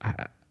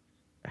 I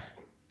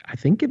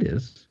think it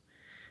is.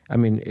 I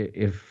mean,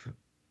 if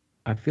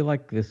I feel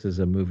like this is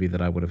a movie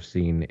that I would have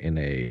seen in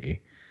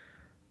a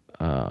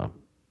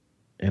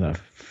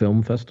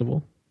film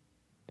festival,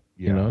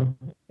 you know,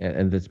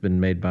 and that's been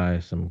made by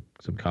some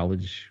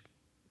college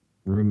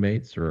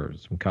roommates or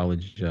some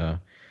college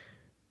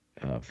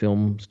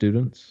film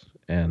students,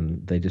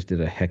 and they just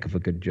did a heck of a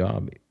good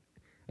job.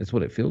 That's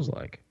what it feels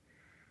like.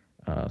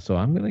 So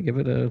I'm gonna give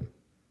it a.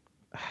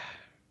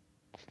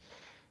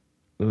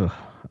 I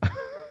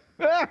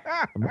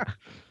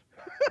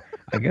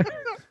guess.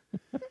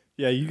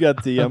 Yeah, you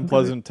got the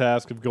unpleasant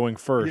task of going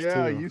first.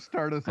 Yeah, too. you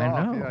start us I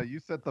off. know. Yeah, you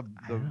set the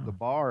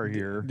bar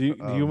here. Do you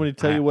want me to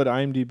tell you what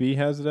IMDb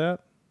has it at?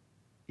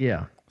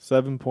 Yeah.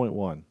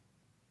 7.1.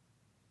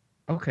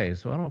 Okay,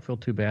 so I don't feel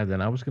too bad then.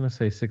 I was gonna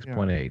say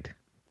 6.8.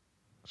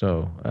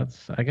 So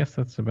I guess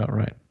that's about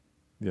right.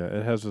 Yeah,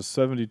 it has a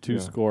 72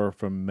 score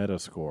from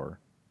Metascore.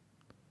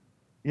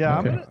 Yeah,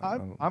 Okay.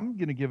 I'm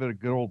gonna give it a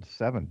good old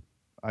 7.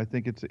 I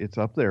think it's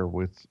up there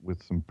with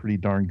some pretty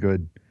darn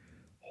good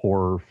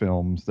horror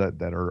films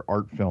that are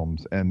art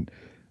films. And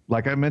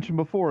like I mentioned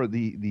before,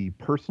 the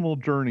personal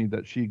journey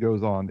that she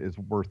goes on is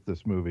worth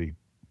this movie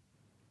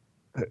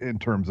in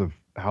terms of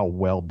how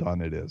well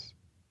done it is.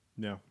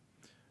 Yeah.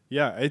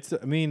 Yeah, it's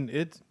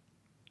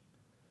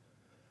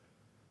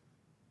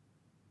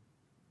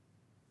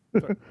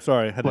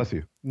sorry, I had Bless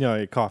you.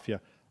 No, a cough, yeah.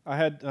 I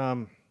had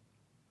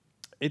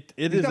it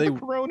He's is got the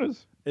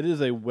Coronas. It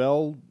is a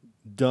well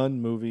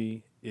done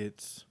movie.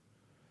 It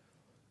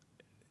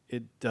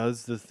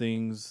does the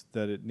things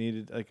that it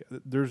needed. Like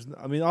there's,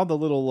 all the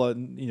little,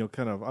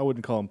 kind of, I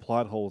wouldn't call them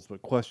plot holes,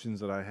 but questions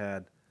that I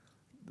had.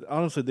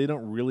 Honestly, they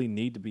don't really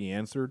need to be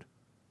answered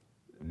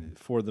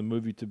for the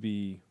movie to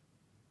be,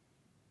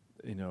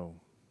 the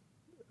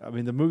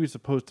movie's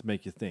supposed to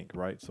make you think,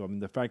 right? So,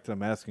 the fact that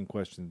I'm asking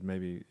questions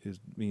maybe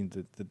means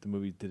that the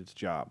movie did its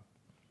job.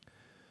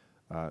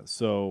 But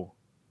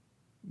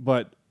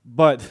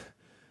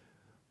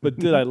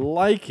did I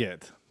like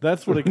it?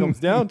 That's what it comes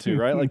down to,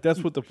 right? Like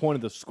that's what the point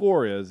of the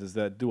score is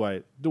that do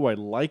I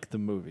like the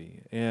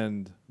movie?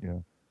 And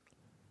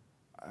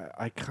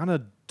I kind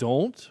of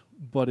don't,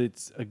 but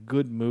it's a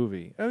good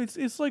movie. I mean,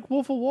 it's like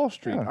Wolf of Wall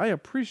Street. Yeah. I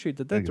appreciate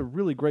that that's a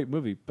really great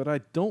movie, but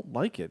I don't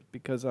like it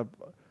because of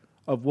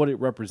what it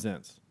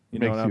represents.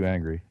 It makes you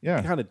angry. Yeah.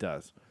 It kind of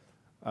does.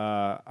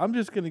 I'm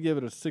just going to give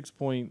it a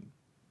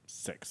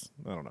 6.6.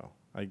 I don't know.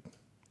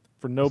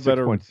 For no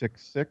better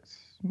 6.66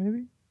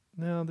 maybe?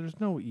 No, there's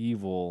no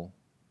evil.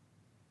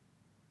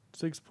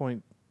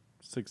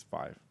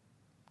 6.65.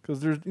 Because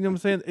there's, you know what I'm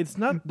saying? It's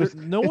not.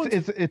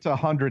 It's a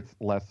hundredth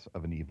less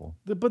of an evil.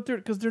 But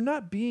because they're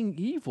not being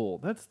evil.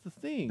 That's the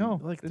thing.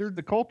 No, like they're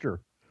the culture.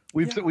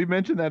 We've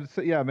mentioned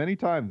that many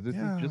times. This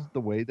is just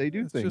the way they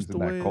do things in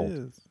that cult. It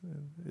is.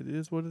 It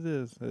is what it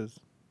is, as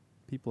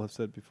people have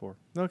said before.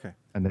 Okay.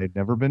 And they've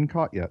never been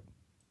caught yet.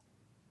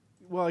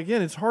 Well,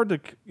 again, it's hard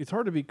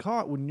to be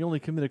caught when you only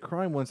commit a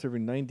crime once every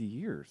 90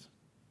 years.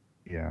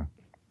 Yeah.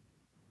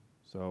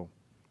 So,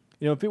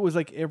 if it was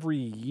like every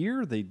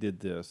year they did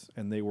this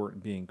and they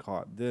weren't being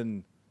caught,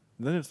 then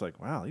it's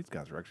like, wow, these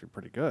guys are actually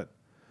pretty good.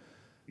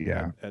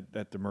 Yeah.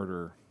 At the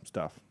murder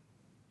stuff.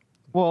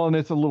 Well, and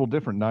it's a little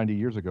different. 90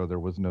 years ago, there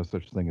was no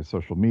such thing as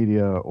social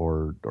media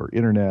or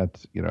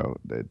internet.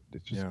 It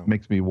just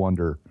makes me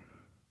wonder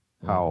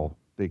how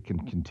they can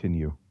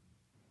continue.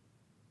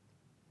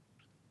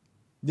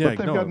 Yeah,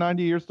 but they've got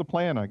 90 years to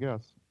plan, I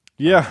guess.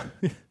 Yeah.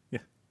 Yeah.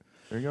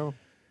 There you go.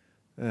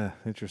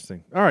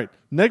 Interesting. All right.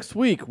 Next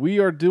week, we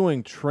are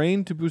doing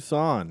Train to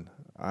Busan.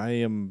 I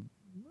am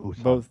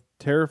both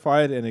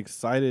terrified and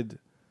excited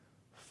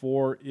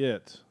for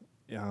it.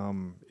 It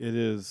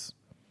is.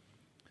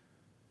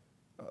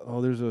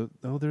 There's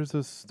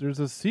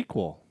a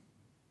sequel.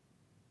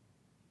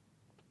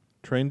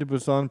 Train to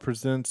Busan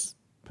presents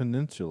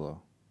Peninsula.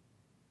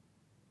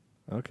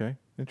 Okay,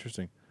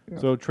 interesting. Yeah.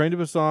 So Train to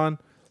Busan,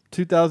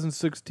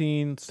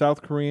 2016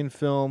 South Korean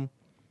film.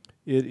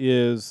 It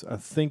is, I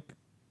think,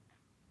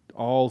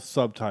 all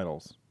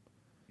subtitles.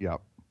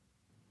 Yep.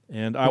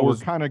 And we're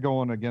kind of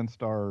going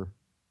against our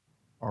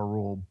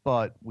rule,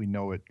 but we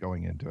know it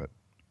going into it.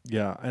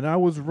 Yeah, and I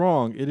was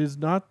wrong. It is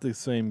not the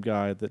same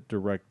guy that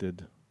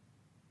directed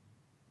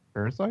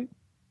Parasite.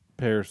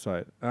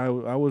 I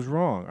was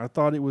wrong. I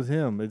thought it was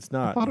him. It's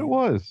not. I thought it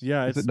was.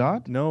 Yeah, is it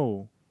not?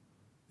 No,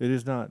 it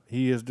is not.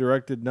 He has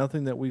directed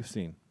nothing that we've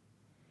seen.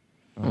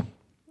 Oh.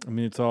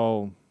 It's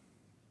all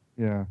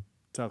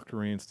South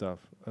Korean stuff.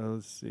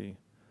 Let's see.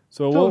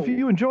 So if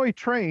you enjoy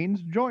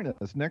trains, join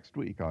us next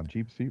week on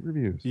Cheap Seat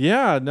Reviews.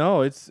 Yeah,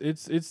 no, it's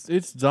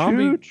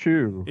zombie.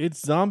 Choo-choo.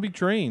 It's zombie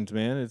trains,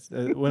 man. It's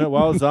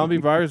while a zombie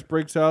virus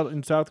breaks out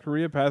in South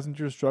Korea,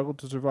 passengers struggle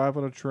to survive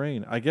on a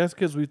train. I guess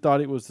because we thought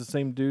it was the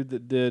same dude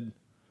that did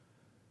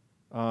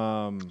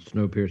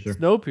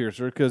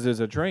Snowpiercer, because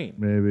it's a train.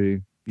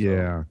 Maybe,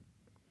 yeah.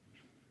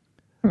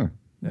 Huh.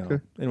 Okay.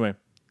 Anyway,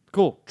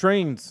 cool.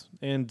 Trains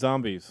and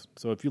zombies.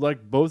 So if you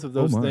like both of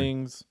those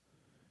things,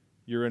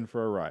 you're in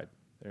for a ride.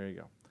 There you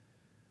go.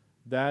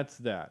 That's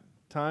that.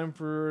 time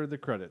for the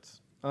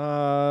credits.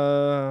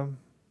 Actually,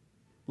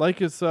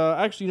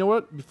 you know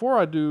what? Before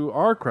I do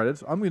our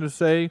credits, I'm going to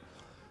say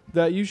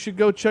that you should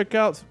go check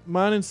out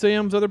mine and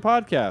Sam's other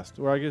podcast.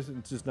 Or I guess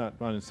it's just not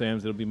mine and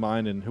Sam's. It'll be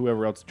mine and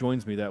whoever else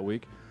joins me that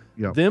week.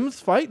 Yep. Them's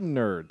Fighting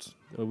Nerds.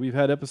 We've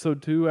had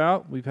episode 2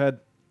 out. We've had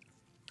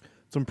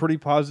some pretty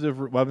positive.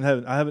 Well,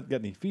 I haven't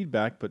got any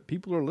feedback, but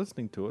people are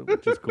listening to it,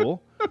 which is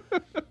cool.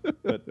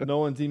 But no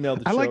one's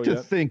emailed the show I like to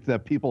yet. think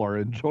that people are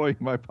enjoying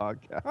my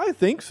podcast. I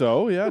think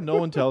so. Yeah, no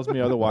one tells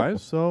me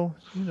otherwise. So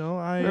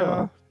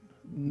no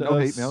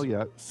hate mail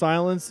yet.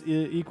 Silence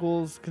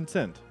equals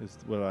consent is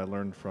what I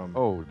learned from.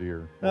 Oh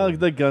dear.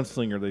 The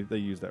Gunslinger. They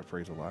use that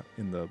phrase a lot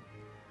in the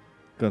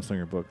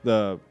Gunslinger book,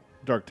 the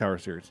Dark Tower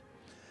series.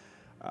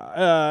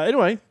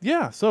 Anyway,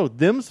 yeah. So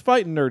Them's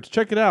Fighting Nerds.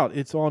 Check it out.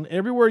 It's on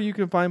everywhere you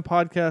can find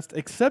podcasts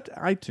except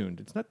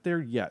iTunes. It's not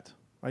there yet.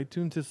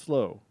 iTunes is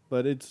slow,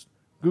 but it's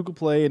Google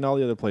Play and all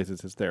the other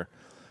places. It's there.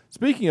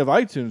 Speaking of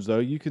iTunes, though,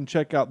 you can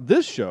check out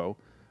this show.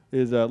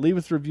 Leave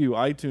us a review.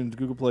 iTunes,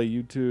 Google Play,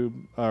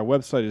 YouTube. Our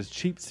website is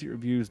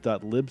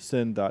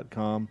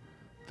cheapseatreviews.libsyn.com.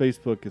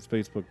 Facebook is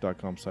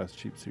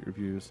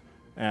facebook.com/cheapseatreviews.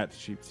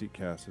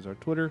 @cheapseatcast is our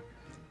Twitter.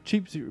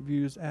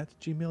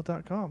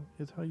 cheapseatreviews@gmail.com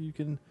is how you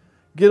can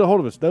get a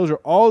hold of us. Those are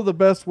all the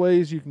best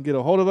ways you can get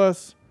a hold of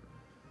us.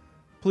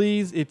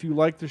 Please, if you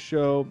like the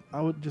show,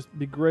 I would just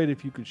be great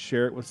if you could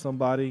share it with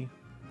somebody.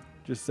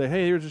 Just say,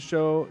 hey, here's a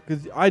show.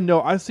 Because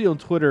I see on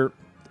Twitter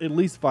at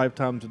least 5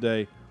 times a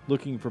day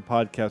looking for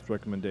podcast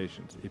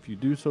recommendations. If you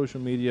do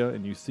social media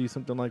and you see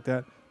something like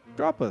that,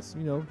 drop us.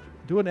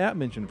 Do an @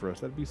 mention for us.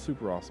 That'd be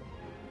super awesome.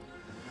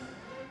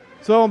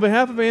 So on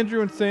behalf of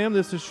Andrew and Sam,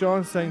 this is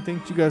Sean saying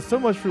thank you guys so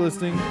much for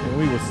listening, and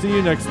we will see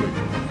you next week.